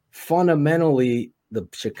fundamentally the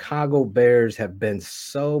Chicago Bears have been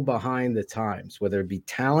so behind the times, whether it be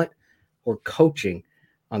talent or coaching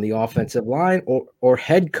on the offensive line or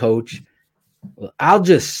head coach. Well, I'll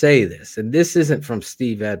just say this, and this isn't from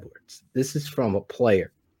Steve Edwards. This is from a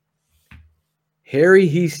player. Harry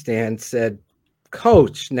Hiestand said,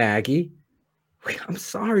 Coach Nagy, I'm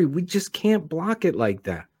sorry, we just can't block it like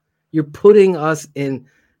that. You're putting us in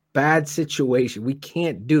bad situation. We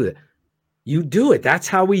can't do it. You do it. That's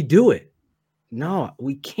how we do it. No,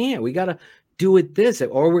 we can't. We got to do it this,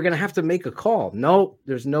 or we're going to have to make a call. No,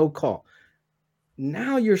 there's no call.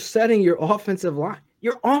 Now you're setting your offensive line.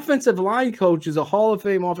 Your offensive line coach is a Hall of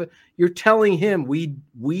Fame offense. You're telling him we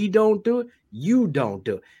don't do it. You don't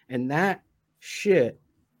do it. And that shit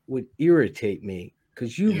would irritate me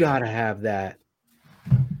because you got to have that.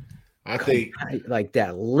 I think like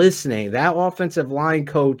that listening, that offensive line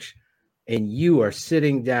coach and you are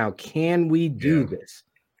sitting down. Can we do this?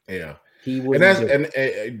 Yeah. He would.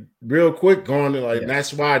 And real quick going to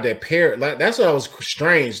that's why that pair that's what was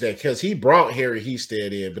strange that because he brought Harry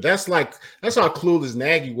Hiestand in, but that's how clueless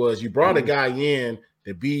Nagy was. You brought a guy in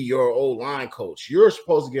to be your old line coach. You're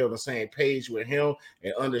supposed to get on the same page with him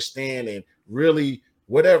and understand and really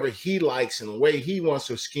whatever he likes and the way he wants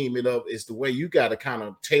to scheme it up is the way you got to kind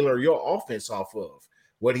of tailor your offense off of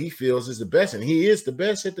what he feels is the best, and he is the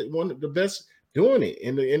best at the best doing it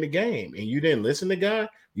in the game. And you didn't listen to guy.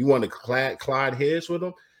 You want to collide heads with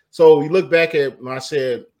him. So you look back at when I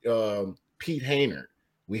said Pete Hainer,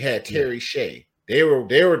 we had Terry Shea. They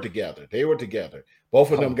were together.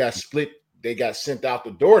 Both of them got split. They got sent out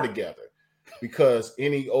the door together because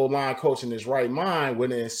any O-line coach in his right mind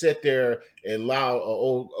wouldn't sit there and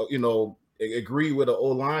allow agree with an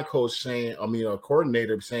O-line coach a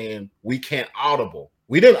coordinator saying we can't audible.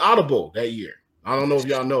 We didn't audible that year. I don't know if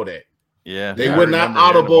y'all know that. Yeah, they would not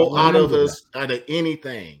audible out of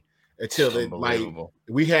anything until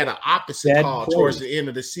we had an opposite call towards the end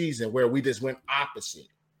of the season where we just went opposite.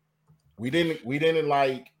 We didn't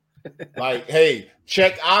like hey,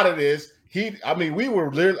 check out of this. We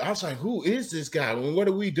were literally. I was like, who is this guy? What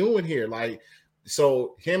are we doing here?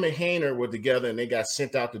 So him and Hainer were together and they got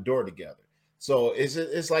sent out the door together. So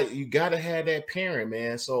it's like you got to have that parent,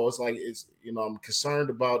 man. So it's like I'm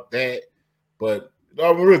concerned about that, but.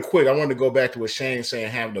 Real quick, I wanted to go back to what Shane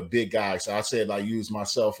saying having a big guy. So I said I use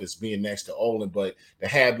myself as being next to Olin, but to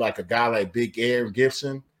have like a guy like Big Aaron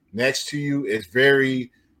Gibson next to you is very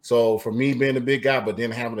so for me being a big guy, but then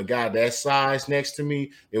having a guy that size next to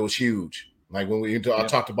me, it was huge. Like when I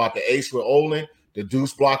talked about the ace with Olin, the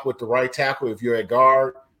deuce block with the right tackle if you're at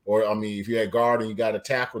guard, if you're at guard and you got a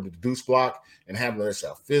tackle, the deuce block, and having a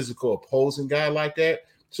physical opposing guy like that.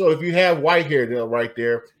 So if you have Whitehair there right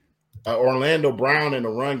there. Orlando Brown in the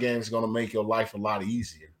run game is going to make your life a lot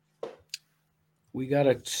easier. We got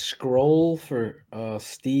to scroll for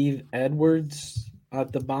Steve Edwards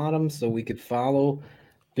at the bottom so we could follow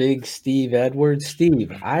Big Steve Edwards.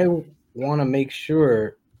 Steve, I want to make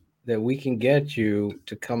sure that we can get you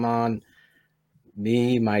to come on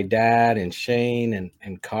me, my dad, and Shane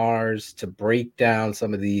and Cars to break down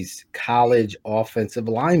some of these college offensive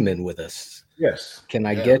linemen with us. Yes. Can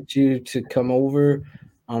I get you to come over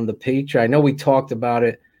on the Patreon? I know we talked about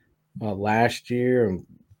it last year and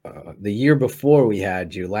the year before we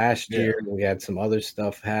had you. Last year we had some other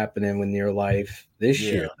stuff happening in your life. This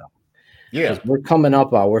year, though, we're coming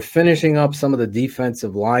up. We're finishing up some of the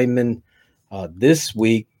defensive linemen this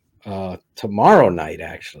week. Tomorrow night,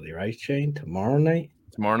 actually, right, Shane? Tomorrow night.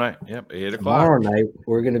 Yep, 8 o'clock. Tomorrow night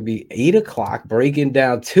we're going to be 8 o'clock breaking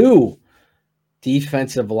down 2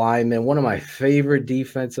 defensive linemen. One of my favorite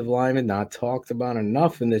defensive linemen, not talked about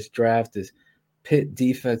enough in this draft, is Pitt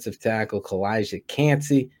defensive tackle Kalijah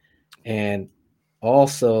Cansey, and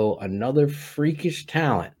also another freakish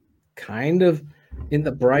talent, kind of in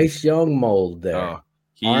the Bryce Young mold there.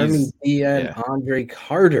 Army DN Andre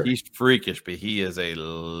Carter. He's freakish, but he is a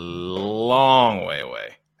long way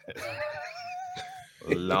away.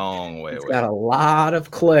 Long way He's away. Got a lot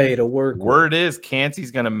of clay to work with. Word is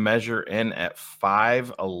Cansey's going to measure in at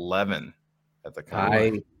 5'11" at the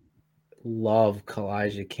combine. I love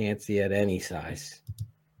Kalijah Cansey at any size,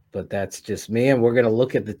 but that's just me. And we're going to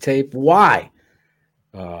look at the tape. Why?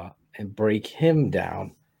 And break him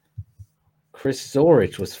down. Chris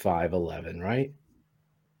Zorich was 5'11", right?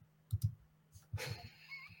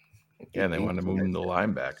 Yeah, they want to move him to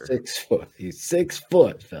linebacker. 6 foot. He's 6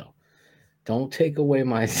 foot, Phil. Don't take away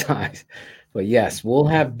my size. But yes, we'll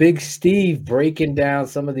have Big Steve breaking down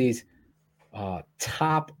some of these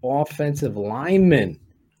top offensive linemen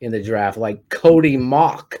in the draft, like Cody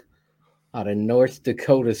Mock out of North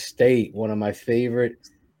Dakota State, one of my favorite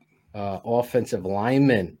offensive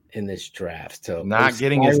linemen in this draft. So not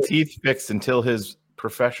getting his teeth fixed until his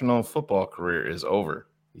professional football career is over,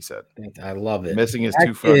 he said. I love it. Missing his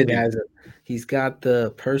two front teeth. He's got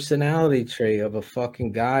the personality trait of a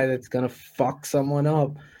fucking guy that's gonna fuck someone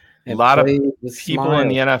up. A lot of people in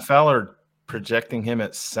the NFL are projecting him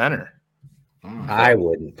at center. I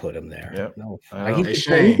wouldn't put him there. Yep. No, Hey,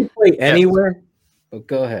 he can play anywhere. But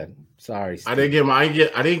go ahead. Sorry, Steve. I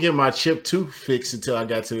didn't get my chip tooth fixed until I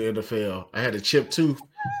got to the NFL. I had a chip tooth.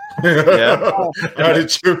 Yeah, I had a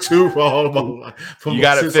chip tooth for all my life. You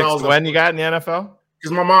got it fixed when you got in the NFL?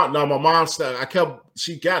 Because my mom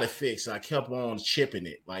she got it fixed. I kept on chipping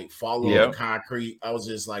it, like following the concrete. I was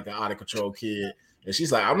just like an out of control kid. And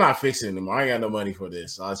she's like, I'm not fixing it anymore. I ain't got no money for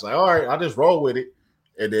this. So I was like, all right, I'll just roll with it.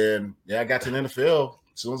 And then, I got to the NFL.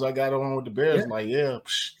 As soon as I got on with the Bears, I'm like,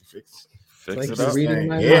 fix it up.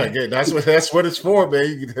 Yeah, that's what it's for,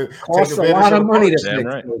 man. You costs a lot of money to fix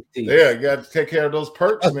right. Yeah, you got to take care of those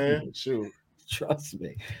perks, man. Shoot. Trust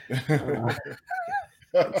me.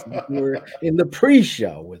 We're in the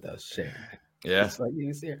pre-show with us, Shane. Yeah. It's like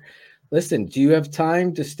he's here. Listen, do you have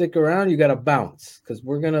time to stick around? You got to bounce because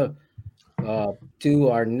we're going to do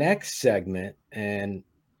our next segment and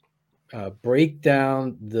break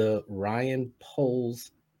down the Ryan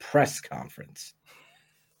Poles press conference.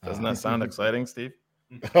 Doesn't that sound exciting, Steve?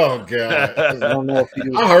 Oh God! I don't know if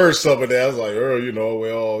I heard some of that. I was like,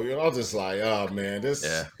 I was just like, oh man, this.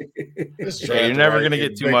 You're never gonna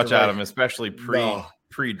get too much out of him, especially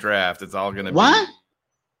pre-draft. It's all gonna be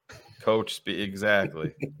coach speak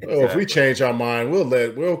exactly. Well, if we change our mind,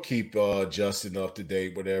 we'll keep Justin up to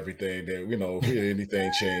date with everything that if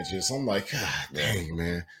anything changes. I'm like, God dang,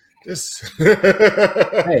 man.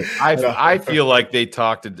 I feel like they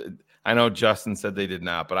talked to. I know Justin said they did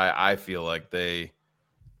not, but I feel like they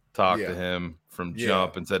talked to him from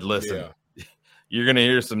jump and said, "Listen, you're going to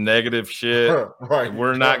hear some negative shit. Right.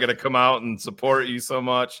 We're not going to come out and support you so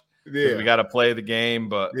much. We got to play the game."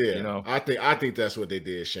 But I think that's what they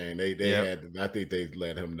did, Shane. They had. I think they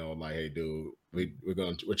let him know, like, "Hey, dude,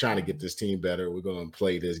 we're trying to get this team better. We're going to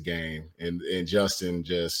play this game." And Justin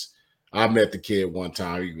just. I met the kid one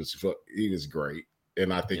time. He was great,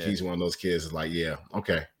 and I think he's one of those kids that's like,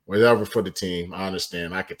 okay, whatever for the team. I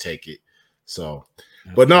understand. I could take it. So,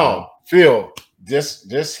 but no, Phil,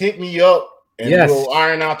 just hit me up, and we'll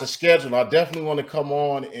iron out the schedule. I definitely want to come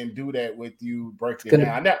on and do that with you. Break it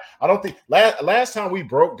down. I don't think last time we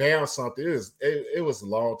broke down something. It was a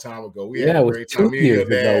long time ago. We had a great time. 2 years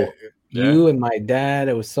ago. You and my dad.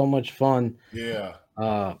 It was so much fun. Yeah.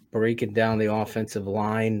 Breaking down the offensive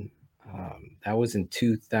line. That was in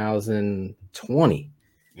 2020.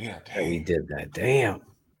 Yeah, we did that. Damn.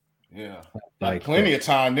 Yeah, like plenty of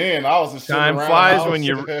time then. I was just time flies when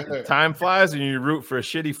you root for a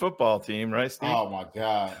shitty football teim, right, Steve? Oh my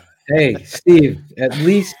God. Hey, Steve. At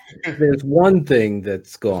least there's one thing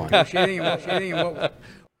that's gone. I don't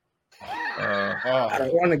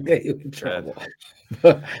want to get you in trouble.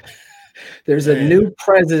 There's a new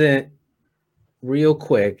president. Real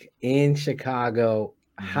quick in Chicago.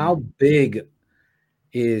 How big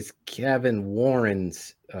is Kevin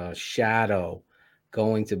Warren's shadow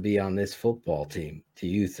going to be on this football team, do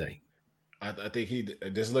you think? I think he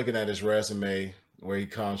just looking at his resume, where he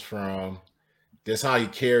comes from, that's how he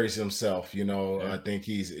carries himself. I think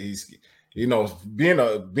he's being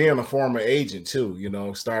a former agent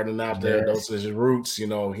too. Starting out there, those are his roots. He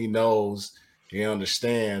knows, he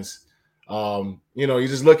understands. You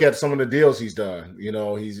just look at some of the deals he's done.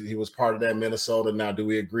 He was part of that Minnesota. Now, do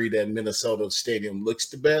we agree that Minnesota Stadium looks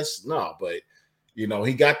the best? No, but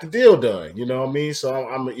he got the deal done. You know what I mean? So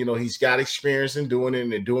I'm he's got experience in doing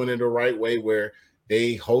it and doing it the right way, where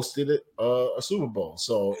they hosted a Super Bowl.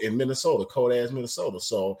 So in Minnesota, cold ass Minnesota.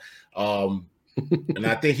 So and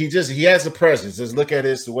I think he has a presence. Just look at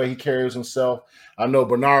the way he carries himself. I know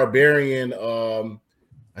Bernard Berrien,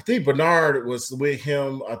 I think Bernard was with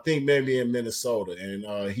him, I think maybe in Minnesota,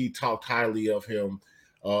 and he talked highly of him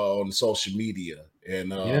on social media.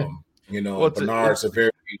 And Bernard's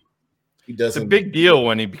it's a big deal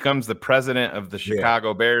when he becomes the president of the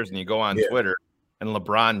Chicago Bears, and you go on Twitter and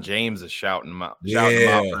LeBron James is shouting him out for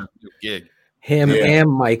a gig. Him and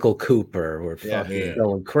Michael Cooper were fucking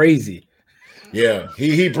going crazy. Yeah,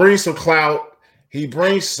 he brings some clout. He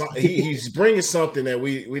brings he's bringing something that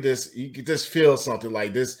you can just feel something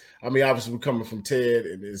like this. I mean, obviously we're coming from Ted,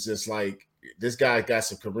 and it's just like this guy got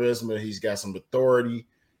some charisma. He's got some authority.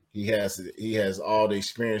 he has all the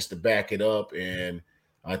experience to back it up, and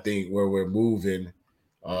I think where we're moving,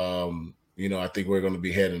 I think we're going to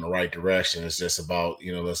be heading in the right direction. It's just about,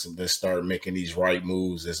 let's start making these right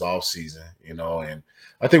moves this offseason, and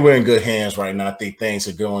I think we're in good hands right now. I think things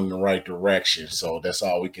are going in the right direction. So that's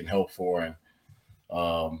all we can hope for. And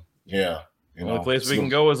the only place we can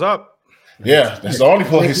go is up. Yeah, that's the only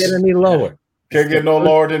place. Can't get any lower. Can't get no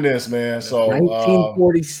lower than this, man. So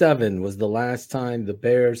 1947 was the last time the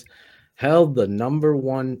Bears held the number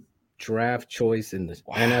one draft choice in the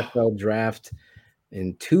NFL draft.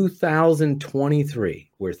 In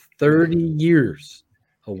 2023, we're 30 years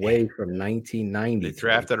away from 1990. They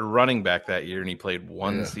drafted a running back that year, and he played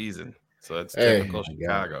one season. So that's typical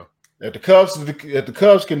Chicago. If the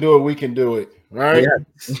Cubs can do it, we can do it. Right?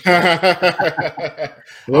 Yes.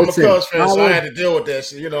 I'm a Cubs fan, so I had to deal with that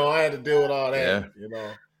shit. I had to deal with all that.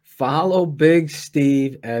 Follow Big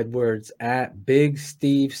Steve Edwards at Big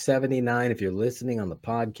Steve 79 if you're listening on the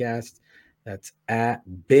podcast. That's at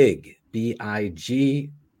Big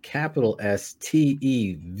BIG capital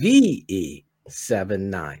STEVE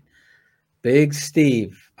 79. Big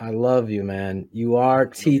Steve, I love you, man. You are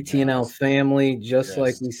TTNL family, just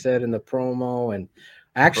like we said in the promo. And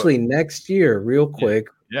actually, next year, real quick.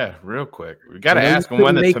 Yeah, real quick. We got to ask them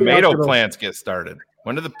when the tomato plants get started.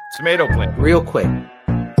 When do the tomato plants? Real quick.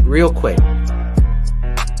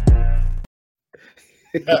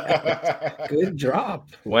 Good drop.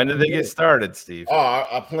 When did they get started, Steve? Oh,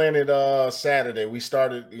 I planted Saturday. We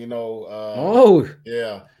started,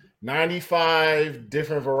 95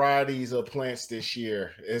 different varieties of plants this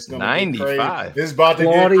year. It's gonna 95. Be crazy. It's about to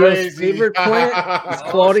Claudio's get crazy. Favorite plant? Is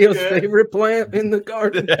Claudio's favorite plant in the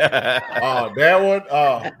garden? Oh, that one.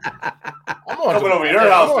 I'm coming over your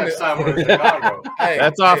house next time we're in Chicago.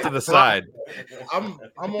 That's off to the side. I'm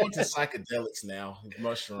on to psychedelics now.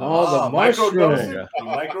 Mushrooms. Oh, the mushroom.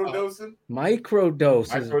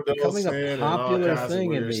 Microdose is becoming a popular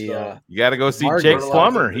thing in the. You got to go see Jake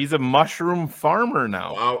Plummer. He's a mushroom farmer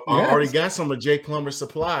now. I already got some of Jake Plummer's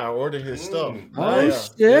supply. I ordered his stuff. Oh,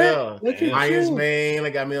 shit. Yeah. Lion's mane. I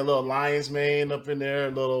got me a little lion's mane up in there,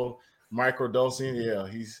 a little microdosing.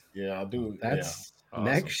 I'll do. That's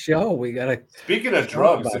next show. We got to. Speaking of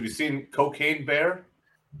drugs, have you seen Cocaine Bear?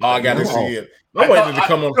 Oh, I got to see it. I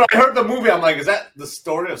heard the movie. I'm like, is that the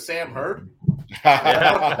story of Sam Hurd? He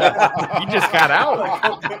just got out.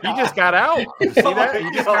 You see that?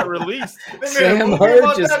 He just got released. Sam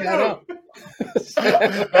Hurd just got out.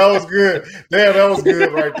 That was good. Damn, that was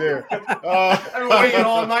good right there. I've been waiting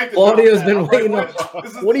all night. Claudio's been waiting.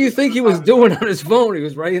 What do you think he was doing on his phone? He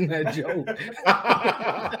was writing that joke.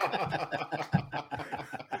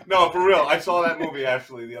 No, for real. I saw that movie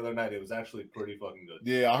actually the other night. It was actually pretty fucking good.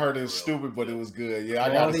 Yeah, I heard it was stupid, but it was good. Yeah, I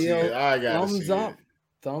got to see it. I got to see it.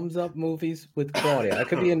 Thumbs up movies with Claudia. That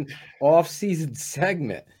could be an off-season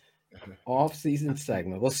segment. Well,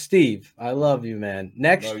 Steve, I love you, man.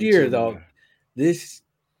 Next year, though, this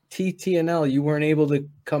TTNL, you weren't able to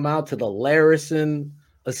come out to the Larison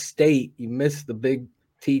estate. You missed the big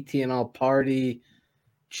TTNL party.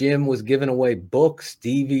 Jim was giving away books,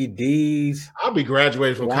 DVDs. I'll be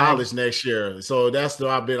graduating from college next year. So that's what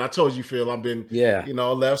I've been. I told you, Phil, I've been,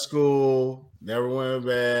 left school, never went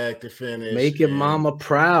back to finish. Making mama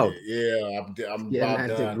proud. Yeah, I'm about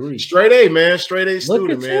done. Straight A, man. Straight A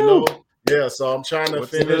student, man. No, yeah, so I'm trying to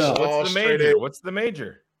finish all straight A. What's the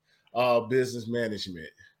major? Business management.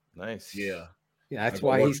 Nice. Yeah. Yeah, that's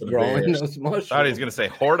why he's growing those mushrooms. I thought he was going to say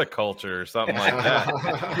horticulture or something like that.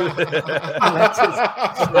 That's his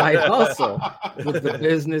side hustle with the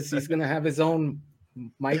business. He's going to have his own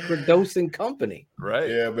microdosing company. Right.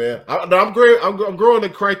 Yeah, man. I'm great. I'm growing to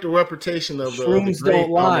crack the reputation of shrooms don't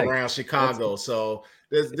lie around Chicago. So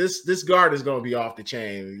this garden is going to be off the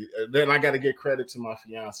chain. Then I got to get credit to my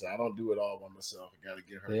fiance. I don't do it all by myself. I got to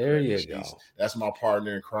get her. There you go. That's my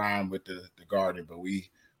partner in crime with the garden. But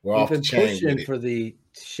we're off the chain. Pushing for the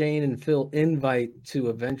Shane and Phil invite to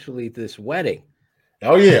eventually this wedding.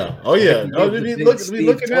 Oh yeah. Be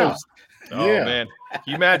looking out. Oh man, can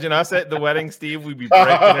you imagine us at the wedding, Steve? We'd be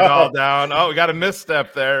breaking it all down. Oh, we got a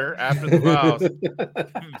misstep there after the vows.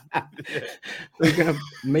 We're gonna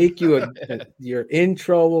make you your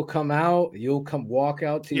intro will come out. You'll walk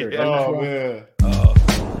out to your intro. Oh man.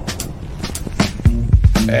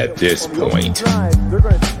 At this point,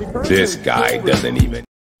 this guy doesn't even.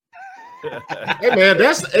 Hey man,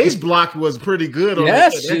 that's Ace Block was pretty good.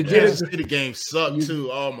 Yes, that Kansas City game sucked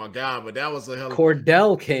too. Oh my god, but that was a hell of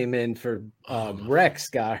Cordell came in for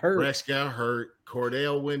Rex got hurt.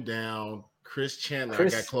 Cordell went down. Chris Chandler, I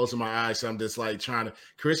got close to my eyes, so I'm just like trying to.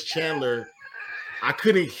 Chris Chandler, I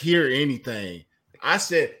couldn't hear anything. I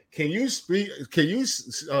said, "Can you speak? Can you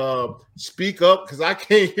speak up? Because I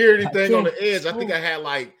can't hear anything on the edge." I think I had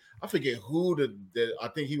I forget who I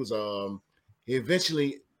think he was. He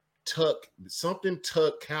eventually Cal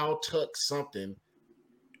Tuck something.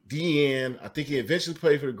 DN. I think he eventually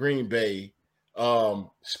played for the Green Bay.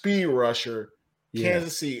 Speed Rusher,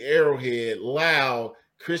 Kansas City Arrowhead, Loud.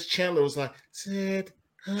 Chris Chandler was like,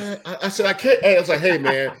 I said, I can't. I was like, hey,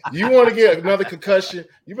 man, you want to get another concussion?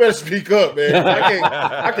 You better speak up, man.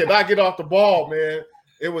 I cannot get off the ball, man.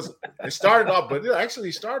 It started off, but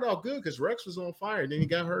it started off good because Rex was on fire, and then he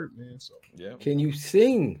got hurt, man. So yeah. Can you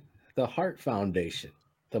sing the Heart Foundation,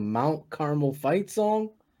 the Mount Carmel fight song?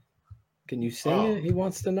 Can you sing it? He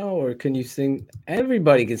wants to know. Or can you sing?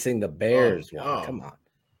 Everybody can sing the Bears one. Come on.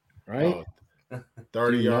 Right?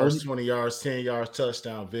 30 yards, 20 yards, 10 yards,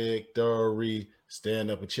 touchdown, victory. Stand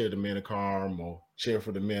up and cheer the men of Carmel. Cheer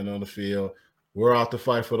for the men on the field. We're out to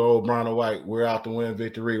fight for the old brown and white. We're out to win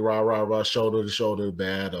victory. Rah, rah, rah, shoulder to shoulder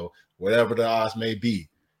battle. Whatever the odds may be.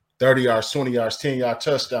 30 yards, 20 yards, 10 yard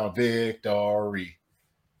touchdown, victory.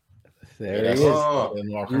 There he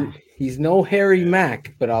is. He's no Harry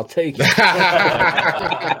Mack, but I'll take it.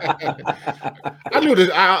 I knew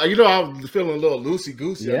that. I was feeling a little loosey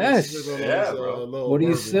goosey. Yes. What are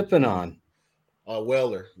you sipping on?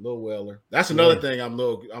 Weller, Little Weller. That's another thing. I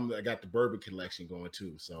got the bourbon collection going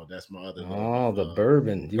too. So that's my other. The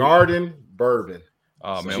bourbon. Garden bourbon.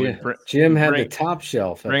 Oh man, Jim had the top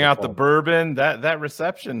shelf. Bring out the bourbon. That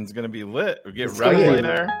reception is going to be lit. We get Revelry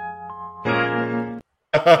there.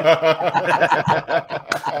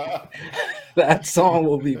 That song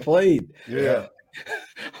will be played. Yeah.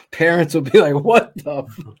 Parents will be like, what the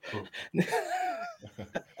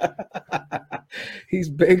He's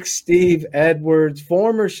Big Steve Edwards,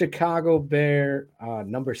 former Chicago Bear,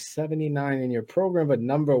 number 79 in your program, but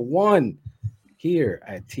number 1 here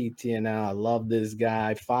at TTNL. I love this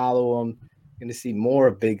guy. Follow him. Going to see more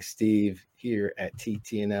of Big Steve here at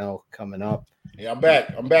TTNL coming up. Yeah, I'm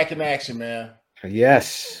back. I'm back in action, man.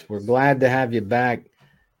 Yes, we're glad to have you back,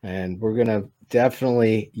 and we're going to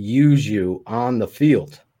definitely use you on the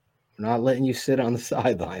field. We're not letting you sit on the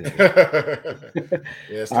sideline.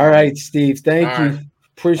 Yes, all right, Steve. Thank you. Right.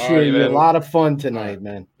 Appreciate you. A lot of fun tonight,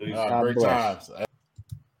 man. Great times.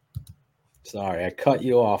 Sorry, I cut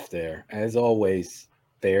you off there. As always,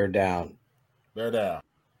 bear down. Bear down.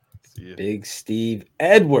 Big Steve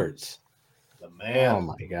Edwards. The man. Oh,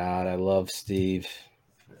 my God. I love Steve.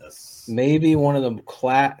 Yes. Maybe one of the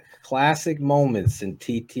classic moments in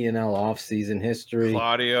TTNL offseason history.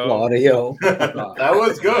 Claudio. That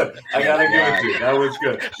was good. I gotta give it to you. That was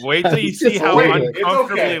good. Wait till you see how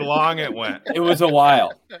uncomfortably long it went. It was a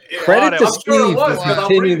while. Credit to Steve for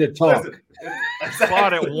continuing to talk.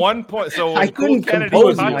 Claude, at one point, so I couldn't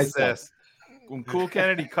compose myself. When Cool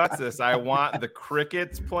Kennedy cuts this, I want the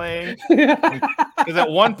crickets playing. Because at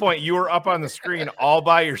one point you were up on the screen all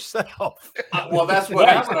by yourself. Well, that's what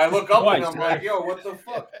happened. I look up and I'm like, yo, what the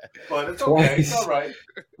fuck? But it's okay. It's all right.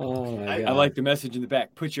 Oh, I like the message in the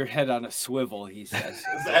back. Put your head on a swivel, he says.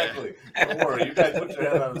 Exactly. Don't worry. You guys put your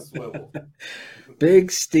head on a swivel.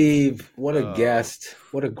 Big Steve, what a guest.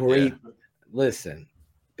 What a great listen.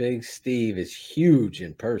 Big Steve is huge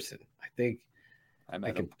in person. I think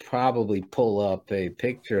I could probably pull up a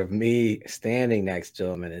picture of me standing next to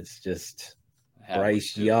him, and it's just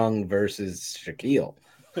Bryce Young versus Shaquille.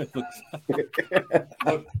 Look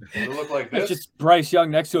like this. It's just Bryce Young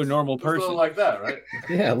next to a normal person. A little like that, right?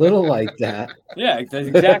 Yeah, a little like that. Yeah,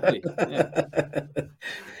 exactly. Yeah.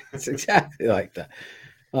 It's exactly like that.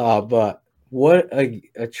 But what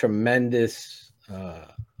a tremendous,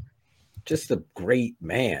 just a great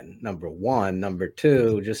man, number one. Number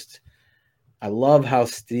two, just I love how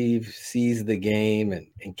Steve sees the game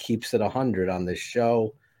and keeps it 100 on this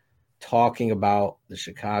show, talking about the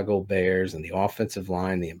Chicago Bears and the offensive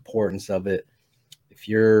line, the importance of it. If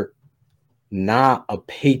you're not a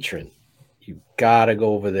patron, you got to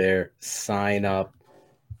go over there, sign up.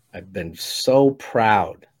 I've been so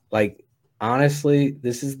proud. Like, honestly,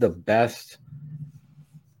 this is the best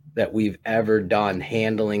that we've ever done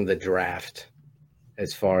handling the draft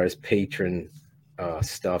as far as patron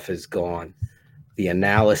stuff has gone. The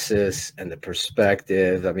analysis and the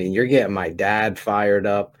perspective. I mean, you're getting my dad fired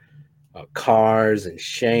up, Cars and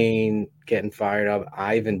Shane getting fired up,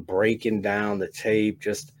 Ivan breaking down the tape.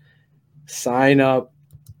 Just sign up.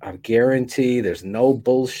 I guarantee there's no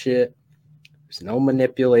bullshit. There's no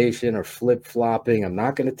manipulation or flip-flopping. I'm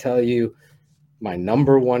not going to tell you my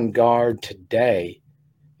number one guard today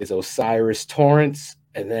is Osiris Torrance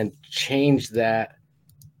and then change that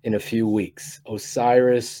in a few weeks.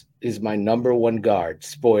 Osiris is my number one guard.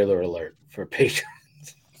 Spoiler alert for patrons.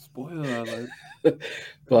 Spoiler alert.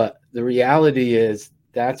 But the reality is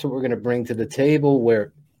that's what we're going to bring to the table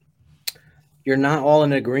where you're not all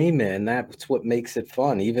in agreement, and that's what makes it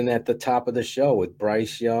fun. Even at the top of the show with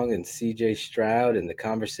Bryce Young and CJ Stroud and the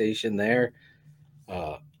conversation there,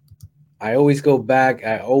 I always go back.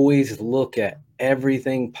 I always look at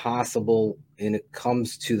everything possible when it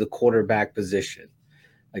comes to the quarterback position.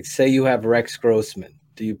 Like, say you have Rex Grossman.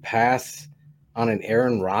 Do you pass on an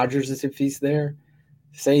Aaron Rodgers as if he's there?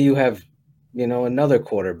 Say you have, another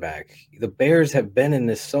quarterback. The Bears have been in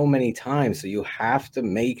this so many times, so you have to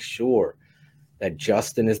make sure that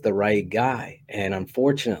Justin is the right guy. And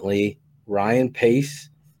unfortunately, Ryan Pace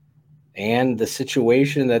and the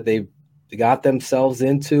situation that they got themselves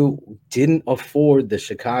into didn't afford the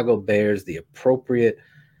Chicago Bears the appropriate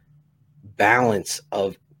balance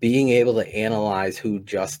of being able to analyze who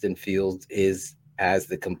Justin Fields is as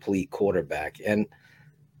the complete quarterback. And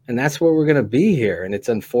that's where we're going to be here. And it's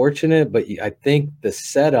unfortunate, but I think the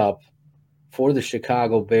setup for the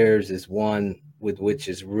Chicago Bears is one with which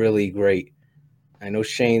is really great. I know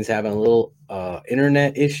Shane's having a little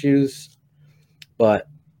internet issues, but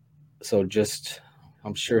so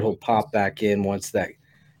I'm sure he'll pop back in once that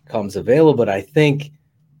comes available. But I think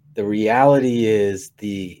the reality is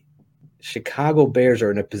the Chicago Bears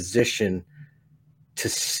are in a position to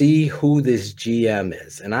see who this GM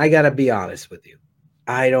is. And I got to be honest with you.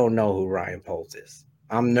 I don't know who Ryan Poles is.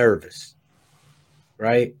 I'm nervous,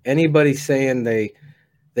 right? Anybody saying they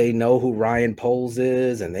know who Ryan Poles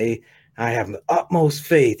is and I have the utmost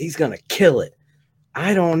faith he's going to kill it.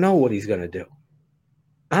 I don't know what he's going to do.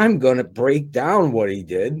 I'm going to break down what he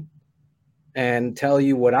did and tell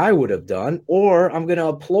you what I would have done, or I'm going to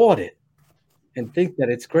applaud it and think that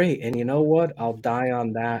it's great. And you know what? I'll die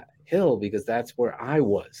on that hill because that's where I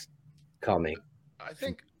was coming. I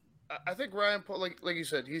think Ryan Poles, like you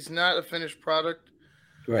said, he's not a finished product.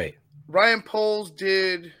 Right. Ryan Poles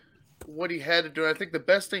did what he had to do. I think the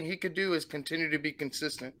best thing he could do is continue to be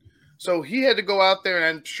consistent. So he had to go out there, and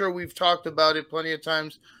I'm sure we've talked about it plenty of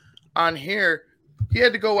times on here. He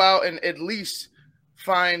had to go out and at least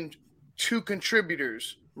find 2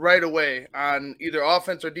 contributors right away on either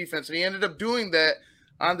offense or defense. And he ended up doing that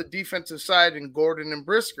on the defensive side in Gordon and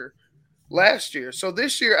Brisker last year. So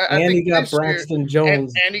this year, I think he got Braxton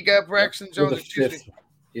Jones. And he got Braxton Jones. Excuse me.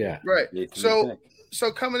 Yeah. Right.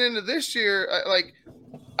 So coming into this year,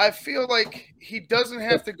 I feel like he doesn't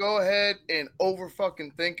have to go ahead and over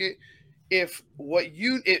fucking think it. If what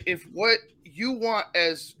you want,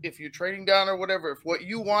 as if you're trading down or whatever, if what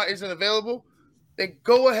you want isn't available, then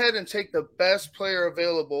go ahead and take the best player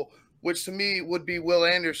available, which to me would be Will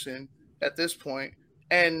Anderson at this point,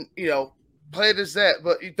 and play it as that.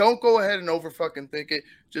 But you don't go ahead and over fucking think it.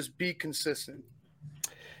 Just be consistent.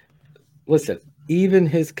 Listen, even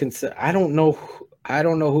his I don't know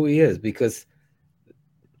who he is because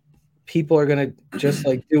people are gonna just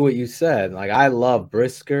like do what you said. Like, I love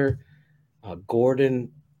Brisker.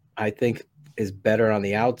 Gordon, I think, is better on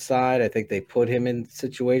the outside. I think they put him in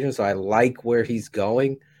situations, so I like where he's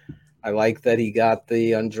going. I like that he got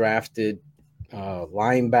the undrafted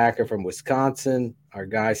linebacker from Wisconsin, our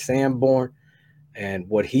guy Sanborn, and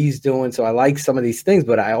what he's doing. So I like some of these things,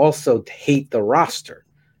 but I also hate the roster.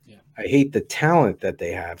 Yeah. I hate the talent that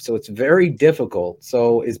they have. So it's very difficult.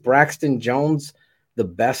 So is Braxton Jones the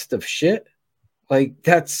best of shit? Like,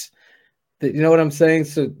 you know what I'm saying?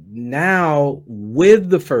 So now with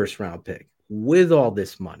the first round pick, with all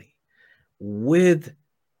this money, with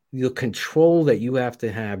the control that you have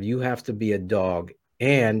to be a dog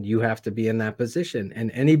and you have to be in that position. And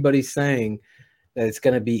anybody saying that it's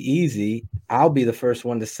going to be easy, I'll be the first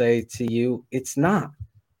one to say to you, it's not.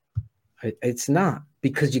 It's not,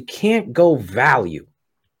 because you can't go value.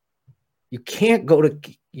 You can't go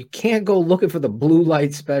looking for the blue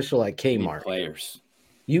light special at Kmart. Players.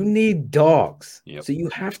 You need dogs. Yep. So you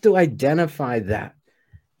have to identify that.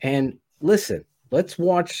 And listen, let's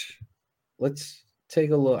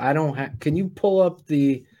take a look. Can you pull up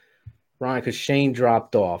the Ryan, because Shane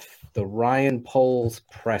dropped off, the Ryan Poles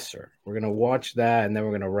presser. We're going to watch that, and then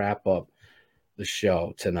we're going to wrap up the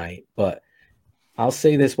show tonight. But I'll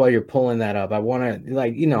say this while you're pulling that up. I want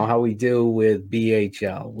to, how we do with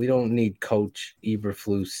BHL. We don't need Coach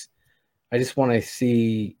Eberflus. I just want to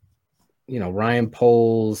see, Ryan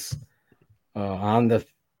Poles on the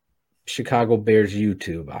Chicago Bears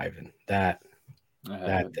YouTube, Ivan. That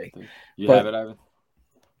thing. You have it, Ivan?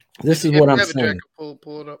 This is what I'm saying.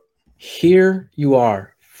 Pull it up. Here you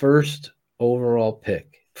are, first overall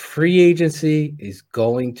pick. Free agency is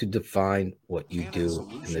going to define what you do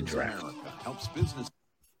in the draft.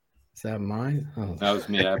 Is that mine? Oh. That was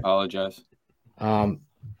me. I apologize.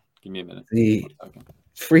 Give me a minute.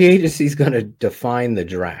 free agency is going to define the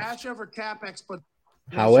draft. Cash over capex, but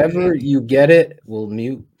However you get it, we'll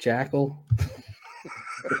mute Jackal.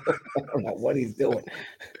 I don't know what he's doing.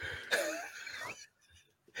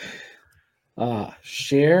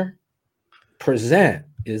 Share, present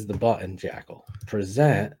is the button, Jackal.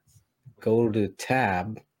 Present, go to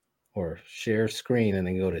tab or share screen and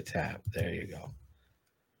then go to tab. There you go.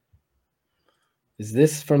 Is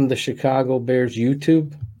this from the Chicago Bears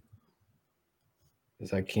YouTube?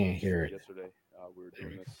 Because I can't hear it. Yesterday, we were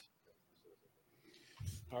doing this.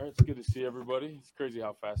 All right, it's good to see everybody. It's crazy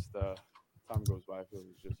how fast time goes by. I feel like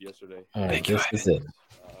it was just yesterday. All right, this is it.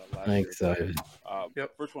 Thanks, Ivan.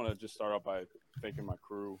 First, want to just start off by thanking my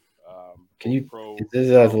crew. Can you? Is this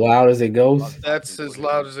as loud as it goes? That's as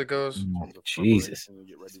loud as it goes. Oh, Jesus. And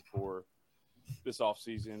get ready for this off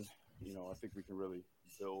season. You know, I think we can really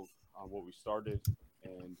build on what we started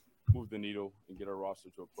and move the needle and get our roster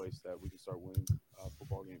to a place that we can start winning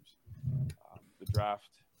football games. The draft,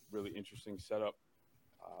 really interesting setup.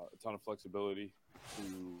 A ton of flexibility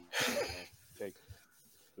to take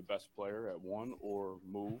the best player at one or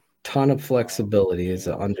move. Ton of flexibility is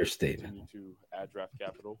an understatement. Continue to add draft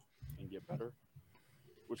capital and get better,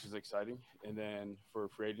 which is exciting. And then for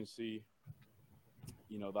free agency,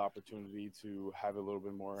 you know, the opportunity to have a little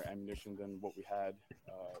bit more ammunition than what we had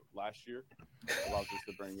last year allows us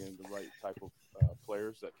to bring in the right type of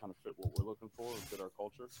players that kind of fit what we're looking for and fit our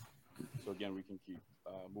culture. So again, we can keep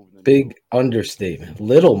moving. The Big understatement.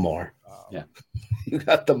 Little more. Yeah, you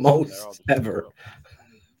got the most ever,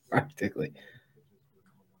 practically.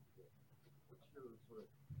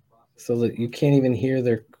 So that you can't even hear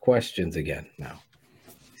their questions again now.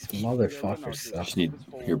 These motherfuckers suck. Just need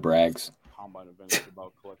your brags. Combine event is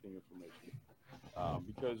about collecting information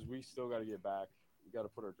because we still got to get back. We got to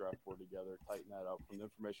put our draft board together, tighten that up from the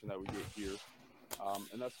information that we get here,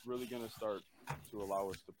 and that's really going to start to allow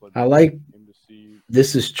us to play. I like to see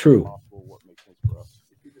this is true. What makes sense for us.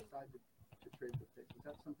 If you decide to trade the pick, is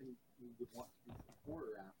that something you would want to do before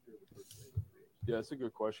or after the first trade? Yeah, that's a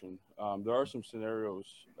good question. There are some scenarios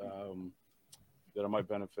that it might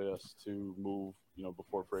benefit us to move, you know,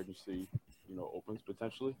 before free agency, you know, opens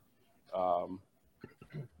potentially.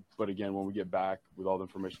 But again, when we get back with all the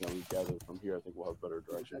information that we've gathered from here, I think we'll have better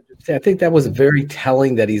direction. See, I think that was very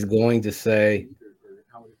telling that he's going to say,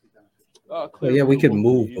 yeah, we could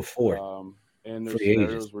move before. And there's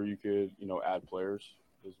scenarios where you could, you know, add players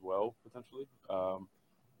as well, potentially,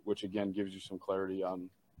 which again gives you some clarity on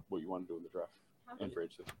what you want to do in the draft and free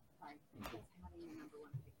agency.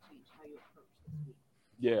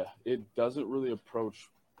 Yeah, it doesn't really approach.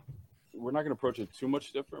 We're not going to approach it too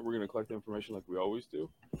much different. We're going to collect the information like we always do.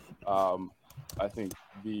 I think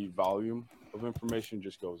the volume of information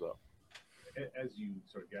just goes up. As you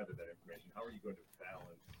sort of gather that information, how are you going to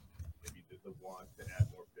balance maybe the want to add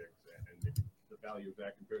more picks and maybe the value of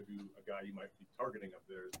that compared to a guy you might be targeting up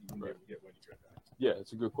there you can get when you get that? Yeah,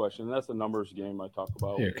 it's a good question. And that's the numbers game I talk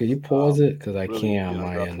about. Here, could you pause it? Because I really can't on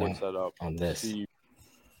my end on this.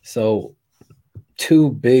 So,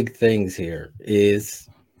 two big things here is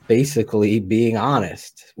basically being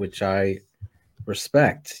honest, which I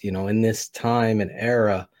respect. You know, in this time and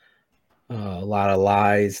era, a lot of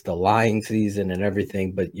lies, the lying season and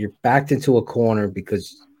everything, but you're backed into a corner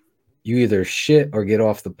because you either shit or get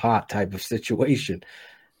off the pot type of situation.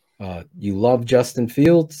 You love Justin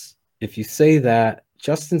Fields. If you say that,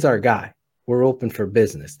 Justin's our guy, we're open for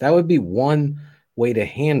business. That would be one way to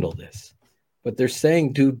handle this. But they're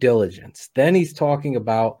saying due diligence. Then he's talking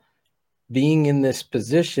about being in this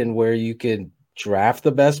position where you can draft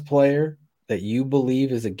the best player that you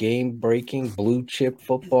believe is a game-breaking blue chip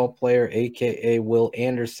football player, a.k.a. Will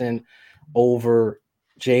Anderson, over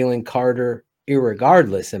Jalen Carter,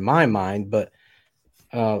 irregardless in my mind. But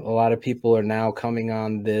a lot of people are now coming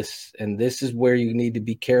on this, and this is where you need to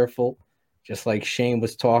be careful, just like Shane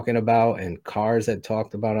was talking about and Cars had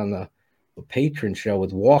talked about on the Patron show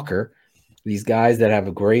with Walker. These guys that have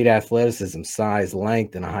a great athleticism, size,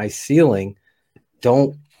 length, and a high ceiling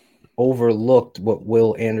don't overlook what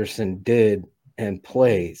Will Anderson did and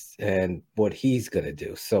plays and what he's going to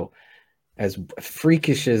do. So as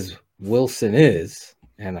freakish as Wilson is,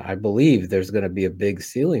 and I believe there's going to be a big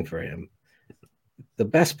ceiling for him, the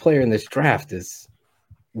best player in this draft is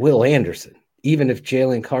Will Anderson, even if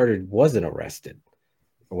Jalen Carter wasn't arrested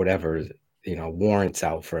or whatever, you know, warrants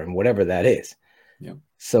out for him, whatever that is. Yep.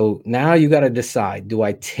 So now you got to decide, do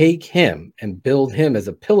I take him and build him as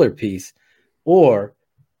a pillar piece, or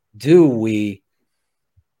do we,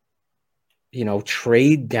 you know,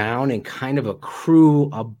 trade down and kind of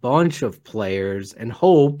accrue a bunch of players and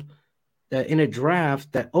hope that in a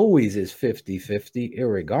draft that always is 50-50,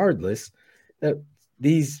 irregardless, that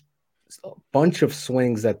these bunch of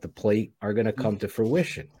swings at the plate are going to come to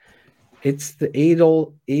fruition. It's the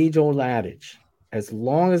age-old adage. As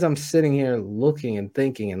long as I'm sitting here looking and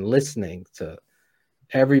thinking and listening to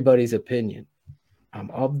everybody's opinion,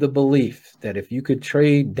 I'm of the belief that if you could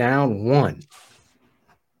trade down one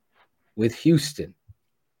with Houston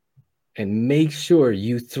and make sure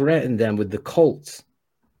you threaten them with the Colts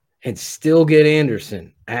and still get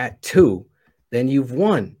Anderson at 2, then you've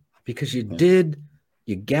won because you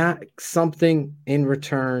got something in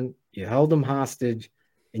return. You held them hostage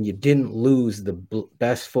and you didn't lose the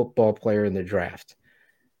best football player in the draft.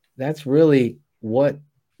 That's really what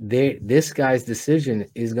this guy's decision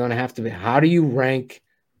is going to have to be. How do you rank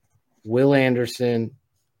Will Anderson,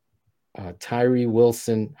 Tyree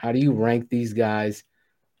Wilson? How do you rank these guys?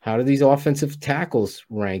 How do these offensive tackles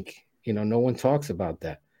rank? No one talks about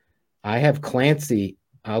that. I have Clancy,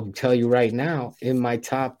 I'll tell you right now, in my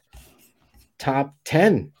top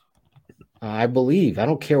 10. I believe. I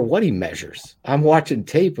don't care what he measures. I'm watching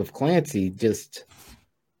tape of Clancy just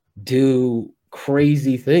do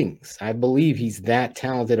crazy things. I believe he's that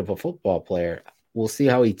talented of a football player. We'll see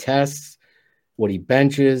how he tests, what he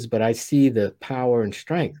benches, but I see the power and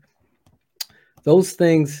strength. Those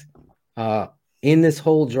things in this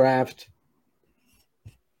whole draft,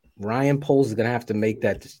 Ryan Poles is going to have to make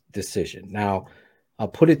that decision. Now, I'll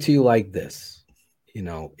put it to you like this.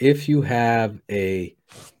 If you have a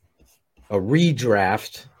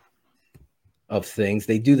redraft of things,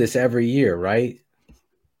 they do this every year, right?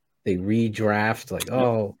 They redraft like,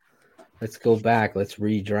 oh, let's go back. Let's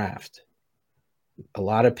redraft. A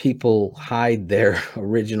lot of people hide their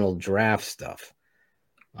original draft stuff.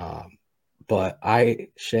 But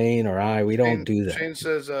Shane, we don't do that. Shane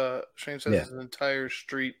says his entire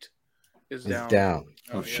street is down.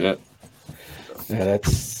 Oh shit. Yeah, that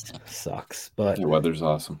sucks. But the weather's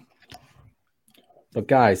awesome. But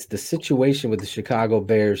guys, the situation with the Chicago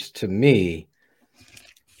Bears, to me,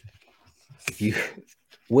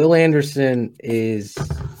 Will Anderson is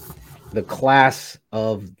the class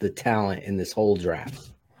of the talent in this whole draft.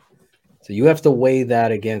 So you have to weigh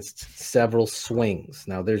that against several swings.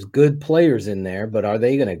 Now, there's good players in there, but are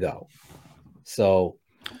they going to go? So,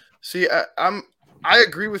 see, I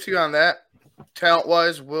agree with you on that.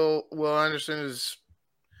 Talent-wise, Will Anderson is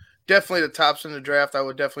definitely the tops in the draft. I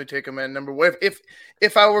would definitely take him at number 1.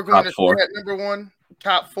 If I were going to say at number 1,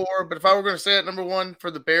 top 4, but if I were going to say at number 1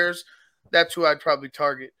 for the Bears, that's who I'd probably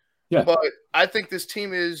target. Yeah. But I think this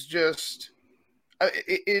team is just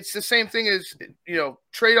it's the same thing as,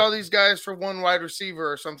 trade all these guys for one wide receiver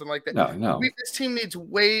or something like that. No. This team needs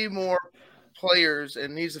way more players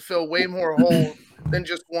and needs to fill way more holes than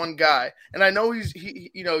just one guy. And I know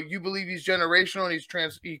you believe he's generational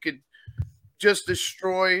and he could just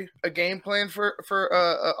destroy a game plan for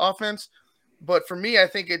offense. But for me, I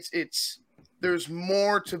think there's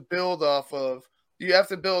more to build off of. You have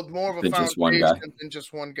to build more of a foundation than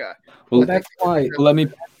just one guy. Well, that's why.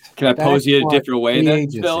 Can I pose you a different way then,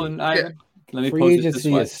 Bill and Ivan? Let me free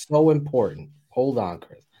agency is so important. Hold on,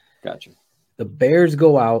 Chris. Gotcha. The Bears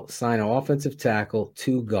go out, sign an offensive tackle,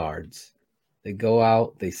 2 guards. They go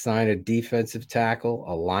out, they sign a defensive tackle,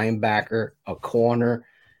 a linebacker, a corner.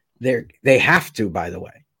 They have to, by the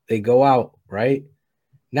way. They go out, right?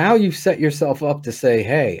 Now you've set yourself up to say,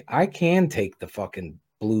 hey, I can take the fucking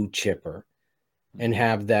blue chipper and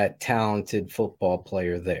have that talented football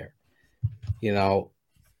player there.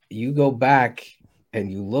 You go back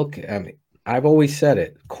and you look, I've always said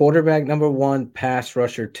it, quarterback number 1, pass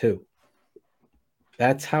rusher 2.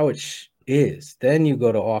 That's how it is. Then you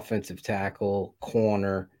go to offensive tackle,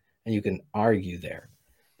 corner, and you can argue there.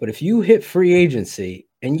 But if you hit free agency,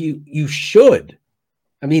 and you should,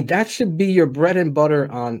 that should be your bread and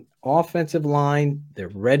butter on offensive line. They're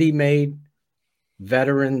ready-made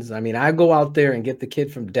veterans. I go out there and get the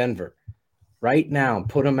kid from Denver right now and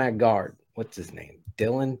put him at guard. What's his name?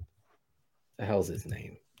 Dylan? The hell's his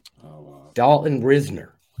name? Dalton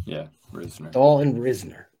Risner. Yeah, Risner. Dalton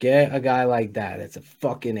Risner. Get a guy like that. It's a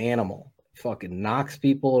fucking animal. Fucking knocks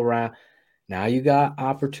people around. Now you got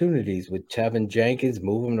opportunities with Tevin Jenkins.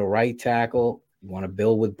 Move him to right tackle. You want to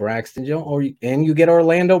build with Braxton Jones, and you get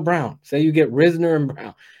Orlando Brown. Say you get Risner and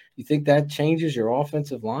Brown. You think that changes your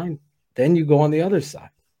offensive line? Then you go on the other side.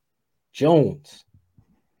 Jones.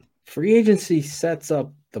 Free agency sets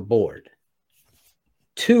up the board.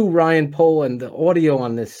 2, Ryan Pohl, and the audio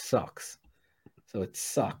on this sucks. So it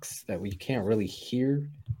sucks that we can't really hear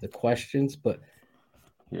the questions, but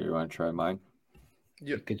here, you want to try mine?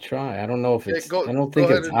 You could try. I don't know if it's I don't think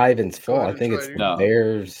it's Ivan's fault. I think it's the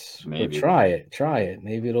Bears. Maybe. Try it.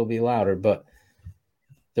 Maybe it'll be louder. But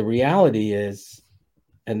the reality is,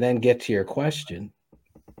 and then get to your question,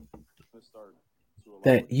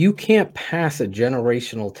 that you can't pass a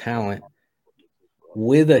generational talent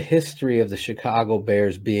with a history of the Chicago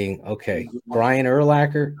Bears being, okay, Brian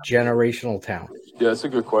Urlacher, generational talent. Yeah, that's a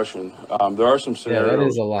good question. There are some scenarios that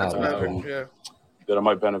is a lot. that it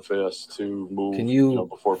might benefit us to move. Can you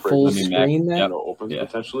before full screen that? Opens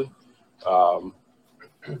potentially.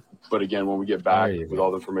 But again, when we get back with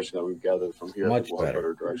all the information that we've gathered from here, Much we'll have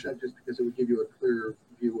better. better direction. Just because it would give you a clearer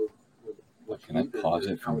view of what Can I pause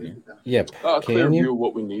it from here? Yep. Clear view of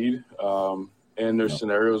what we need. And there's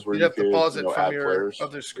scenarios where You you have to could pause it from add your players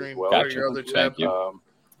other screen as well. or your other tab. Thank you.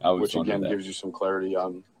 Which again gives you some clarity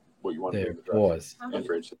on what you want to do in the draft. And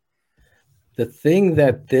free agency. The thing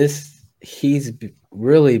that he's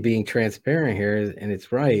really being transparent here is, and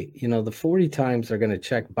it's right, the 40 times are going to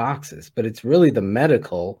check boxes, but it's really the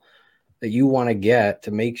medical that you want to get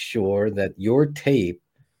to make sure that your tape,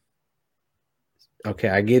 okay,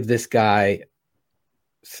 I give this guy,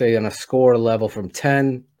 say on a score level from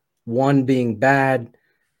 10, 1 being bad,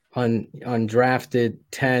 undrafted,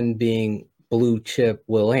 10 being blue chip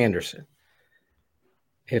Will Anderson.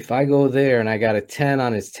 If I go there and I got a 10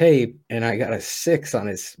 on his tape and I got a 6 on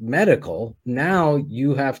his medical, now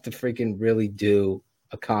you have to freaking really do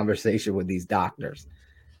a conversation with these doctors.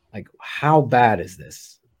 Like, how bad is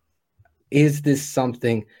this? Is this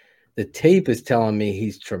something the tape is telling me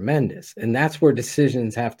he's tremendous? And that's where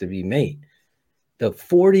decisions have to be made. The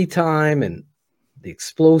 40 time and the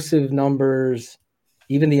explosive numbers,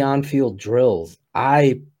 even the on-field drills,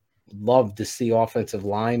 I love to see offensive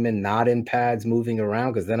linemen not in pads moving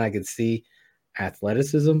around because then I could see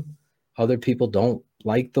athleticism. Other people don't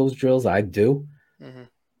like those drills. I do. Mm-hmm.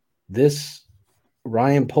 This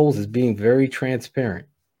Ryan Poles is being very transparent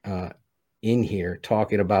in here,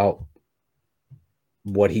 talking about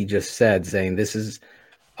what he just said, saying this is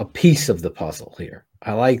a piece of the puzzle here.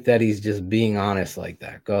 I like that he's just being honest like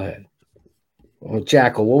that. Go ahead. Well,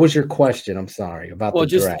 Jackal, what was your question? I'm sorry about the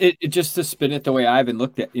draft. Just to spin it the way Ivan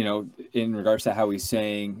looked at, in regards to how he's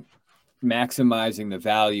saying maximizing the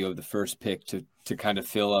value of the first pick to kind of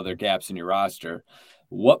fill other gaps in your roster.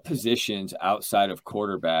 What positions outside of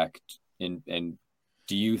quarterback and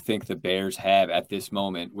do you think the Bears have at this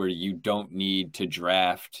moment where you don't need to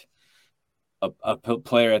draft a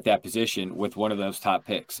player at that position with one of those top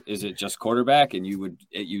picks? Is it just quarterback and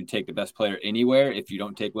you'd take the best player anywhere if you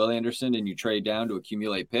don't take Will Anderson and you trade down to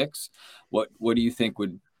accumulate picks? What do you think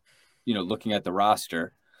would, looking at the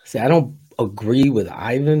roster? See, I don't agree with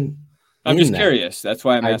Ivan. I'm just curious. That's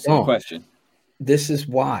why I'm asking the question. This is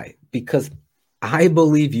why, because I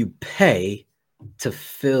believe you pay to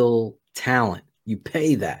fill talent. You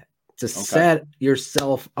pay that to set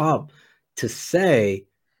yourself up to say,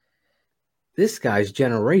 this guy's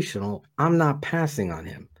generational. I'm not passing on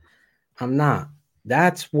him. I'm not.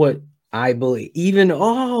 That's what I believe. Even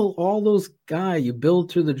all those guys you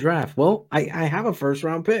build through the draft. Well, I have a first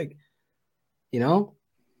round pick.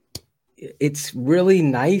 It's really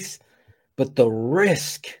nice, but the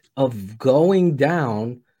risk of going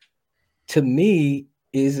down to me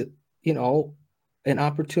is, an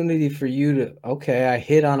opportunity for you to, I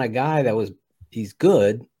hit on a guy he's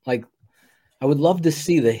good. Like, I would love to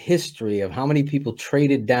see the history of how many people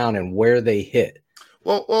traded down and where they hit.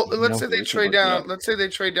 Well, let's say they trade down. Let's say they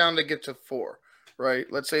trade down to get to 4, right?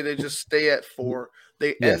 Let's say they just stay at 4.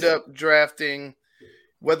 They end up drafting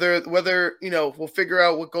whether we'll figure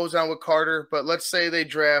out what goes on with Carter. But let's say they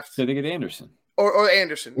draft. So they get Anderson or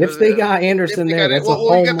Anderson. If they got Anderson there, that's a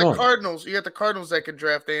home you got run. the Cardinals. You got the Cardinals that could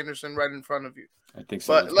draft Anderson right in front of you. I think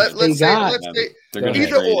so. But let's say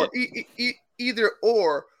either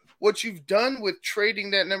or. What you've done with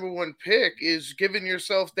trading that number 1 pick is giving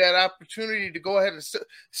yourself that opportunity to go ahead and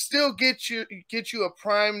still get you a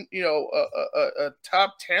prime, a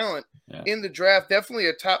top talent in the draft, definitely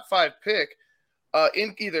a top 5 pick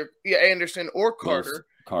in either Anderson or Carter.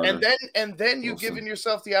 And then you've given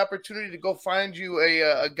yourself the opportunity to go find you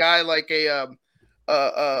a guy like a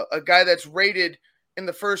guy that's rated in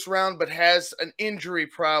the first round but has an injury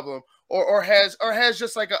problem. Or has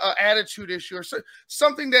just like a attitude issue or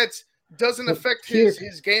something that doesn't affect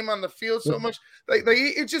his game on the field so much. Like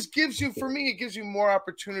it just gives you, for me, it gives you more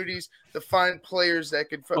opportunities to find players that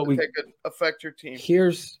could affect your team.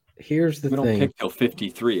 Here's the thing. We don't pick till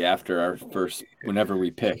 53 after our first, whenever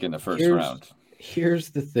we pick in the first round. Here's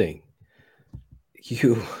the thing.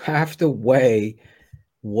 You have to weigh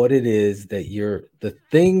what it is that the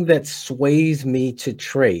thing that sways me to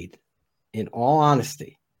trade, in all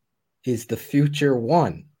honesty, is the future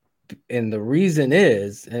one. And the reason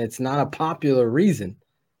is, and it's not a popular reason,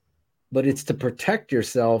 but it's to protect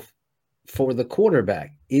yourself for the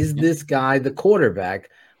quarterback. Is this guy the quarterback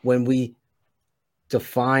when we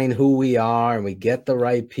define who we are and we get the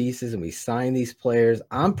right pieces and we sign these players,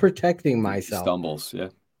 I'm protecting myself. Stumbles, yeah.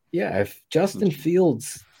 Yeah, if Justin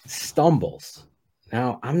Fields stumbles,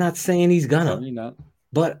 now I'm not saying he's gonna,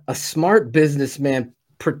 but a smart businessman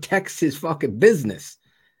protects his fucking business.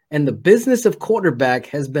 And the business of quarterback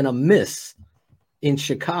has been amiss in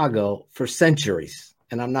Chicago for centuries.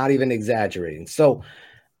 And I'm not even exaggerating. So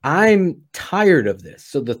I'm tired of this.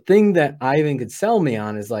 So the thing that Ivan could sell me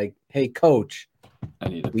on is like, hey, coach,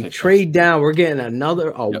 we trade down. We're getting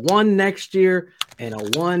a one next year and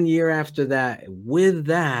a 1 year after that. With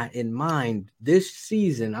that in mind, this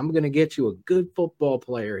season, I'm going to get you a good football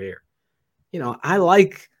player here. You know, I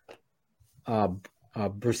like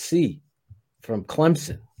Brissy from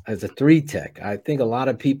Clemson as a 3-tech. I think a lot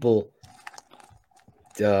of people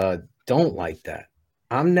don't like that.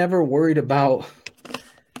 I'm never worried about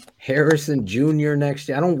Harrison Jr. next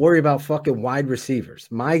year. I don't worry about fucking wide receivers.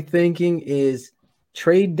 My thinking is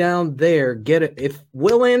trade down there, get it. If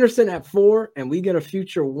Will Anderson at 4 and we get a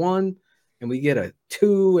future 1 and we get a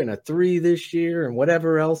 2 and a 3 this year and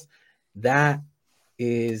whatever else, that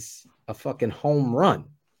is a fucking home run.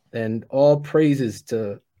 And all praises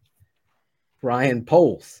to Ryan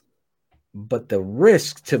Poles. But the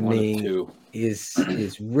risk to me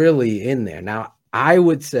is really in there. Now, I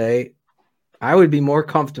would say I would be more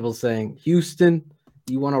comfortable saying, Houston,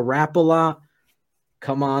 you want to rap a lot?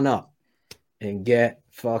 Come on up and get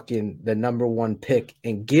fucking the number 1 pick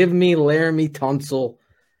and give me Laramie Tunsil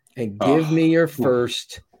and give me your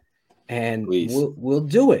first and we'll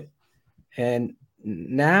do it. And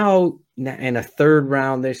now in a 3rd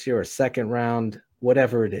round this year or 2nd round,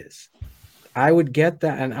 whatever it is, I would get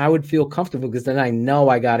that and I would feel comfortable because then I know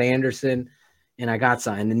I got Anderson and I got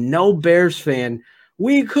something. And no Bears fan,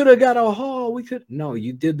 we could have got a haul. We could. No,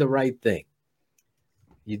 you did the right thing.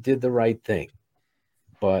 You did the right thing.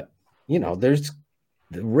 But, you know, the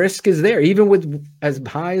risk is there. Even with as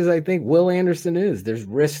high as I think Will Anderson is, there's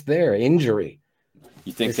risk there, injury.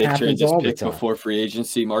 You think they trade this pick before free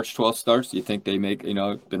agency March 12th starts? You think they make,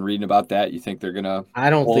 been reading about that. You think they're going to? I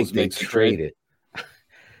don't think they trade it.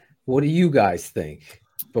 What do you guys think?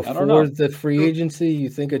 Before the free agency, you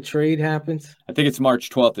think a trade happens? I think it's March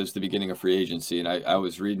 12th is the beginning of free agency. And I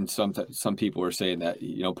was reading some people were saying that,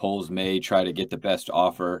 Poles may try to get the best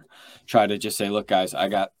offer, try to just say, look, guys, I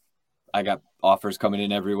got offers coming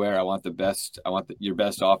in everywhere. I want the best. I want your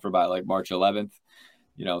best offer by like March 11th,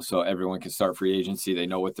 so everyone can start free agency. They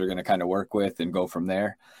know what they're going to kind of work with and go from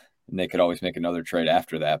there. And they could always make another trade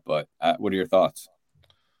after that. But what are your thoughts?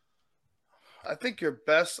 I think your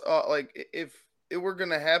best, if it were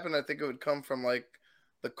going to happen, I think it would come from like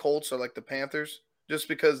the Colts or like the Panthers, just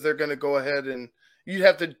because they're going to go ahead and you'd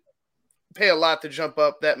have to pay a lot to jump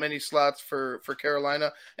up that many slots for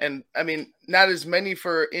Carolina. And I mean, not as many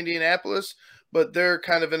for Indianapolis, but they're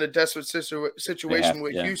kind of in a desperate situation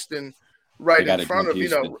with Houston right in front of,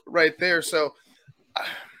 right there. So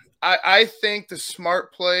I think the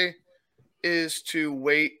smart play is to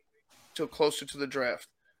wait till closer to the draft.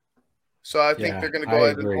 So I think they're going to go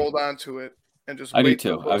ahead and hold on to it and just wait. I do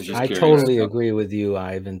too. I totally agree with you,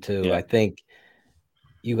 Ivan, too. Yeah. I think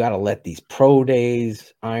you got to let these pro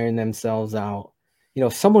days iron themselves out.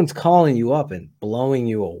 If someone's calling you up and blowing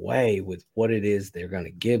you away with what it is they're going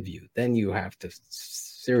to give you, then you have to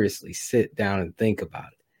seriously sit down and think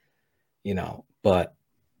about it. But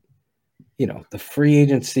the free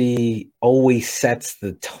agency always sets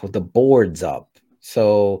the boards up.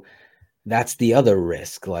 So that's the other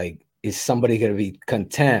risk. Like, is somebody going to be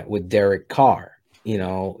content with Derek Carr,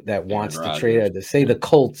 that wants to trade? Say the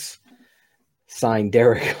Colts sign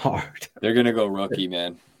Derek Carr. They're going to go rookie,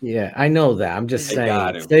 man. Yeah, I know that. I'm just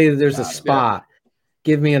saying. Say there's a spot.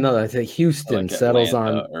 Give me another. I say Houston settles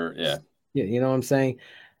on. You know what I'm saying?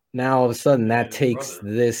 Now all of a sudden that takes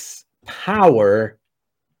this power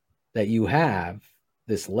that you have,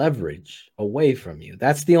 this leverage, away from you.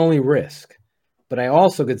 That's the only risk. But I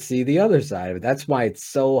also could see the other side of it. That's why it's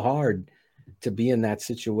so hard to be in that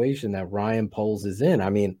situation that Ryan Poles is in. I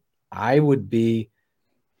mean, I would be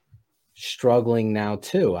struggling now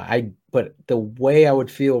too. But the way I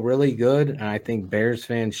would feel really good, and I think Bears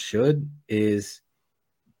fans should, is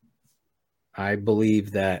I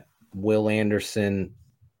believe that Will Anderson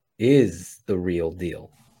is the real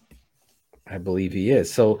deal. I believe he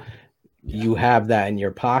is. So you have that in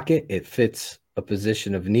your pocket. It fits a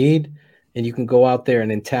position of need. And you can go out there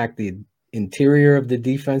and attack the interior of the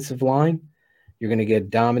defensive line. You're going to get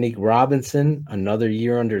Dominique Robinson, another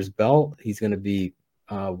year under his belt. He's going to be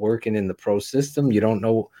working in the pro system. You don't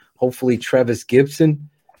know. Hopefully, Trevis Gibson.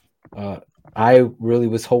 I really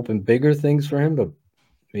was hoping bigger things for him, but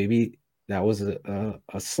maybe that was a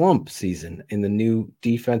slump season in the new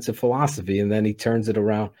defensive philosophy, and then he turns it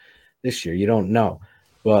around this year. You don't know,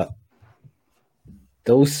 but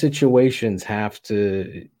those situations have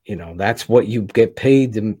to, that's what you get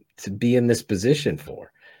paid to be in this position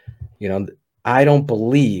for. I don't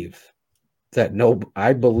believe that.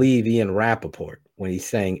 I believe Ian Rappaport when he's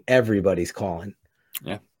saying everybody's calling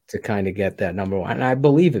to kind of get that number one. And I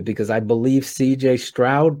believe it because I believe CJ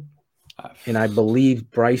Stroud and I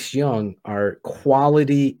believe Bryce Young are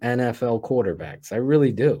quality NFL quarterbacks. I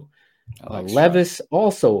really do. Levis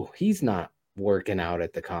also, he's not working out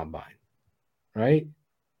at the combine, right?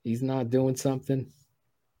 He's not doing something.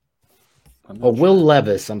 Will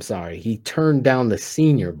Levis, I'm sorry, he turned down the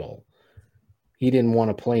Senior Bowl. He didn't want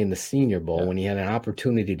to play in the Senior Bowl when he had an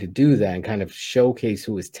opportunity to do that and kind of showcase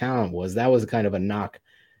who his talent was. That was kind of a knock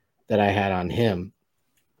that I had on him,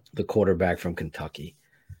 the quarterback from Kentucky.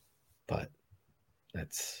 But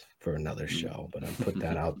that's for another show. But I put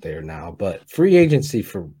that out there now. But free agency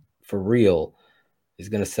for real is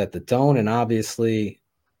going to set the tone. And obviously,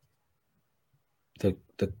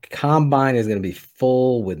 the combine is going to be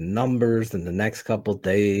full with numbers in the next couple of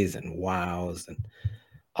days and wows and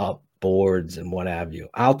up boards and what have you.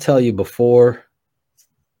 I'll tell you one.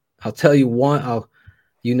 How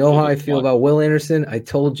I feel about Will Anderson. I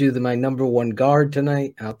told you that my number one guard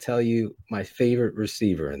tonight. I'll tell you my favorite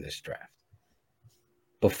receiver in this draft.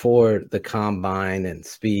 Before the combine and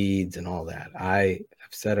speeds and all that, I've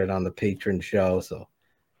said it on the patron show, so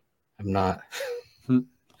I'm not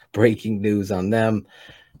breaking news on them.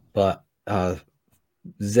 But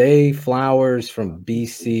Zay Flowers from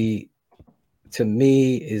BC, to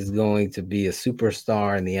me, is going to be a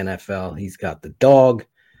superstar in the NFL. He's got the dog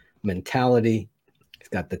mentality. He's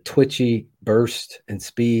got the twitchy burst and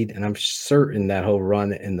speed, and I'm certain that he'll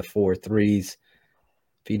run in the 4.3s. If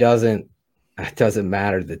he doesn't, it doesn't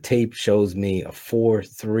matter. The tape shows me a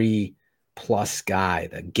 4.3 plus guy,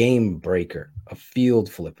 the game breaker, a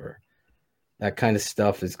field flipper. That kind of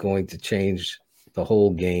stuff is going to change the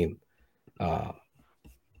whole game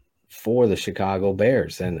for the Chicago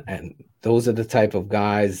Bears. And those are the type of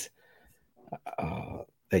guys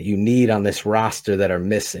that you need on this roster that are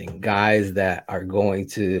missing, guys that are going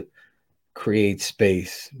to create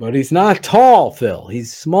space. But he's not tall, Phil.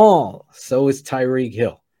 He's small. So is Tyreek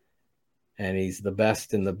Hill. And he's the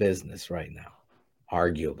best in the business right now,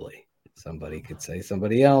 arguably. Somebody could say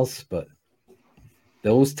somebody else, but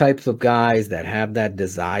those types of guys that have that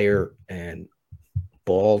desire and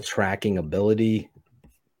ball tracking ability,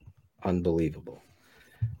 unbelievable.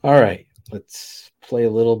 All right, let's play a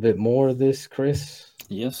little bit more of this, Chris.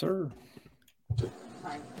 Yes, sir.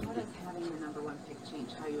 How does having the number one pick change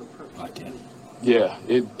how you approach it? Yeah,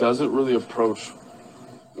 it doesn't really approach.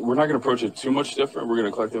 We're not going to approach it too much different. We're going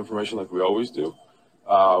to collect the information like we always do.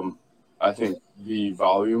 I think the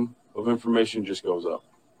volume of information just goes up.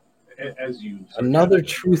 As you another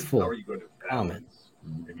truthful how are you going to comment.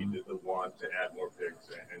 Maybe the want to add more picks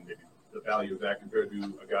and maybe the value of that compared to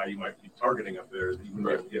a guy you might be targeting up there that you can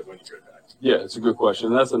be able to get when you get back? Yeah, it's a good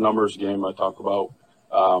question. That's the numbers game I talk about.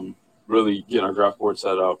 Really getting our draft board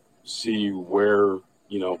set up, see where,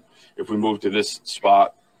 if we move to this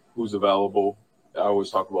spot, who's available. I always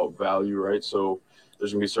talk about value, right? So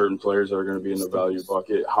there's going to be certain players that are going to be in the value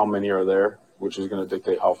bucket. How many are there, which is going to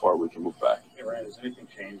dictate how far we can move back. Hey, Ryan, has anything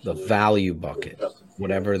changed? The value bucket,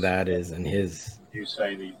 whatever that is, and his. You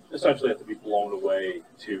say they essentially have to be blown away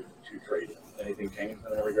to trade him. Anything changed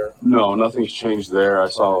in that regard? No, nothing's changed there. I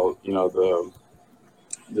saw,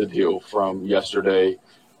 the deal from yesterday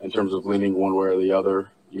in terms of leaning one way or the other.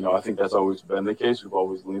 I think that's always been the case. We've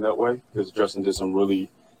always leaned that way because Justin did some really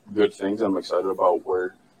good things. I'm excited about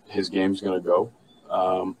where his game's going to go.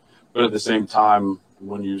 But at the same time,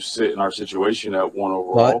 when you sit in our situation at one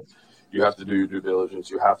overall, you have to do your due diligence.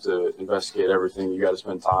 You have to investigate everything. You got to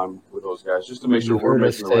spend time with those guys just to make sure we're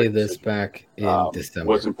making the right this decision. back in December.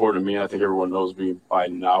 What's important to me, I think everyone knows me by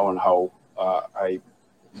now and how I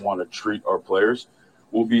want to treat our players.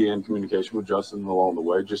 We'll be in communication with Justin along the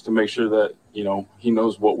way just to make sure that, he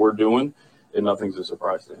knows what we're doing and nothing's a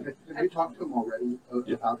surprise to him. Have you talked to him already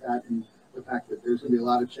about that and the fact that there's going to be a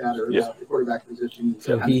lot of chatter about the quarterback position?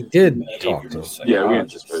 So he did talk to us. Yeah, we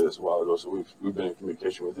anticipated this a while ago, so we've been in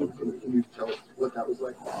communication with him. Can you tell us what that was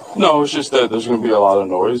like? No, it's just that there's going to be a lot of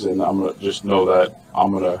noise, and I'm going to just know that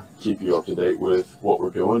I'm going to keep you up to date with what we're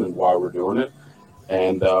doing and why we're doing it.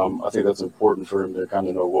 And I think that's important for him to kind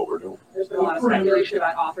of know what we're doing. There's been a lot of speculation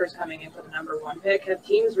about offers coming in for the number one pick. Have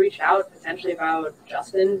teams reached out potentially about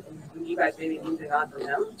Justin and you guys maybe moving on from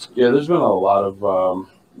him? Yeah, there's been a lot of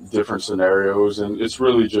different scenarios, and it's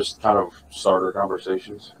really just kind of starter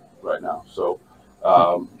conversations right now. So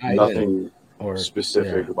Nothing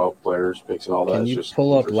specific about players, picks, and all that. Can you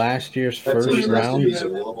pull up last year's first round?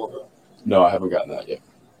 No, I haven't gotten that yet.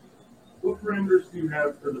 What parameters do you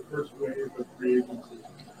have for the first wave of free agency?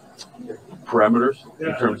 Parameters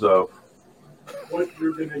in terms of what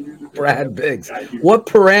you're going to use? Brad Biggs. What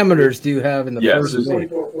parameters do you have in the first wave?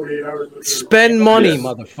 24, 48 hours. Spend money,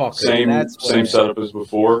 motherfucker. Same setup as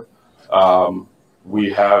before.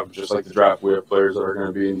 We have, just like the draft, we have players that are going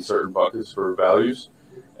to be in certain buckets for values.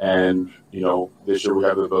 And, this year we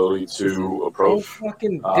have the ability to approach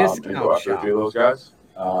and go after a few of those guys.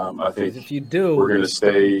 I think if you do, we're going to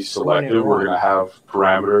stay selective. We're going to have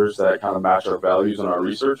parameters that kind of match our values and our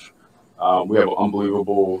research. We have an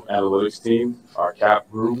unbelievable analytics team. Our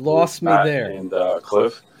cap group, Matt and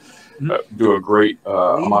Cliff, do a great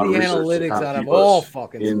amount of research to kind of keep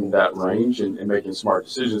us in that range and making smart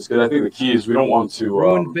decisions. Because I think the key is we don't want to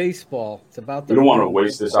ruin baseball. It's about we don't want to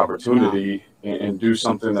waste this opportunity and do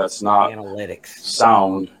something that's not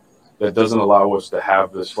sound, that doesn't allow us to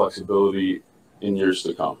have this flexibility in years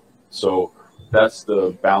to come. So that's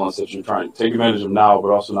the balance that you're trying to take advantage of now, but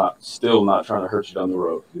also not trying to hurt you down the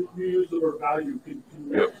road. You use the word value. Can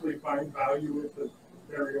you actually find value with the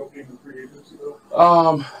very opening free agency?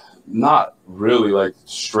 Not really like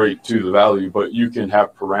straight to the value, but you can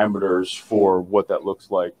have parameters for what that looks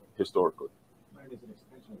like historically.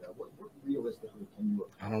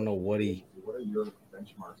 I don't know what he. What are your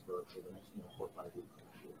benchmarks for the next 4 or 5 weeks?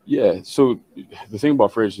 Yeah, so the thing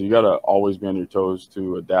about free agency, you got to always be on your toes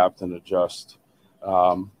to adapt and adjust.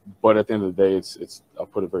 But at the end of the day, it's I'll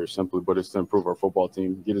put it very simply, but it's to improve our football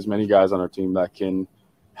team, get as many guys on our team that can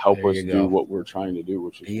help us do what we're trying to do,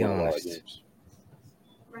 which is win a lot of games.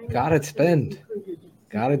 Gotta spend.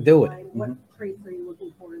 Gotta do it. What traits are you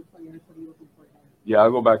looking for in players? What are you looking for? Yeah,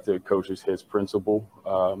 I'll go back to coach's hits principle.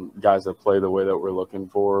 Guys that play the way that we're looking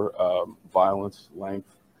for, violence,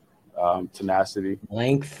 length, tenacity.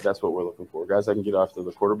 Length. That's what we're looking for. Guys that can get after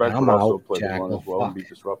the quarterback, but also play the run as well and be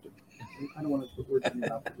disruptive. I don't want to put words in your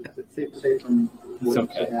mouth. It's safe to say from what you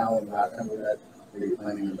say now and that kind of that you're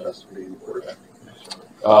planning on just being the quarterback.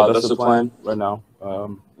 That's the plan right now.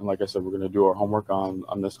 And like I said, we're going to do our homework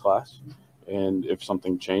on this class. And if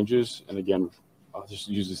something changes, and again, I'll just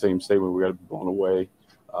use the same statement, we got to be blown away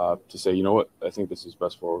to say, you know what, I think this is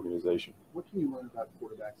best for our organization. What can you learn about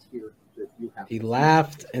quarterbacks here that you have? He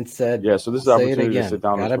laughed and said, yeah, so this is an opportunity to sit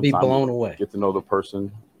down gotta and be blown away. Get to know the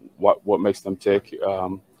person, what makes them tick.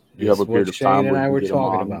 You have a period of time where you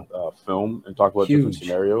can get them on film and talk about different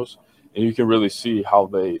scenarios. And you can really see how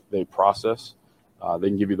they process. They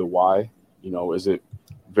can give you the why. Is it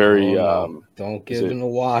very don't give them the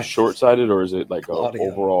why short-sighted, or is it like a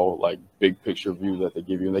overall like big picture view that they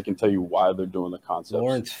give you, and they can tell you why they're doing the concepts.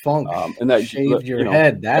 Lawrence Funk and that shaved your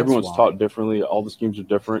head. That's everyone's taught differently. All the schemes are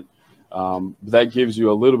different. That gives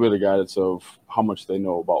you a little bit of guidance of how much they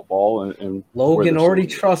know about ball and Logan already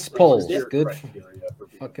trusts polls. Good.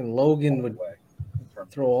 Fucking Logan would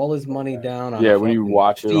throw all his money down on when you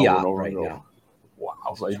watch it over and over right and now.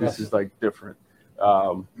 Wow, like this is like different.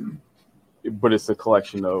 But it's a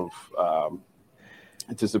collection of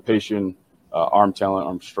anticipation, arm talent,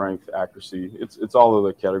 arm strength, accuracy. It's all of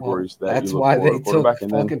the categories that you look why for they in a quarterback. took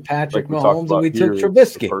And then, fucking Patrick like Mahomes and we took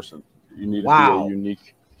Trubisky. Person. You need to be a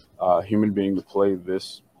unique human being to play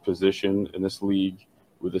this position in this league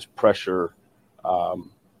with this pressure,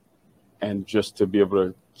 and just to be able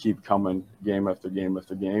to keep coming game after game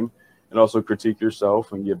after game, and also critique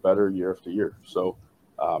yourself and get better year after year. So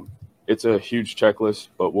it's a huge checklist,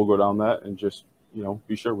 but we'll go down that and just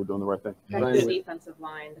be sure we're doing the right thing. Back to the defensive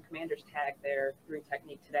line, the Commanders tag their 3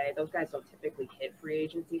 technique today. Those guys don't typically hit free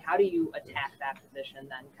agency. How do you attack that position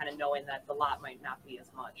then, kind of knowing that the lot might not be as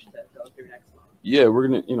much to go through next month? Yeah, we're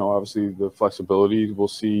going to, obviously the flexibility we'll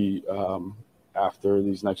see after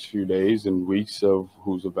these next few days and weeks of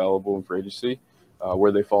who's available in free agency,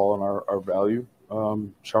 where they fall on our value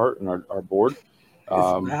chart and our board.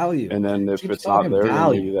 Value. And then if it's not there,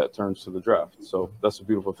 then maybe that turns to the draft. So that's the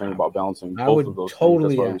beautiful thing about balancing both of those things.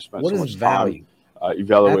 That's why we spent so much time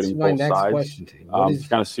evaluating both sides to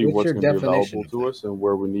kind of see what's going to be available to us and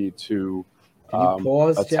where we need to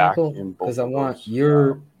pause, attack Jackal? in both. Because I want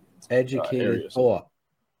your educated thought.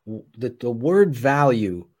 The word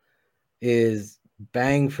value is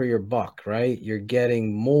bang for your buck, right? You're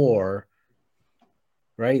getting more,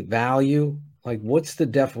 right? Value. Like, what's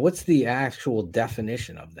the actual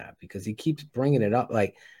definition of that? Because he keeps bringing it up.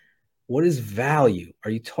 Like, what is value?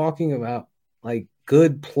 Are you talking about like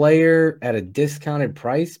good player at a discounted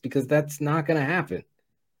price? Because that's not going to happen.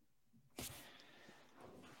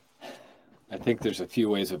 I think there's a few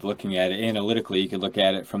ways of looking at it. Analytically, you could look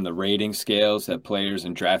at it from the rating scales that players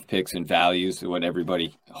and draft picks and values, what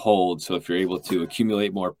everybody holds. So if you're able to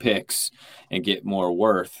accumulate more picks and get more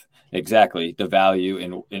worth, exactly the value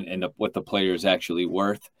and what the player is actually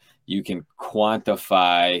worth, you can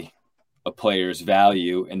quantify a player's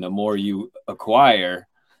value. And the more you acquire,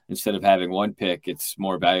 instead of having one pick, it's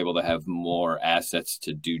more valuable to have more assets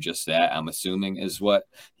to do just that, I'm assuming is what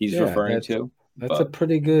he's referring to. That's a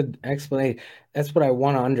pretty good explanation. That's what I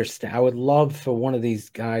want to understand. I would love for one of these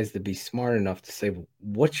guys to be smart enough to say,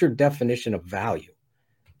 what's your definition of value?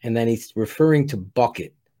 And then he's referring to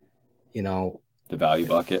bucket, the value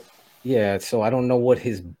bucket. Yeah. So I don't know what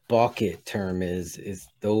his bucket term is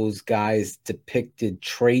those guys depicted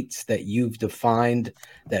traits that you've defined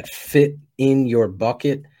that fit in your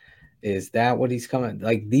bucket. Is that what he's coming?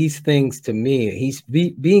 Like these things to me, he's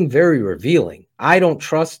being very revealing. I don't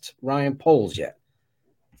trust Ryan Poles yet.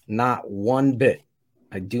 Not one bit.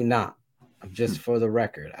 I do not. Just for the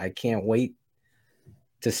record, I can't wait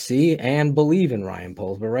to see and believe in Ryan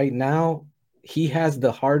Poles. But right now, he has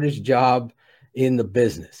the hardest job in the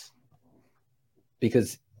business.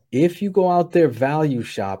 Because if you go out there value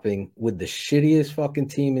shopping with the shittiest fucking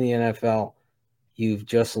team in the NFL, you've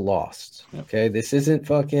just lost. Okay? This isn't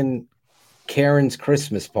fucking Karen's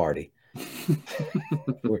Christmas party.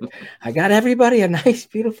 I got everybody a nice,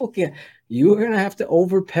 beautiful kid. You're going to have to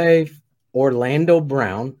overpay Orlando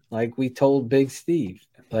Brown, like we told Big Steve.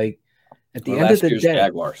 Like at the end of the day,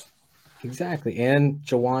 Jaguars. Exactly. And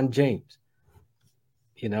Jawan James.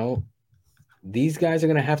 These guys are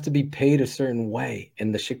going to have to be paid a certain way.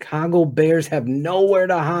 And the Chicago Bears have nowhere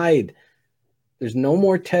to hide. There's no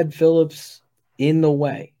more Ted Phillips in the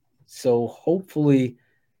way. So hopefully,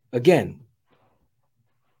 again,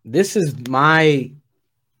 this is my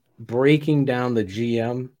breaking down the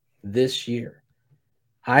GM this year.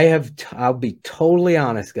 I'll be totally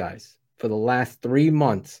honest, guys. For the last 3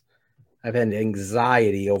 months, I've had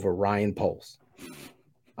anxiety over Ryan Poles.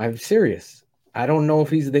 I'm serious. I don't know if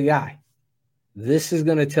he's the guy. This is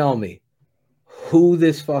going to tell me who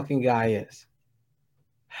this fucking guy is.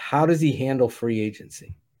 How does he handle free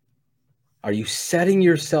agency? Are you setting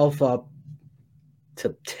yourself up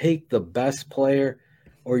to take the best player,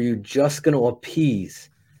 or are you just going to appease?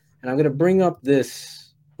 And I'm going to bring up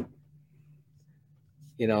this,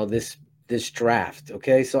 this draft.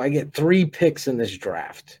 Okay. So I get 3 picks in this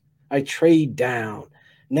draft. I trade down.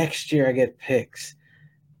 Next year I get picks.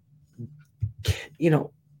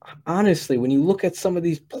 Honestly, when you look at some of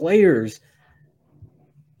these players,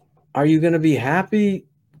 are you going to be happy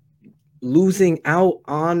losing out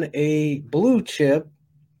on a blue chip?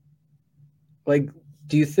 Like,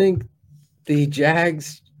 do you think the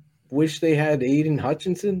Jags wish they had Aiden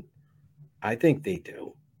Hutchinson? I think they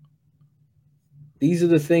do. These are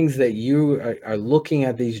the things that you are looking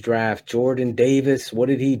at these drafts. Jordan Davis, what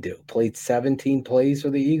did he do? Played 17 plays for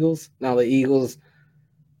the Eagles. Now the Eagles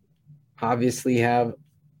obviously have,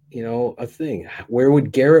 a thing. Where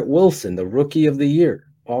would Garrett Wilson, the rookie of the year,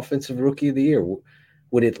 offensive rookie of the year,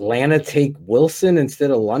 would Atlanta take Wilson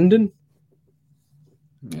instead of London?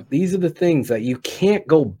 Yeah. These are the things that you can't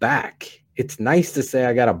go back. It's nice to say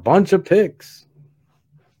I got a bunch of picks.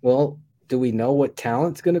 Well, do we know what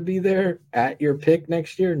talent's going to be there at your pick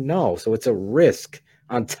next year? No. So it's a risk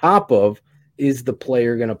on top of, is the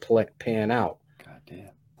player going to pan out? God damn.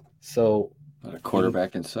 So not a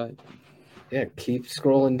quarterback in sight. Yeah, keep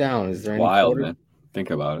scrolling down. Is there any wild, man? Think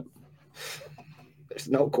about it. There's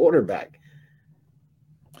no quarterback.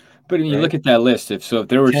 But when you look at that list, if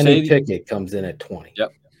there were Kenny Pickett comes in at 20.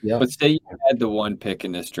 Yep. But say you had the 1 pick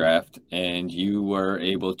in this draft and you were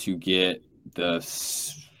able to get the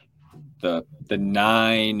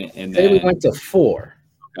 9 and say then we went to 4.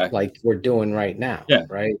 Okay. Like we're doing right now. Yeah.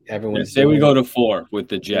 Right. Everyone's say we go to 4 with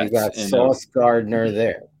the Jets. You got Sauce Gardner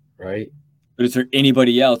there, right? But is there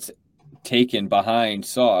anybody else taken behind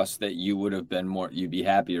Sauce that you would have been you'd be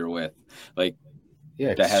happier with? Like,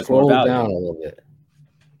 yeah, that has scroll more value. down a little bit.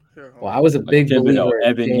 Well, I was a big believer in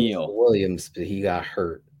Evan James Neal Williams, but he got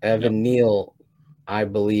hurt. Evan Neal, I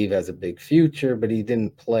believe, has a big future, but he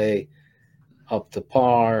didn't play up to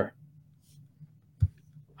par.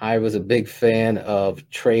 I was a big fan of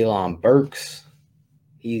Treylon Burks.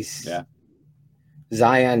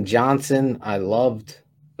 Zion Johnson, I loved.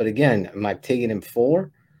 But again, am I taking him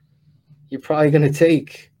 4? You're probably going to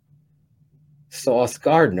take Sauce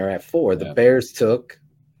Gardner at 4. The Bears took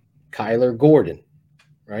Kyler Gordon,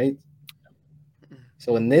 right?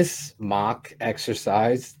 So in this mock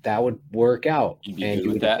exercise, that would work out. And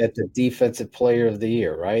you would get the defensive player of the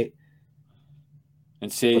year, right?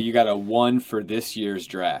 And say you got a 1 for this year's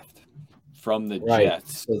draft from the Right.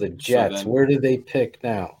 Jets. So the Jets, where do they pick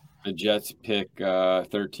now? The Jets pick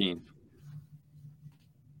 13.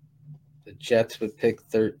 The Jets would pick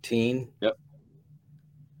 13. Yep.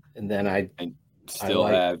 And then I still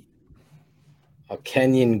like have a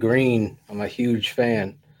Kenyon Green. I'm a huge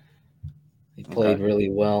fan. He played really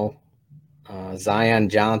well. Zion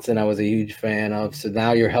Johnson, I was a huge fan of. So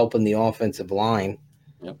now you're helping the offensive line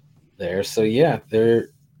there. So yeah, there's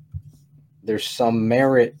some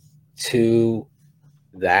merit to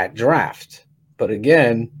that draft. But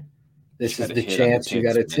again, this is the chance you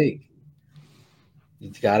got to take.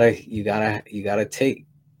 You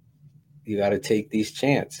gotta take these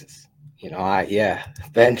chances.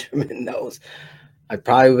 Benjamin knows. I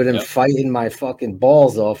probably would have been fighting my fucking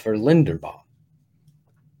balls off for Linderbaum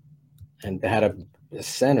and had a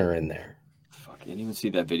center in there. Fuck, I didn't even see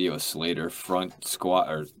that video of Slater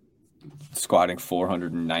squatting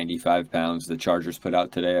 495 pounds. The Chargers put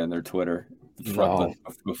out today on their Twitter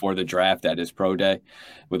before the draft at his pro day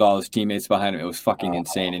with all his teammates behind him. It was fucking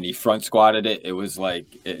insane. And he front squatted it. It was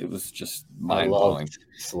just mind blowing.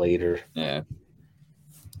 Slater. Yeah.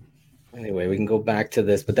 Anyway, we can go back to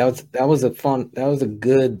this, but that was a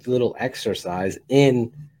good little exercise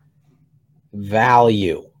in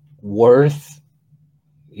value, worth.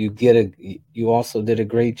 You also did a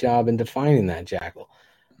great job in defining that, Jackal.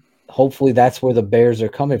 Hopefully that's where the Bears are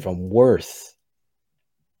coming from, worth.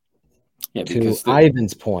 Yeah, because to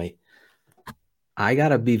Ivan's point, I got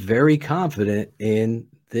to be very confident in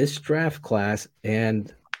this draft class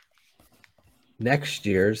and next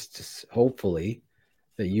year's, hopefully,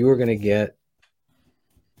 that you are going to get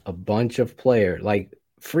a bunch of players. Like,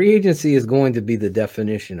 free agency is going to be the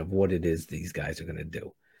definition of what it is these guys are going to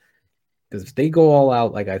do. Because if they go all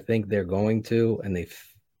out like I think they're going to, and they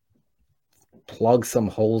plug some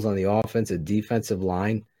holes on the offensive defensive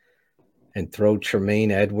line and throw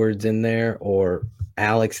Tremaine Edwards in there or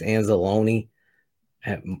Alex Anzalone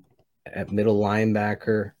at middle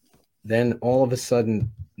linebacker, then all of a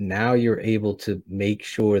sudden now you're able to make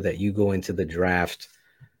sure that you go into the draft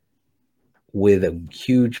with a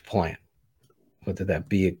huge plan, whether that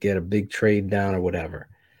be get a big trade down or whatever.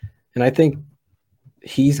 And I think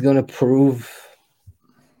he's going to prove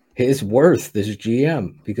his worth, this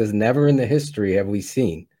GM, because never in the history have we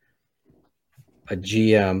seen a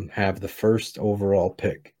GM have the first overall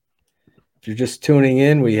pick. If you're just tuning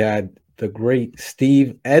in, we had the great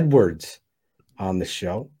Steve Edwards on the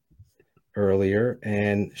show earlier,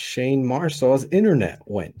 and Shane Marsaw's internet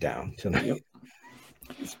went down tonight.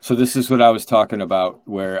 So this is what I was talking about,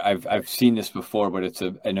 where I've seen this before, but it's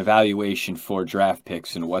an evaluation for draft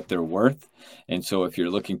picks and what they're worth. And so if you're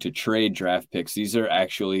looking to trade draft picks, these are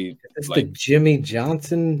actually the Jimmy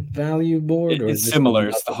Johnson value board. It's similar.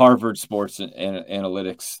 It's the Harvard Sports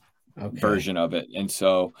Analytics version of it. And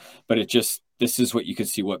so, but this is what you can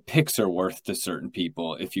see what picks are worth to certain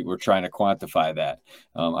people if you were trying to quantify that.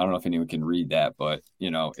 I don't know if anyone can read that, but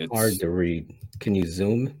it's hard to read. Can you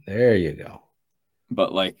zoom? There you go.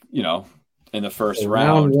 But in the first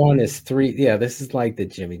round one is 3. Yeah, this is like the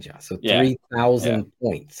Jimmy Johnson. So 3,000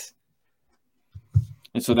 points.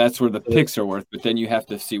 And so that's where the picks are worth. But then you have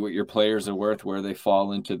to see what your players are worth, where they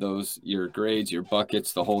fall into your grades, your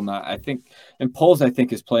buckets, the whole nine. I think, and Poles,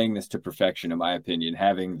 is playing this to perfection, in my opinion,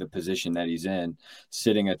 having the position that he's in,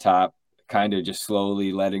 sitting atop, kind of just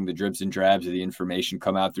slowly letting the dribs and drabs of the information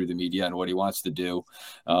come out through the media on what he wants to do.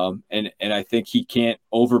 And I think he can't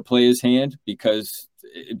overplay his hand, because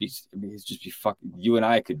it'd just be fucking, you and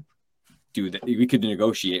I could do that. We could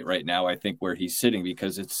negotiate right now, I think, where he's sitting,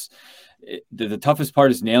 because the toughest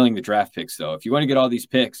part is nailing the draft picks, though. If you want to get all these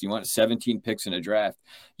picks, you want 17 picks in a draft,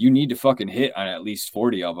 you need to fucking hit on at least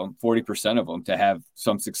 40% of them to have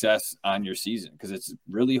some success on your season, because it's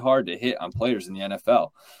really hard to hit on players in the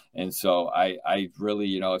NFL. And so I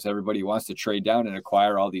really, if everybody wants to trade down and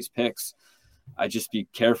acquire all these picks, I just be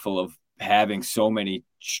careful of having so many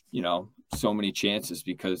chances,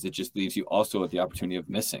 because it just leaves you also with the opportunity of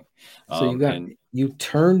missing. So you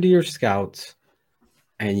turn to your scouts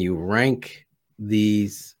and you rank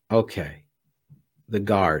these, the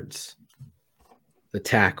guards, the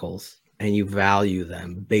tackles, and you value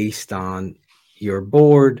them based on your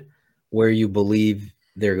board, where you believe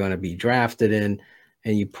they're going to be drafted in,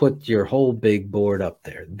 and you put your whole big board up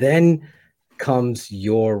there. Then comes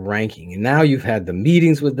your ranking. And now you've had the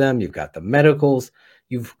meetings with them, you've got the medicals,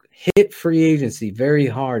 you've hit free agency very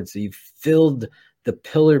hard. So you've filled the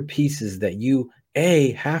pillar pieces that you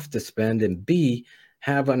A, have to spend, and B,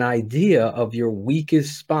 have an idea of your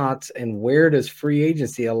weakest spots and where does free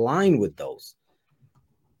agency align with those.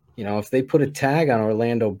 If they put a tag on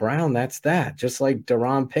Orlando Brown, that's that. Just like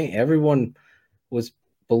Daron Payne, everyone was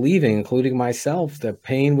believing, including myself, that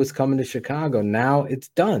Payne was coming to Chicago. Now it's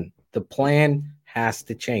done. The plan has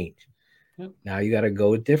to change. Yep. Now you got to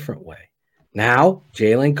go a different way. Now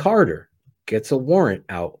Jalen Carter gets a warrant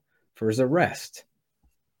out for his arrest.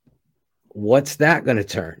 What's that going to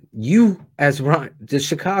turn? You, as Ron, the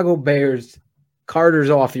Chicago Bears, Carter's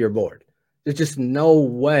off your board. There's just no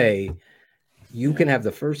way you can have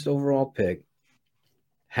the first overall pick,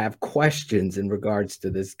 have questions in regards to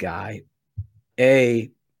this guy,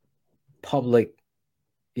 public,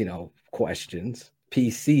 questions,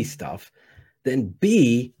 PC stuff, then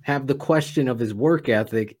B, have the question of his work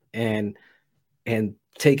ethic and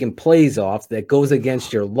taking plays off that goes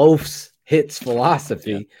against your loafs hits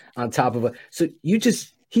philosophy on top of it. So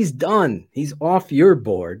he's done. He's off your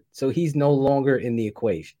board. So he's no longer in the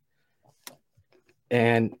equation.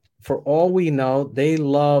 And for all we know, they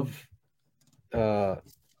love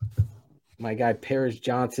my guy Paris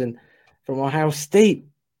Johnson from Ohio State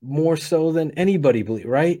more so than anybody believe,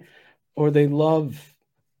 right? Or they love,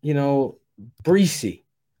 Breesy,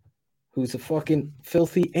 who's a fucking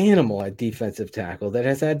filthy animal at defensive tackle that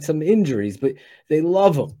has had some injuries, but they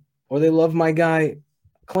love him. Or they love my guy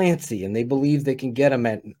Clancy, and they believe they can get him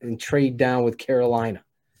and trade down with Carolina.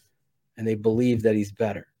 And they believe that he's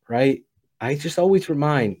better, right? I just always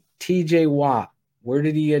remind TJ Watt, where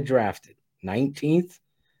did he get drafted? 19th?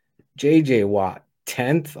 JJ Watt,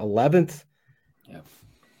 10th, 11th?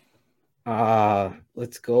 Yeah.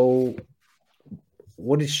 Let's go.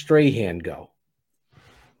 What did Strahan go?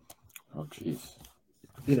 Oh, jeez.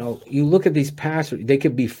 You look at these passers, they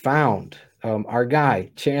could be found. Our guy,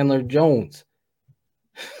 Chandler Jones.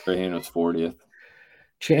 Strahan was 40th.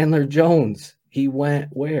 Chandler Jones, he went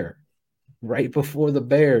where? Right before the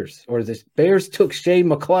Bears. Or the Bears took Shea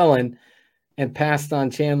McClellan and passed on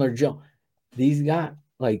Chandler Jones. These guys,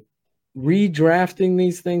 redrafting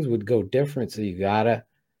these things would go different. So you got to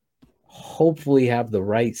hopefully have the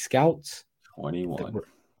right scouts. 21.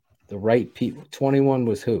 The right people. 21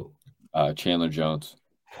 was who? Chandler Jones.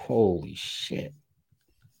 Holy shit.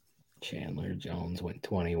 Chandler Jones went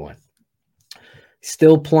 21.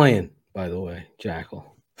 Still playing, by the way,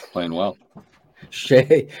 Jackal. Playing well.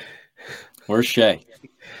 Shea. Where's Shea?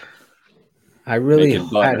 I really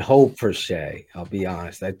had hope for Shea. I'll be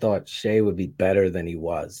honest. I thought Shea would be better than he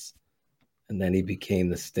was. And then he became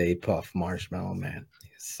the Stay Puft Marshmallow Man.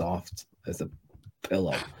 He's soft as a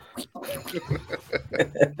pillow.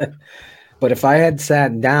 But if I had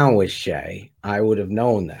sat down with Shea, I would have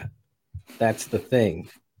known that. That's the thing.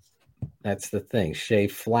 Shea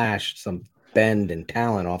flashed some bend and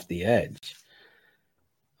talent off the edge.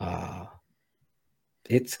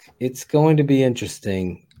 It's going to be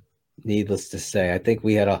interesting, needless to say. I think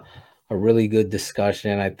we had a really good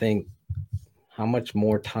discussion. I think how much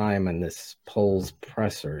more time in this polls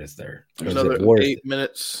presser is there? Another 8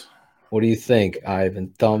 minutes. What do you think,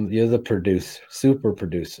 Ivan? Thumb, you're the producer, super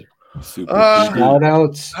producer. Shout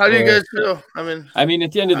outs. How do you guys feel? I mean,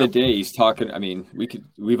 at the end of the day, he's talking. I mean,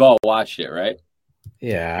 we've all watched it, right?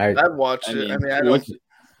 Yeah, I've watched it. I mean, I don't.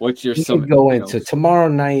 What's your go into tomorrow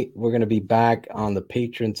night? We're going to be back on the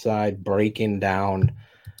patron side breaking down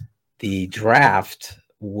the draft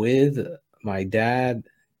with my dad,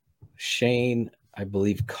 Shane. I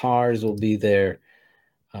believe Cars will be there.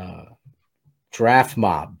 Draft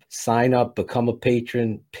mob. Sign up, become a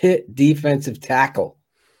patron. Pitt defensive tackle.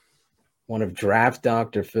 One of Draft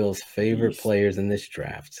Dr. Phil's favorite players in this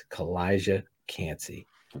draft, Kalijah Cansey.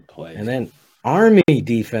 And then Army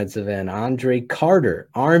defensive end, Andre Carter.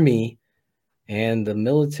 Army and the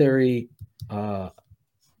military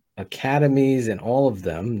academies and all of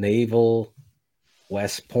them, Naval,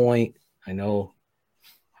 West Point. I know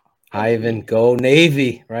Ivan, go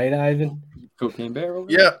Navy, right, Ivan? Cocaine Barrel?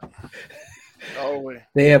 Yeah. Oh,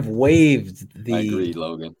 they have waived the I agree,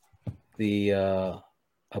 Logan. The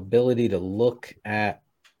ability to look at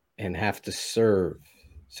and have to serve.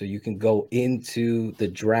 So you can go into the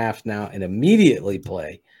draft now and immediately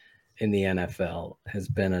play in the NFL has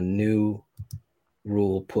been a new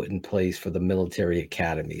rule put in place for the military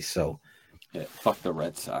academy. So yeah, fuck the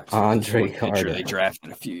Red Sox. Andre Carter. They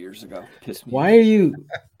drafted a few years ago. Pissed me Why are you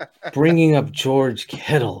bringing up George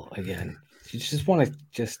Kittle again? You just want to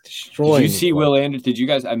just destroy. Did you see Will Anderson? Did you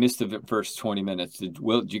guys? I missed the first 20 minutes. Did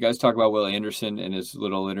you guys talk about Will Anderson in his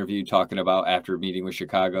little interview talking about after meeting with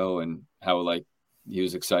Chicago and how he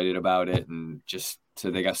was excited about it and just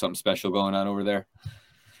so they got something special going on over there?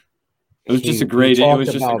 It was just a great. It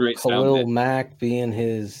was just a great Khalil Mack being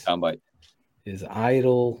his soundbite, his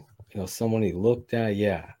idol. Someone he looked at.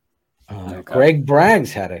 Yeah, Greg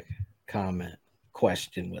Braggs had a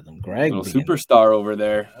question with him. Greg, little superstar over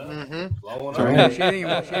there. Mm-hmm.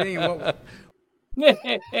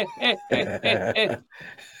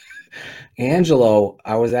 Angelo,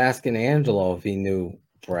 I was asking Angelo if he knew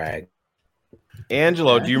Bragg.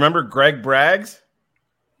 Angelo, do you remember Greg Braggs?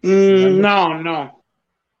 No.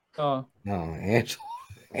 Oh, No, Angelo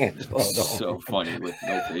don't. So funny with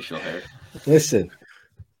no facial hair. Listen,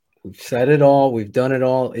 we've said it all. We've done it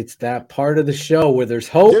all. It's that part of the show where there's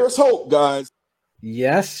hope. There's hope, guys.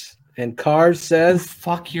 Yes. And Cars says,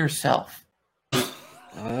 Fuck yourself.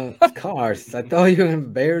 Cars, I thought you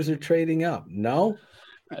and Bears are trading up. No?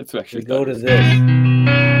 That's actually we go to this.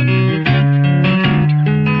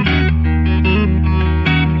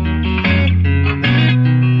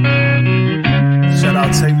 Shout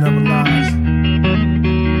out Tape Never Lies.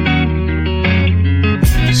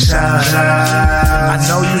 Shout out. I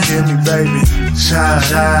know you hear me, baby.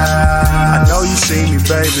 Shout out. I know you see me,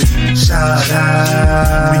 baby. Shout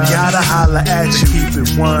out. We gotta holler at you. Keep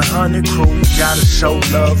it 100 crew. Gotta show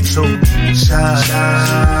love too. Shout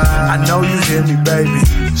out. I know you hear me, baby.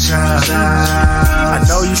 Shout out. I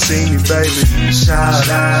know you see me, baby. Shout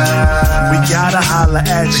out. We gotta holler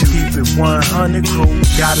at you. Keep it 100 crew.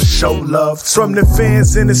 Gotta show love too. From the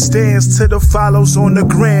fans in the stands to the follows on the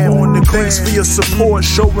gram. Thanks for your support,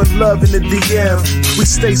 showing love in the DM. We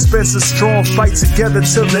stay Spencer strong, fight together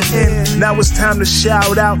till the end. Now it's time to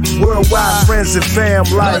shout out worldwide friends and fam.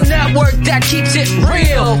 Like the network that keeps it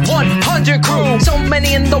real, 100 crew. So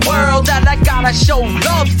many in the world that I gotta show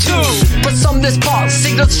love to. For some, this part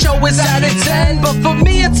signal show is at its end, but for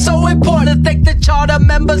me it's so important to thank the charter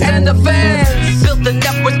members and the fans. Built the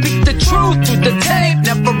network, speak the truth through the tape.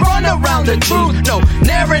 Never run around the truth, no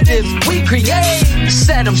narratives we create.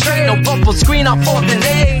 Set them straight, no bubble screen on 4th and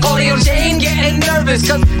 8. Audio Jane getting nervous,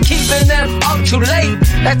 cause keeping them up too late.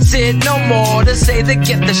 That's it, no more to say to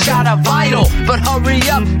get the shot of vital. But hurry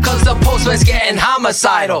up, cause the postman's getting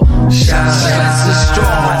homicidal. Shout out.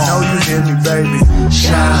 I know you hear me, baby.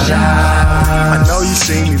 Shout out. I know you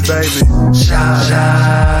see me, baby. Shout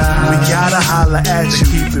out. We gotta holler at you.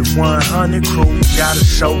 Keep it 100 crew. Gotta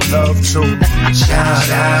show love too. Shout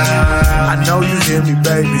out. I know you hear me,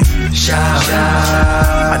 baby. Shout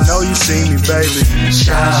out. I know you see me, baby.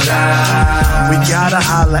 Shout out. We gotta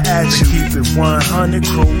holler at you. Keep it 100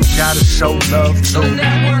 crew. Gotta show love too. The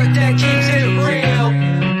network that keeps it real.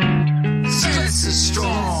 Spencer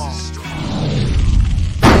strong.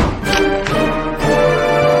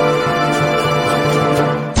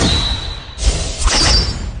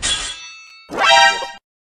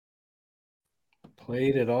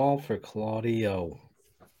 Played it all for Claudio.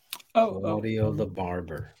 Claudio the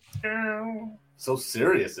barber. So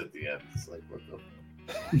serious at the end. It's like, what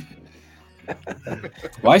the?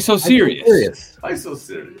 Why so serious? Why so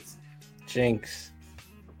serious? Jinx.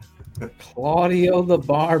 Claudio the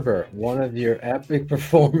barber, one of your epic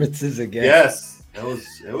performances again. Yes, it was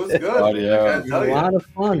good. Claudio. A lot of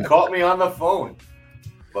fun. You caught me on the phone.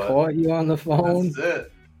 But Caught you on the phone. That's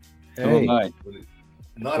it. Hey.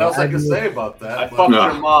 Nothing else I can say about that. I fucked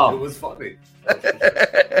your mom. It was funny.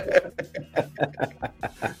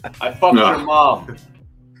 I fucked your mom.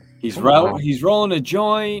 He's rolling a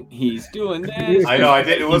joint. He's doing this. I know. I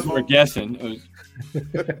did. It was. We're guessing. It was.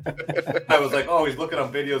 I was like, oh, he's looking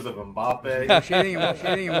up videos of Mbappe. That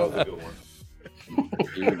was a good one.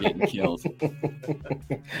 You were getting killed.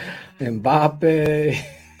 Mbappe.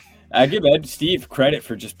 I give Steve credit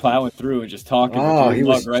for just plowing through and just talking. Oh, he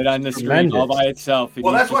was right on the screen all by itself.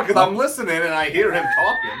 Well, that's why, because I'm listening and I hear him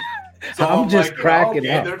talking. So I'm just like, cracking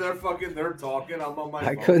okay, up. They're talking. I'm on my phone.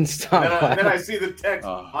 I couldn't stop. Then I see the text.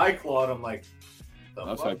 Hi, Claude. I'm like, I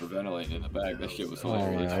was hyperventilating in the bag. That shit was Oh,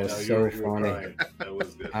 hilarious. that was so funny.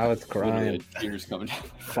 I was crying. Tears coming down.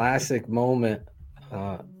 Classic moment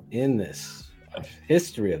in this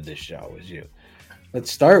history of this show is you. Let's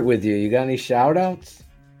start with you. You got any shout outs?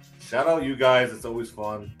 Shout out you guys. It's always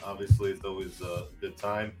fun. Obviously, it's always a good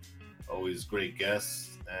time. Always great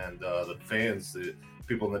guests. And the fans, the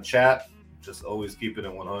people in the chat, just always keeping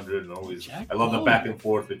it 100. And always, I love the back and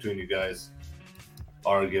forth between you guys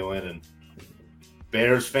arguing. And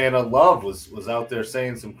Bears fan of love was out there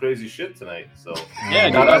saying some crazy shit tonight. So yeah,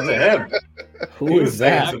 shout out to him. Who is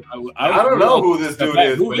that? I don't know who this dude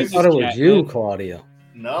is. I thought it was you, Claudio.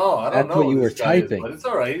 No, I don't That's know. what you who were this guy is, typing. but it's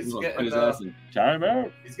all right. He's getting people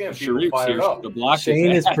Sharif's fired here up. to block his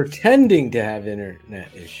Shane is ass. pretending to have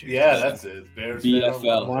internet issues. Yeah, that's it. Bears fan of I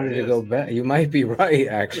love. wanted to go back. You might be right,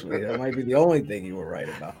 actually. That might be the only thing you were right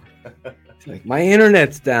about. It's like, my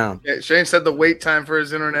internet's down. Yeah, Shane said the wait time for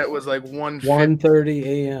his internet was like 1:30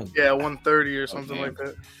 a.m. Yeah, 1:30 or something like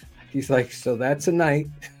that. He's like, so that's a night.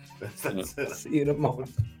 That's it. See you tomorrow.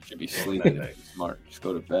 Should be sleeping. Smart. Just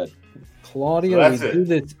go to bed. Claudio, So we that's do it.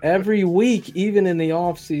 this every week, even in the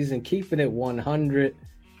off season, keeping it 100.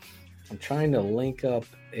 I'm trying to link up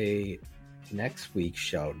a next week's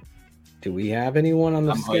show. Do we have anyone on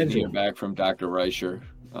the I'm waiting to hear schedule? back from Dr. Reicher.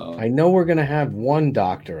 I know we're going to have one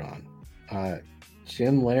doctor on.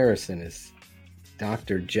 Jim Larison is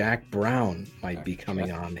Dr. Jack Brown might be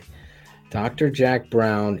coming on. Dr. Jack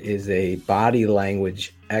Brown is a body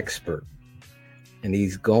language expert, and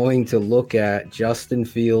he's going to look at Justin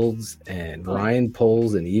Fields and Ryan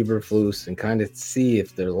Poles and Eberflus and kind of see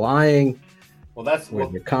if they're lying. Well, that's they're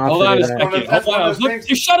Hold on a confident. second. That's Hold on. one I of was those looking. things-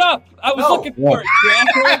 You shut up. I was looking for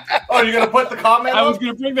it. Oh, you're gonna put the comment I up? was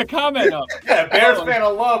going to bring the comment up. Yeah, Bears Oh. fan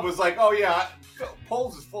of love was like, oh yeah,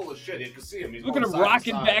 Poles is full of shit. You can see him. He's Look at going him side to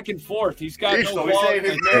rocking side. back and forth. He's got He's no so he's wall. saying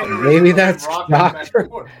his mannerisms Maybe are that's rocking back and Dr.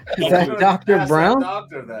 forth. Is that Dr. Ask Brown? that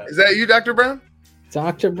doctor that. Is that you, Dr. Brown?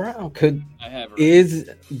 Dr. Brown could I have her. is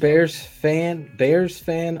Bears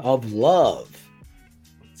fan of love.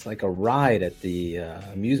 It's like a ride at the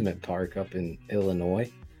amusement park up in Illinois.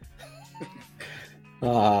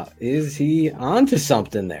 Is he onto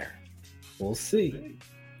something there? We'll see.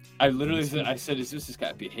 I literally said, is this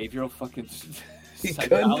guy behavioral fucking He could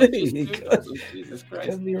psychologist, be. He dude? could. Jesus Christ.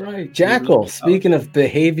 Could be right. Jackal, speaking of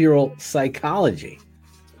behavioral psychology,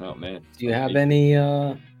 Oh, man. do you have any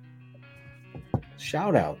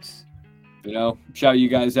shout outs? You know, shout you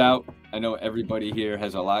guys out. I know everybody here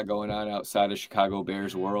has a lot going on outside of Chicago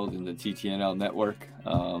Bears world in the TTNL network.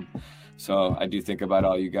 So I do think about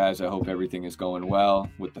all you guys. I hope everything is going well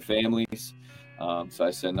with the families. So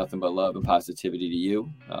I send nothing but love and positivity to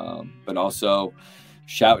you. But also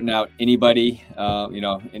shouting out anybody,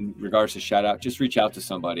 in regards to shout out, just reach out to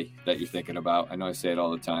somebody that you're thinking about. I know I say it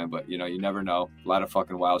all the time, but you never know. A lot of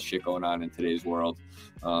fucking wild shit going on in today's world.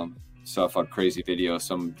 Saw a fucking crazy video of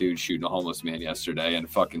some dude shooting a homeless man yesterday in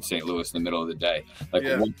fucking St. Louis in the middle of the day. Like,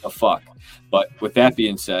 Yeah. what the fuck? But with that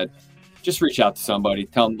being said, just reach out to somebody.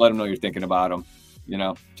 Let them know you're thinking about them.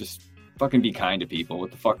 Just fucking be kind to people. What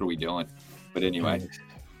the fuck are we doing? But anyway,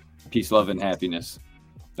 peace, love, and happiness.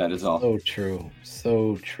 That is all. So true.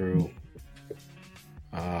 So true.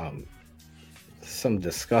 Some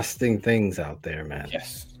disgusting things out there, man.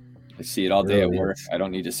 Yes. I see it all day Really at work. is. I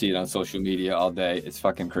don't need to see it on social media all day. It's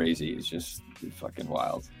fucking crazy. It's just fucking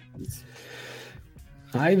wild.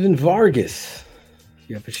 Ivan Vargas,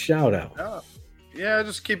 you have a shout out. Yeah,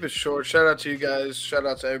 just keep it short. Shout out to you guys. Shout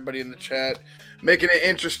out to everybody in the chat, making it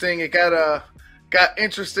interesting. It got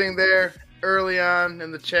interesting there early on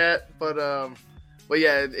in the chat, but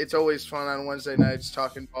yeah, it's always fun on Wednesday nights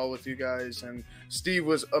talking ball with you guys. And Steve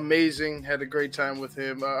was amazing. Had a great time with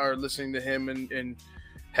him, or listening to him and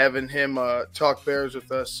having him talk Bears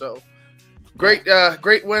with us. So great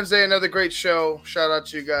Wednesday, another great show. Shout out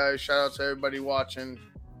to you guys. Shout out to everybody watching.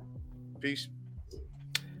 Peace.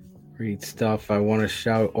 Great stuff. I want to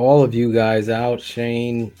shout all of you guys out.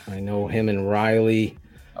 Shane, I know him and Riley.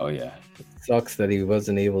 Oh, yeah. It sucks that he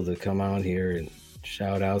wasn't able to come out here and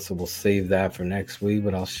shout out, so we'll save that for next week.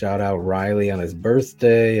 But I'll shout out Riley on his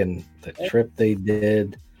birthday and the trip they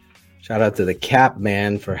did. Shout out to the Cap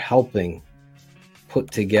Man for helping put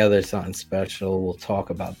together something special. We'll talk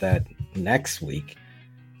about that next week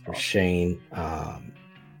for Shane.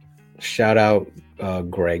 Shout out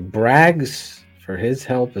Greg Braggs for his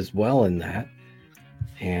help as well in that.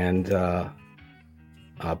 And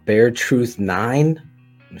Bear Truth 9,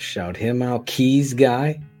 shout him out. Keys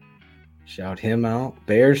guy, shout him out.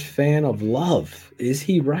 Bears fan of love. Is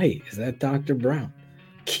he right? Is that Dr. Brown?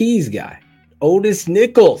 Keys guy. Otis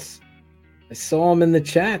Nichols. I saw him in the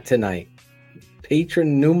chat tonight.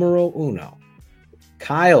 Patron numero uno.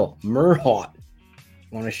 Kyle Murhaut.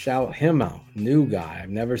 Want to shout him out. New guy. I've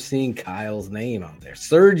never seen Kyle's name out there.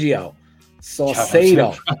 Sergio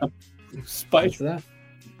Saucedo. Spike. What's that?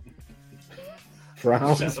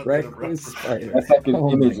 Browns breakfast spider. That fucking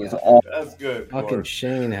Oh image my is God. awful. That's good. Fucking Gord.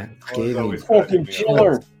 Shane Gord's gave me always cracking me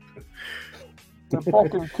up. The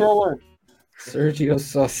fucking killer. Sergio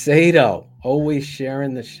Saucedo, always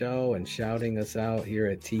sharing the show and shouting us out here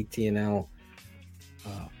at TTNL.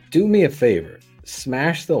 Do me a favor,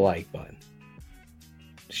 smash the like button,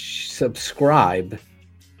 subscribe,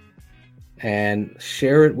 and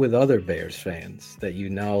share it with other Bears fans that you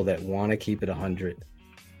know that want to keep it 100,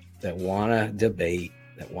 that want to debate,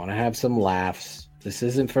 that want to have some laughs. This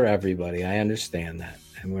isn't for everybody. I understand that,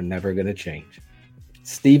 and we're never going to change.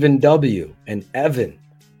 Stephen W. and Evan,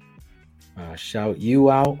 shout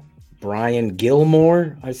you out. Brian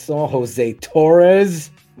Gilmore, I saw. Jose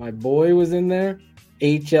Torres, my boy, was in there.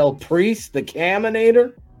 HL Priest, the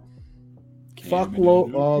Caminator. Fuck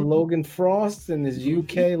Logan Frost and his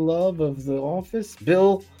UK love of The Office.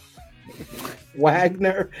 Bill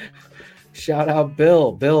Wagner. Shout out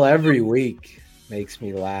Bill. Bill every week makes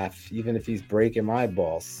me laugh, even if he's breaking my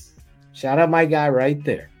balls. Shout out my guy right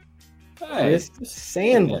there. Hey. Chris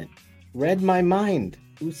Sandlin. Read my mind.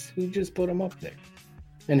 Who just put him up there?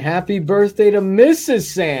 And happy birthday to Mrs.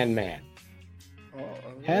 Sandman.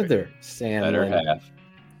 Heather Sandlin. Better half.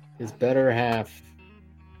 His better half.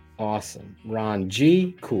 Awesome. Ron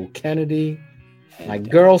G. Cool Kennedy. My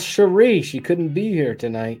girl Cherie. She couldn't be here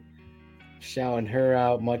tonight. Shouting her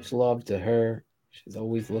out. Much love to her. She's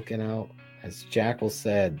always looking out. As Jackal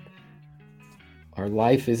said, our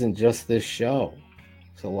life isn't just this show.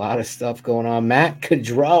 There's a lot of stuff going on. Matt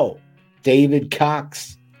Cadreau. David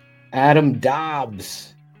Cox. Adam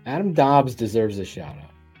Dobbs. Adam Dobbs deserves a shout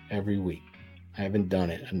out every week. I haven't done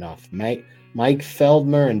it enough. Mike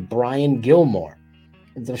Feldmer and Brian Gilmore.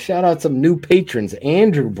 And so shout out some new patrons.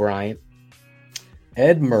 Andrew Bryant,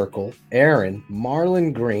 Ed Merkel, Aaron,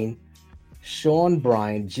 Marlon Green, Sean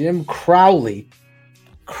Bryan, Jim Crowley,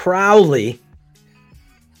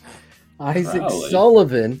 Isaac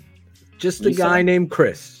Sullivan, just a guy named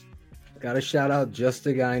Chris. Got to shout out just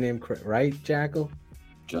a guy named Chris, right, Jackal?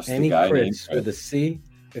 Just any a guy Chris named Chris with a C.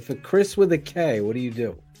 If a Chris with a K, what do you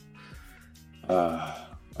do?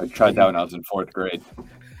 I tried that when I was in 4th grade.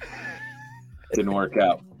 Didn't work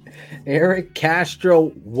out. Eric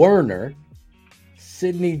Castro Werner,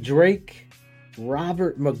 Sidney Drake,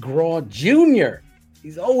 Robert McGraw Jr.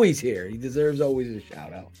 He's always here. He deserves always a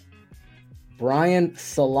shout out. Brian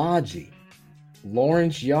Salaji,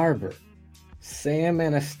 Lawrence Yarber, Sam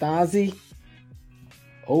Anastasi,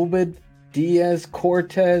 Obed Diaz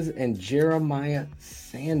Cortez, and Jeremiah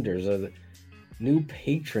Sanders are the new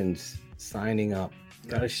patrons signing up.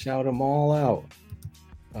 Gotta shout them all out.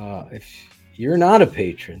 If you're not a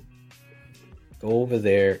patron, go over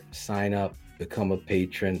there, sign up, become a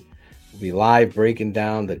patron. We'll be live breaking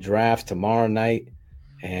down the draft tomorrow night,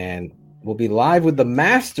 and we'll be live with the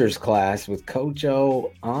Masters class with Coach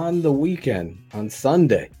O on the weekend, on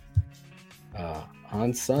Sunday.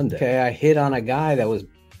 Okay, I hit on a guy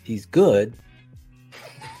he's good.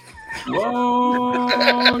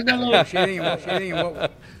 Whoa! No.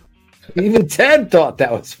 Even Ted thought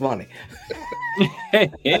that was funny.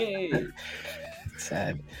 Hey.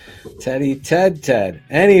 Ted.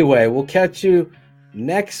 Anyway, we'll catch you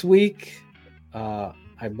next week. I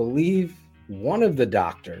believe one of the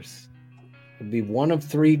doctors will be one of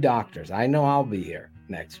 3 doctors. I know I'll be here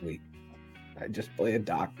next week. I just play a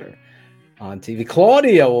doctor on TV.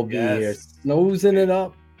 Claudia will be here, snoozing it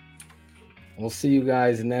up. We'll see you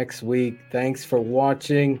guys next week. Thanks for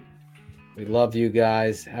watching. We love you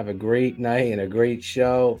guys. Have a great night and a great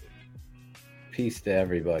show. Peace to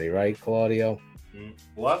everybody, right, Claudio?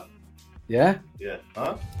 What? Yeah? Yeah.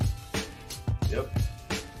 Huh? Yep.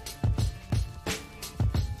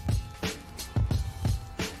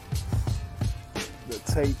 The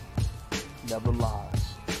tape never lies.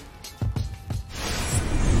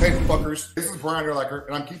 Hey, fuckers. This is Brian Erlacher,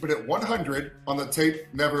 and I'm keeping it 100 on the Tape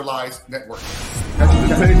Never Lies Network. The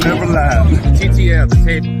tape never lies. TTL, the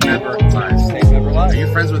tape never lies. Tape never lies. Are you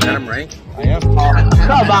friends with Adam Ray? I am.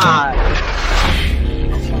 Come on.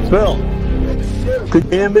 Bill. Could you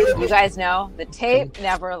hear me? You guys know the tape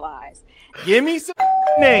never lies. Give me some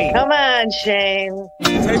name. Come on, Shane.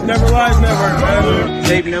 Tape Never Lies Network, baby.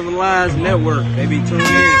 Tape Never Lies Network. Baby, tune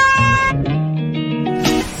in.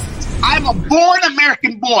 I'm a born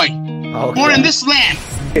American boy. Born in this land.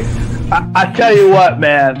 I tell you what,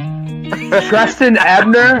 man. Tristan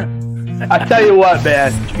Abner, I tell you what,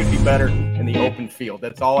 man. You could be better in the open field.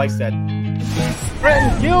 That's all I said.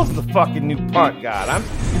 Brenton Gill's the fucking new punt god. I'm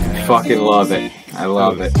fucking love it. I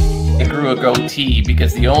love it. I grew a goatee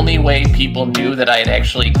because the only way people knew that I had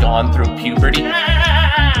actually gone through puberty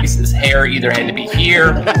is his hair either had to be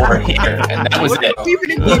here or here, and that was it.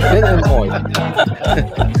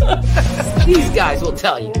 These guys will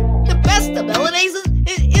tell you the best abilities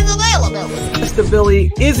is availability. Best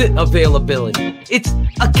ability isn't availability. It's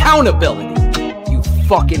accountability. You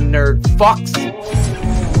fucking nerd fucks.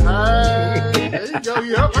 There you go.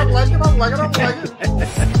 Yep, I like it.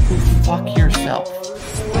 Fuck yourself.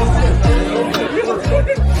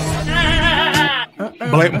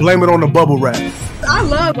 Blame it on the bubble wrap. I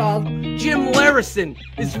love all. Jim Larison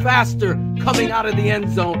is faster coming out of the end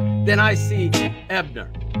zone than I see Ebner.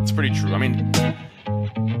 It's pretty true. I mean,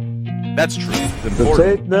 that's true. The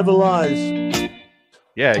tape never lies.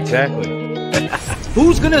 Yeah, exactly.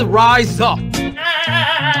 Who's gonna rise up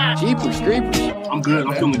Jeepers creepers. I'm good.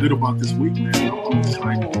 I'm feeling good about this week, man. I'm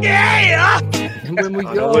excited. Yeah! And when we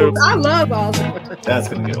go, I love all That's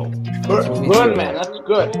gonna get old. Good, man. That's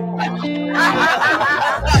good.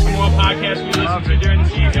 More podcasts we listen to during the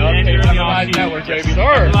season and during the off-season. Network, baby.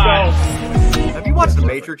 Sure. Have you watched The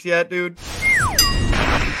Matrix yet, dude?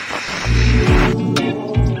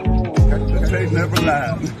 Never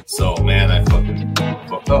lies. So man, I fucking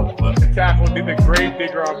fucked up. But Tackle did the grave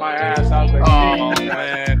digger on my ass. I was like, oh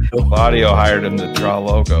man, Claudio hired him to draw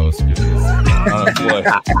logos because he's unemployed.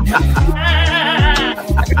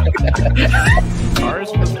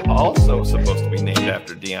 Ours was also supposed to be named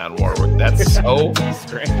after Dionne Warwick. That's so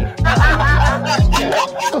strange.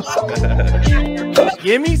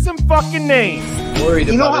 Give me some fucking names.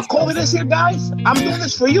 You know how cold it is here, guys? I'm doing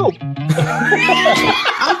this for you.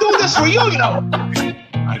 I'm doing this for you, you know.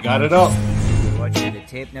 I got it up. Watching the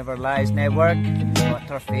Tape Never Lies Network, but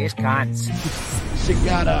her face can't. She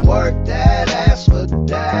gotta work that ass for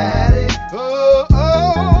that.